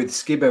well, with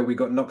Skibe, we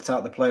got knocked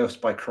out the playoffs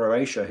by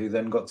Croatia, who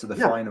then got to the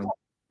final.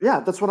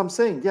 Yeah, that's what I'm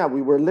saying. Yeah,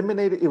 we were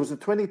eliminated. It was the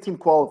 2018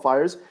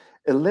 qualifiers,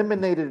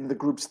 eliminated in the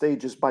group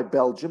stages by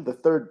Belgium, the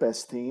 3rd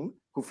best team,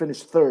 who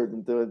finished 3rd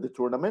in the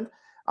tournament.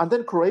 And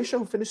then Croatia,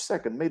 who finished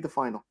 2nd, made the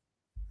final.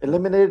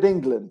 Eliminated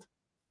England.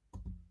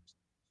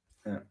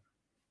 Yeah.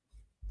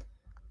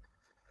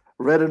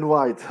 Red and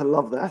white. I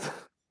love that.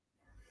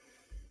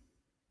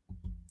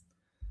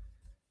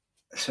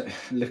 So,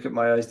 look at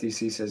my eyes,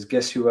 DC says,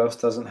 guess who else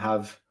doesn't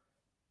have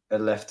a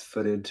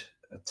left-footed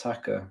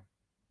attacker?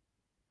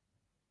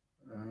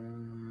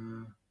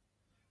 I'm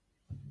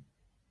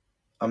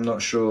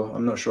not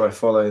sure. I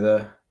follow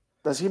there.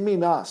 Does he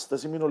mean us?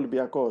 Does he mean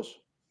Olympiacos?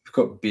 We've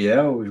got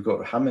Biel. We've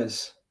got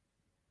James.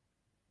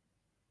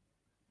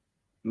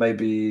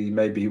 Maybe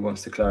he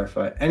wants to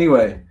clarify.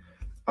 Anyway,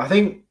 I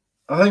think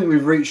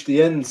we've reached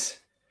the end.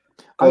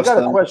 I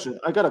got a question.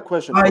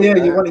 Oh yeah,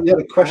 you had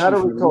a question. I had a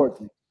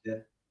retort. Yeah.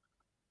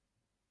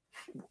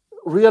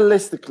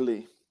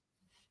 Realistically,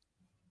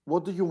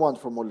 what do you want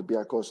from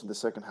Olympiacos in the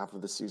second half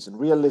of the season?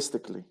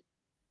 Realistically,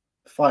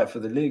 fight for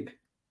the league.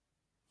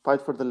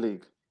 Fight for the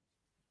league.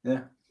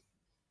 Yeah.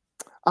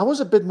 I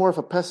was a bit more of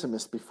a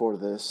pessimist before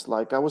this.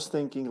 Like, I was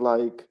thinking,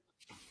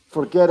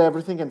 forget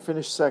everything and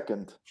finish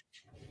second.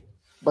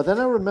 But then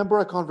I remember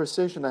a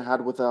conversation I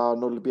had with an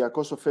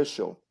Olympiacos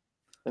official,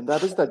 and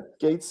that is that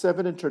Gate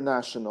 7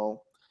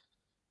 International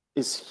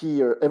is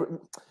here.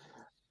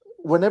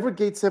 Whenever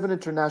Gate 7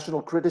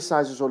 International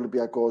criticizes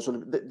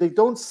Olympiacos, they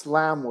don't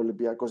slam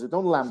Olympiacos. They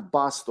don't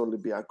lambast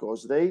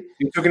Olympiacos.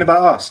 You're talking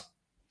about us?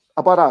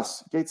 About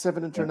us, Gate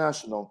 7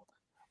 International.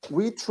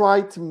 We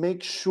try to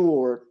make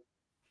sure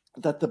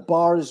that the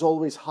bar is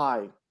always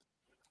high.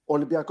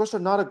 Olympiacos are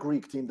not a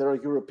Greek team. They're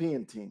a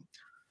European team.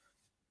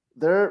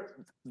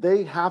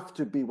 They have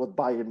to be what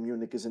Bayern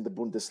Munich is in the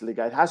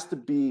Bundesliga. It has to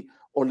be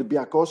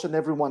Olympiacos and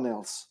everyone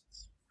else.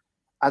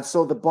 And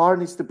so the bar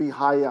needs to be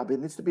high up.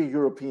 It needs to be a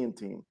European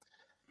team.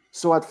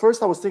 So at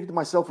first I was thinking to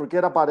myself,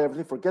 forget about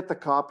everything, forget the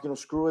cup,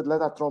 screw it,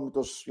 let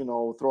Atromitos,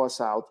 throw us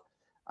out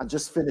and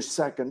just finish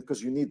second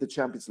because you need the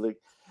Champions League.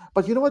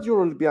 But you know what,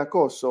 you're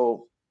Olympiacos,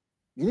 so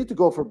you need to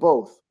go for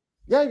both.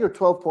 Yeah, you're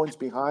 12 points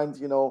behind,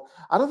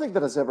 I don't think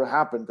that has ever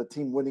happened, the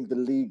team winning the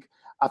league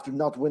after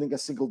not winning a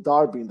single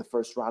derby in the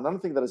first round. I don't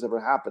think that has ever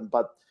happened,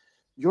 but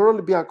you're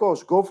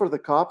Olympiacos, go for the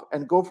cup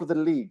and go for the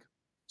league.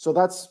 So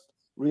that's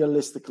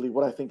realistically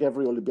what I think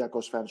every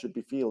Olympiacos fan should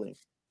be feeling.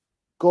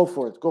 Go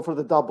for it. Go for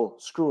the double.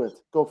 Screw it.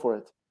 Go for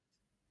it.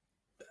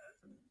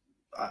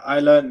 I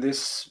learned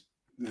this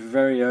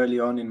very early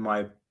on in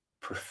my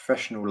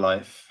professional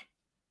life,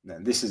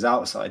 and this is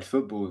outside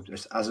football,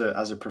 just as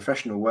a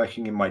professional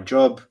working in my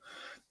job,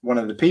 one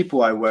of the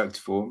people I worked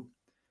for,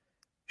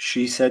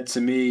 she said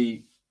to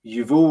me,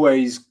 you've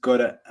always got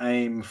to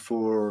aim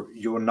for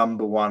your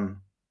number one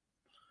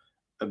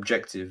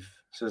objective.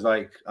 So it's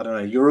like, I don't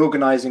know, you're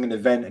organizing an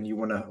event and you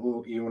want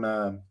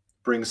to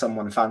bring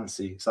someone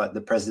fancy. It's like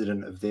the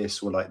president of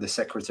this or like the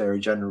secretary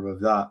general of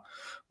that,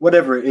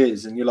 whatever it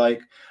is. And you're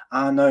like,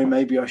 no,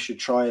 maybe I should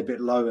try a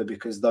bit lower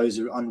because those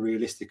are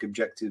unrealistic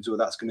objectives or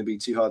that's going to be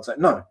too hard. It's like,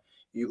 no,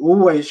 you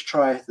always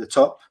try at the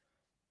top.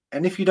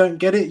 And if you don't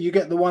get it, you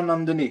get the one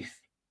underneath.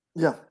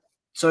 Yeah.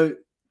 So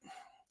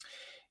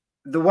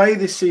the way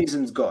this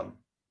season's gone,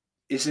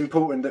 it's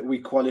important that we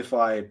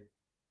qualify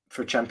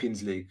for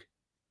Champions League.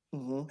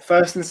 Mm-hmm.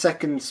 First and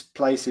second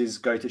places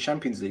go to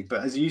Champions League.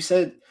 But as you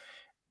said,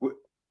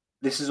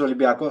 this is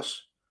Olympiacos.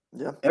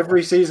 Yeah.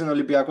 Every season,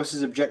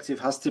 Olympiacos' objective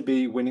has to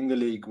be winning the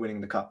league, winning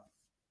the cup.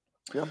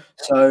 Yeah.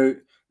 So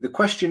the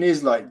question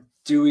is, like,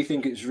 do we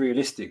think it's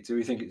realistic? Do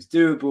we think it's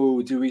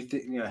doable? Do we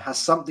think, has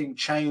something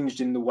changed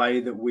in the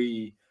way that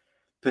we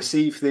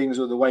perceive things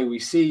or the way we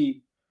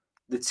see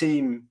the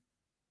team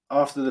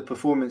after the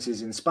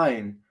performances in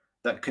Spain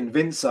that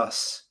convince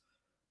us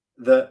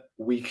that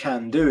we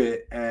can do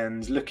it?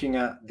 And looking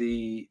at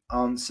the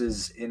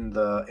answers in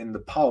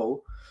the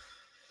poll,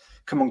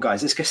 come on,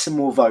 guys, let's get some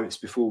more votes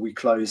before we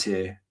close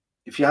here.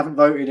 If you haven't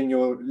voted and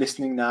you're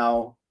listening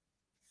now,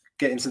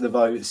 get into the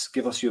votes,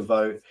 give us your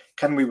vote.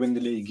 Can we win the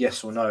league?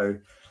 Yes or no?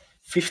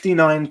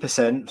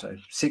 59%, so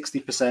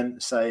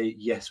 60% say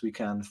yes, we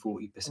can.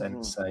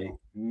 40% say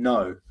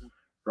no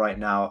right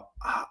now.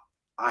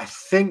 I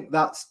think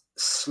that's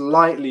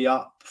slightly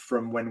up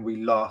from when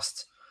we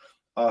last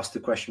asked the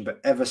question, but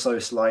ever so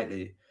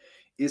slightly.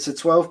 It's a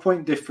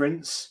 12-point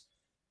difference.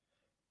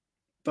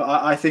 But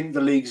I think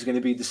the league's going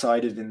to be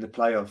decided in the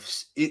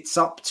playoffs. It's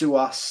up to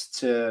us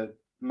to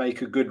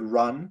make a good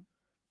run.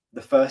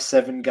 The first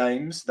 7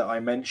 games that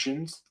I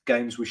mentioned,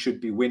 games we should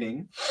be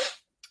winning.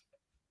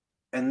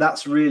 And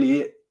that's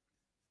really it.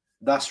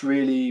 That's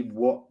really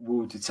what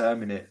will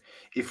determine it.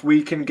 If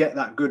we can get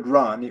that good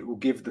run, it will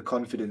give the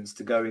confidence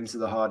to go into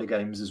the harder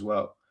games as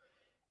well.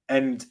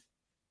 And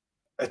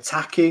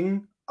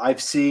attacking,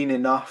 I've seen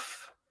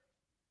enough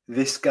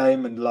this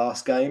game and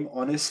last game,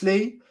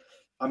 honestly.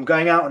 I'm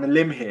going out on a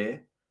limb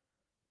here,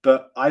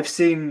 but I've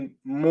seen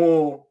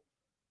more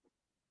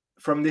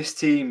from this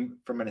team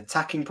from an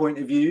attacking point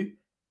of view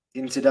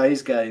in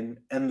today's game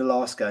and the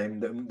last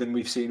game than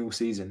we've seen all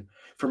season.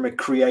 From a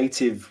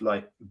creative,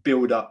 like,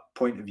 build-up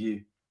point of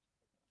view,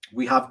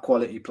 we have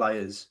quality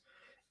players,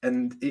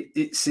 and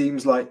it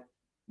seems like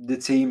the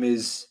team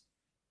is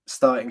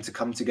starting to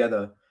come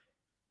together.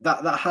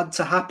 That had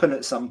to happen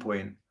at some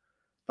point.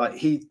 Like,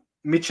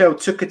 Michel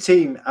took a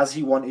team as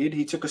he wanted.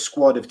 He took a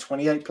squad of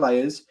 28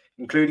 players,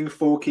 including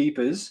 4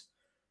 keepers,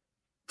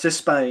 to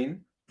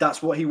Spain.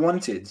 That's what he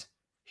wanted.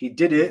 He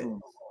did it.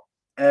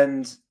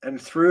 And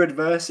through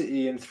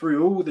adversity and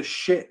through all the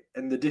shit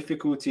and the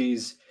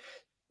difficulties,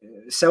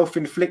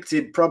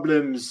 self-inflicted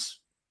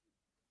problems,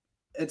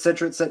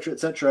 etc., etc.,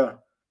 etc.,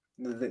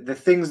 the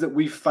things that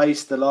we've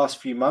faced the last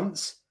few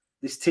months,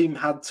 this team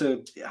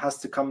has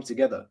to come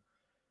together.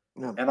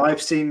 Yeah. And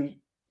I've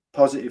seen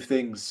positive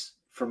things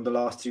from the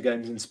last 2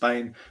 games in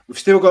Spain. We've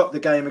still got the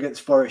game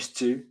against Forest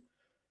too.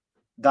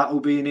 That will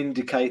be an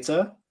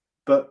indicator.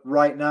 But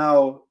right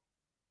now,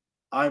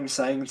 I'm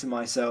saying to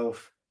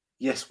myself,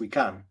 yes, we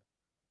can.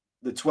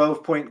 The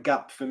 12-point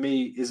gap for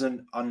me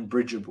isn't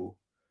unbridgeable.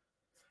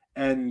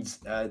 And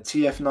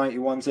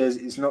TF91 says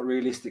it's not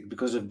realistic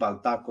because of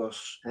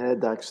Baltakos,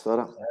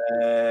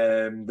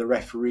 the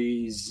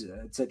referees,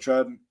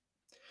 etc.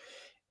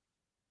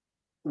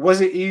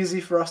 Was it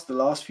easy for us the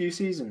last few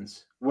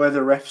seasons? Were the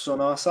refs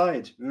on our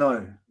side?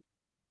 No,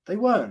 they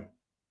weren't.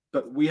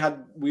 But we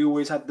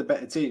always had the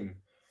better team.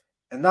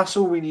 And that's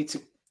all we need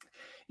to...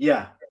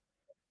 Yeah,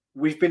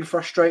 we've been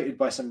frustrated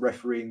by some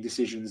refereeing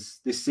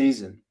decisions this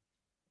season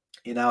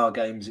in our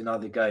games, in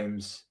other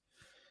games.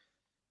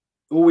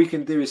 All we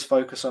can do is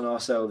focus on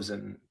ourselves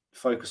and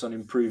focus on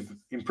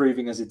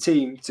improving as a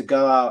team to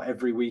go out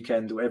every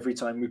weekend or every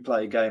time we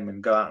play a game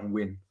and go out and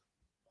win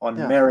on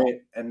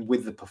merit and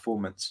with the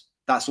performance.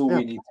 That's all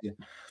we need to.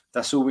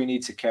 That's all we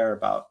need to care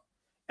about,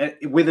 and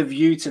with a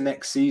view to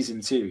next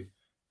season too.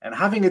 And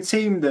having a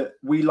team that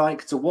we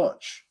like to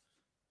watch.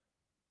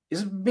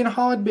 It's been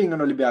hard being an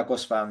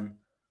Olympiacos fan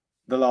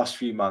the last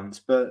few months,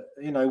 but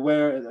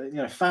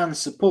where fans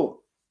support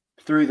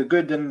through the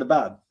good and the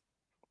bad.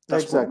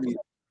 That's what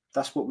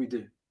we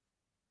do.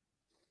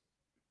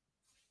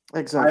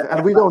 Exactly.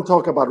 And we don't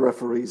talk about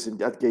referees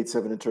at Gate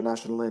 7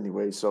 International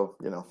anyway, so,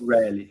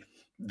 Rarely.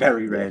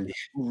 Very rarely.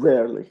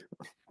 Rarely.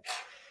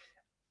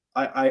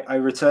 I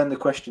return the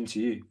question to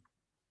you.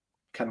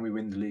 Can we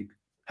win the league?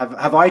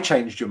 Have I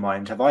changed your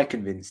mind? Have I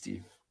convinced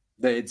you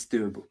that it's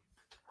doable?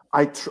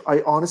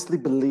 I honestly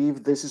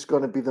believe this is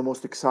going to be the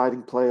most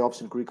exciting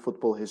playoffs in Greek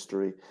football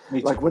history.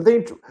 Like when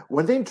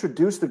they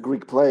introduced the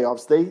Greek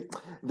playoffs,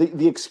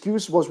 the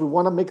excuse was we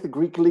want to make the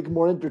Greek league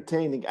more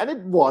entertaining, and it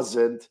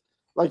wasn't.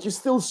 Like, you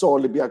still saw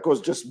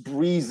Olympiacos just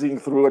breezing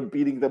through and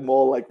beating them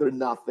all like they're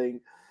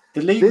nothing.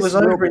 The league was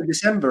over in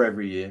December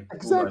every year.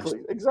 Exactly,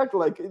 almost. exactly.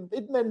 Like,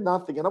 it meant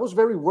nothing. And I was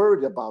very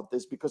worried about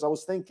this because I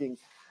was thinking,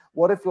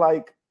 what if,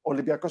 like,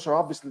 Olympiacos are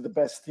obviously the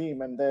best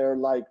team and they're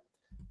like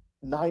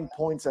 9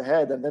 points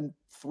ahead, and then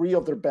 3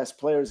 of their best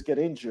players get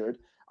injured,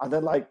 and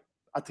then like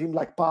a team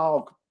like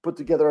PAOK put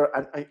together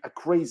a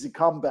crazy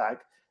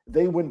comeback,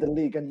 they win the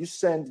league, and you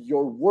send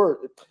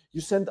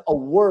a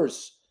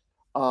worse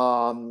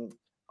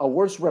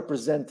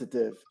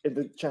representative in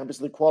the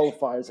Champions League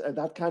qualifiers, and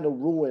that kind of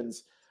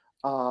ruins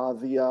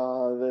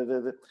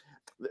that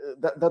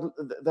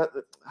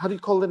how do you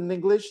call it in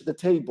English? The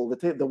table, the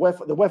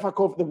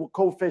UEFA the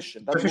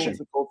coefficient. That ruins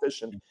the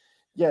coefficient.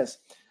 Yes,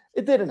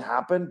 it didn't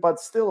happen, but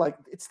still, like,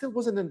 it still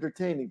wasn't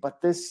entertaining.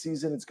 But this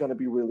season, it's going to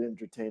be really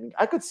entertaining.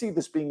 I could see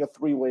this being a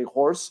three-way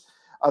race.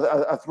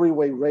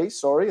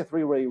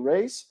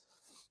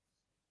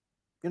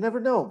 You never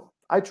know.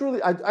 I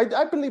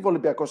believe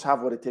Olympiacos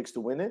have what it takes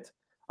to win it.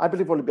 I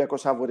believe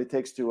Olympiacos have what it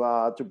takes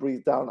to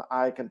breathe down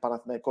AEK and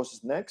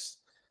Panathinaikos' necks.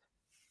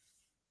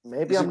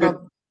 Maybe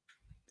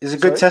It's a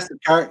good test of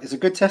character. It's a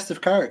good test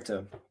of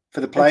character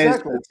for the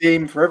players, for the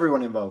team, for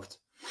everyone involved.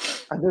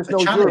 And there's no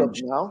Europe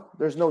now.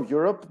 There's no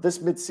Europe.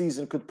 This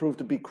mid-season could prove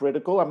to be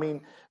critical. I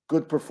mean,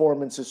 good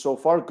performances so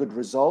far, good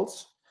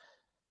results.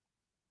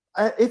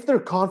 If their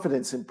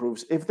confidence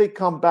improves, if they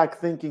come back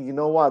thinking, you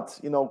know what,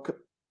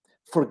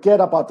 forget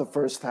about the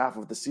first half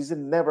of the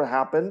season, never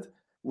happened.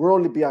 We're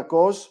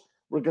Olympiacos.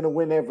 We're going to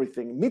win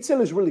everything. Mitchell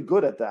is really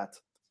good at that.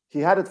 He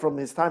had it from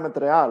his time at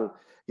Real.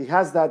 He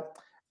has that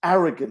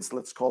arrogance,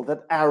 let's call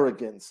that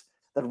arrogance,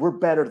 that we're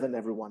better than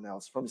everyone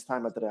else from his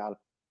time at Real.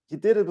 He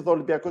did it with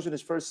Olympiacos in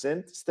his first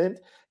stint.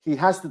 He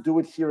has to do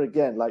it here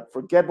again. Like,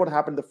 forget what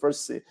happened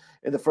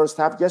in the first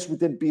half. Yes, we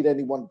didn't beat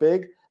anyone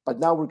big, but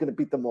now we're going to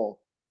beat them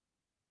all.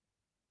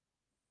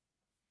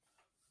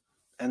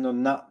 And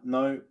on that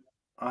note,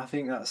 I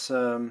think that's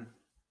a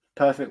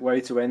perfect way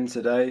to end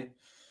today.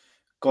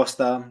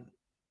 Costa,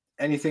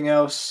 anything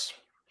else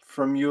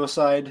from your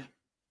side?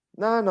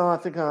 No. I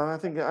think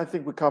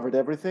we covered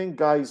everything.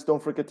 Guys,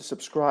 don't forget to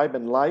subscribe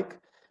and like.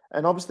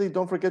 And obviously,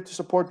 don't forget to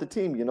support the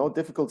team.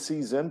 Difficult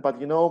season, but,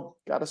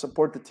 got to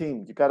support the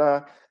team. You got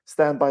to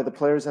stand by the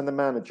players and the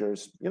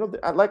managers.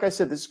 Like I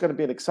said, this is going to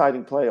be an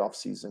exciting playoff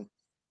season.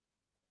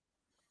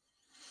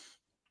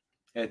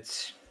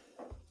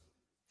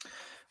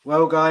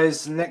 Well,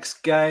 guys,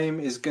 next game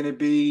is going to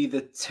be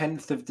the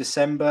 10th of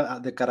December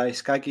at the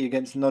Karaiskaki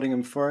against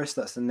Nottingham Forest.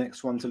 That's the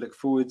next one to look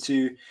forward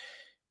to.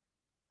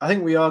 I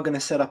think we are going to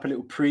set up a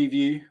little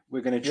preview.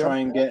 We're going to try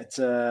and get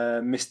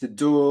Mr.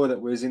 Dorr,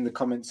 that was in the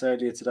comments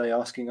earlier today,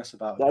 asking us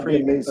about a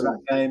preview for that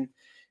game.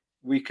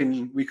 We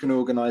can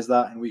organise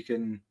that, and we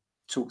can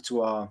talk to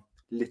our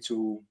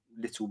little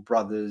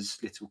brothers,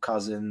 little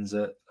cousins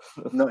at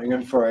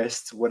Nottingham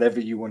Forest, whatever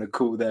you want to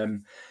call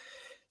them.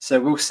 So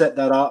we'll set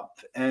that up,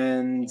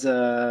 and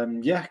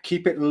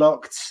keep it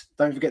locked.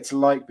 Don't forget to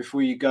like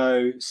before you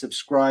go.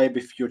 Subscribe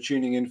if you're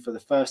tuning in for the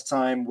first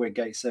time. We're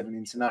Gate 7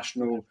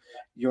 International,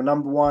 your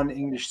number one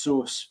English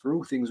source for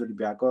all things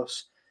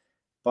Olympiacos,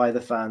 by the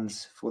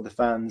fans, for the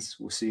fans.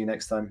 We'll see you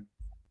next time.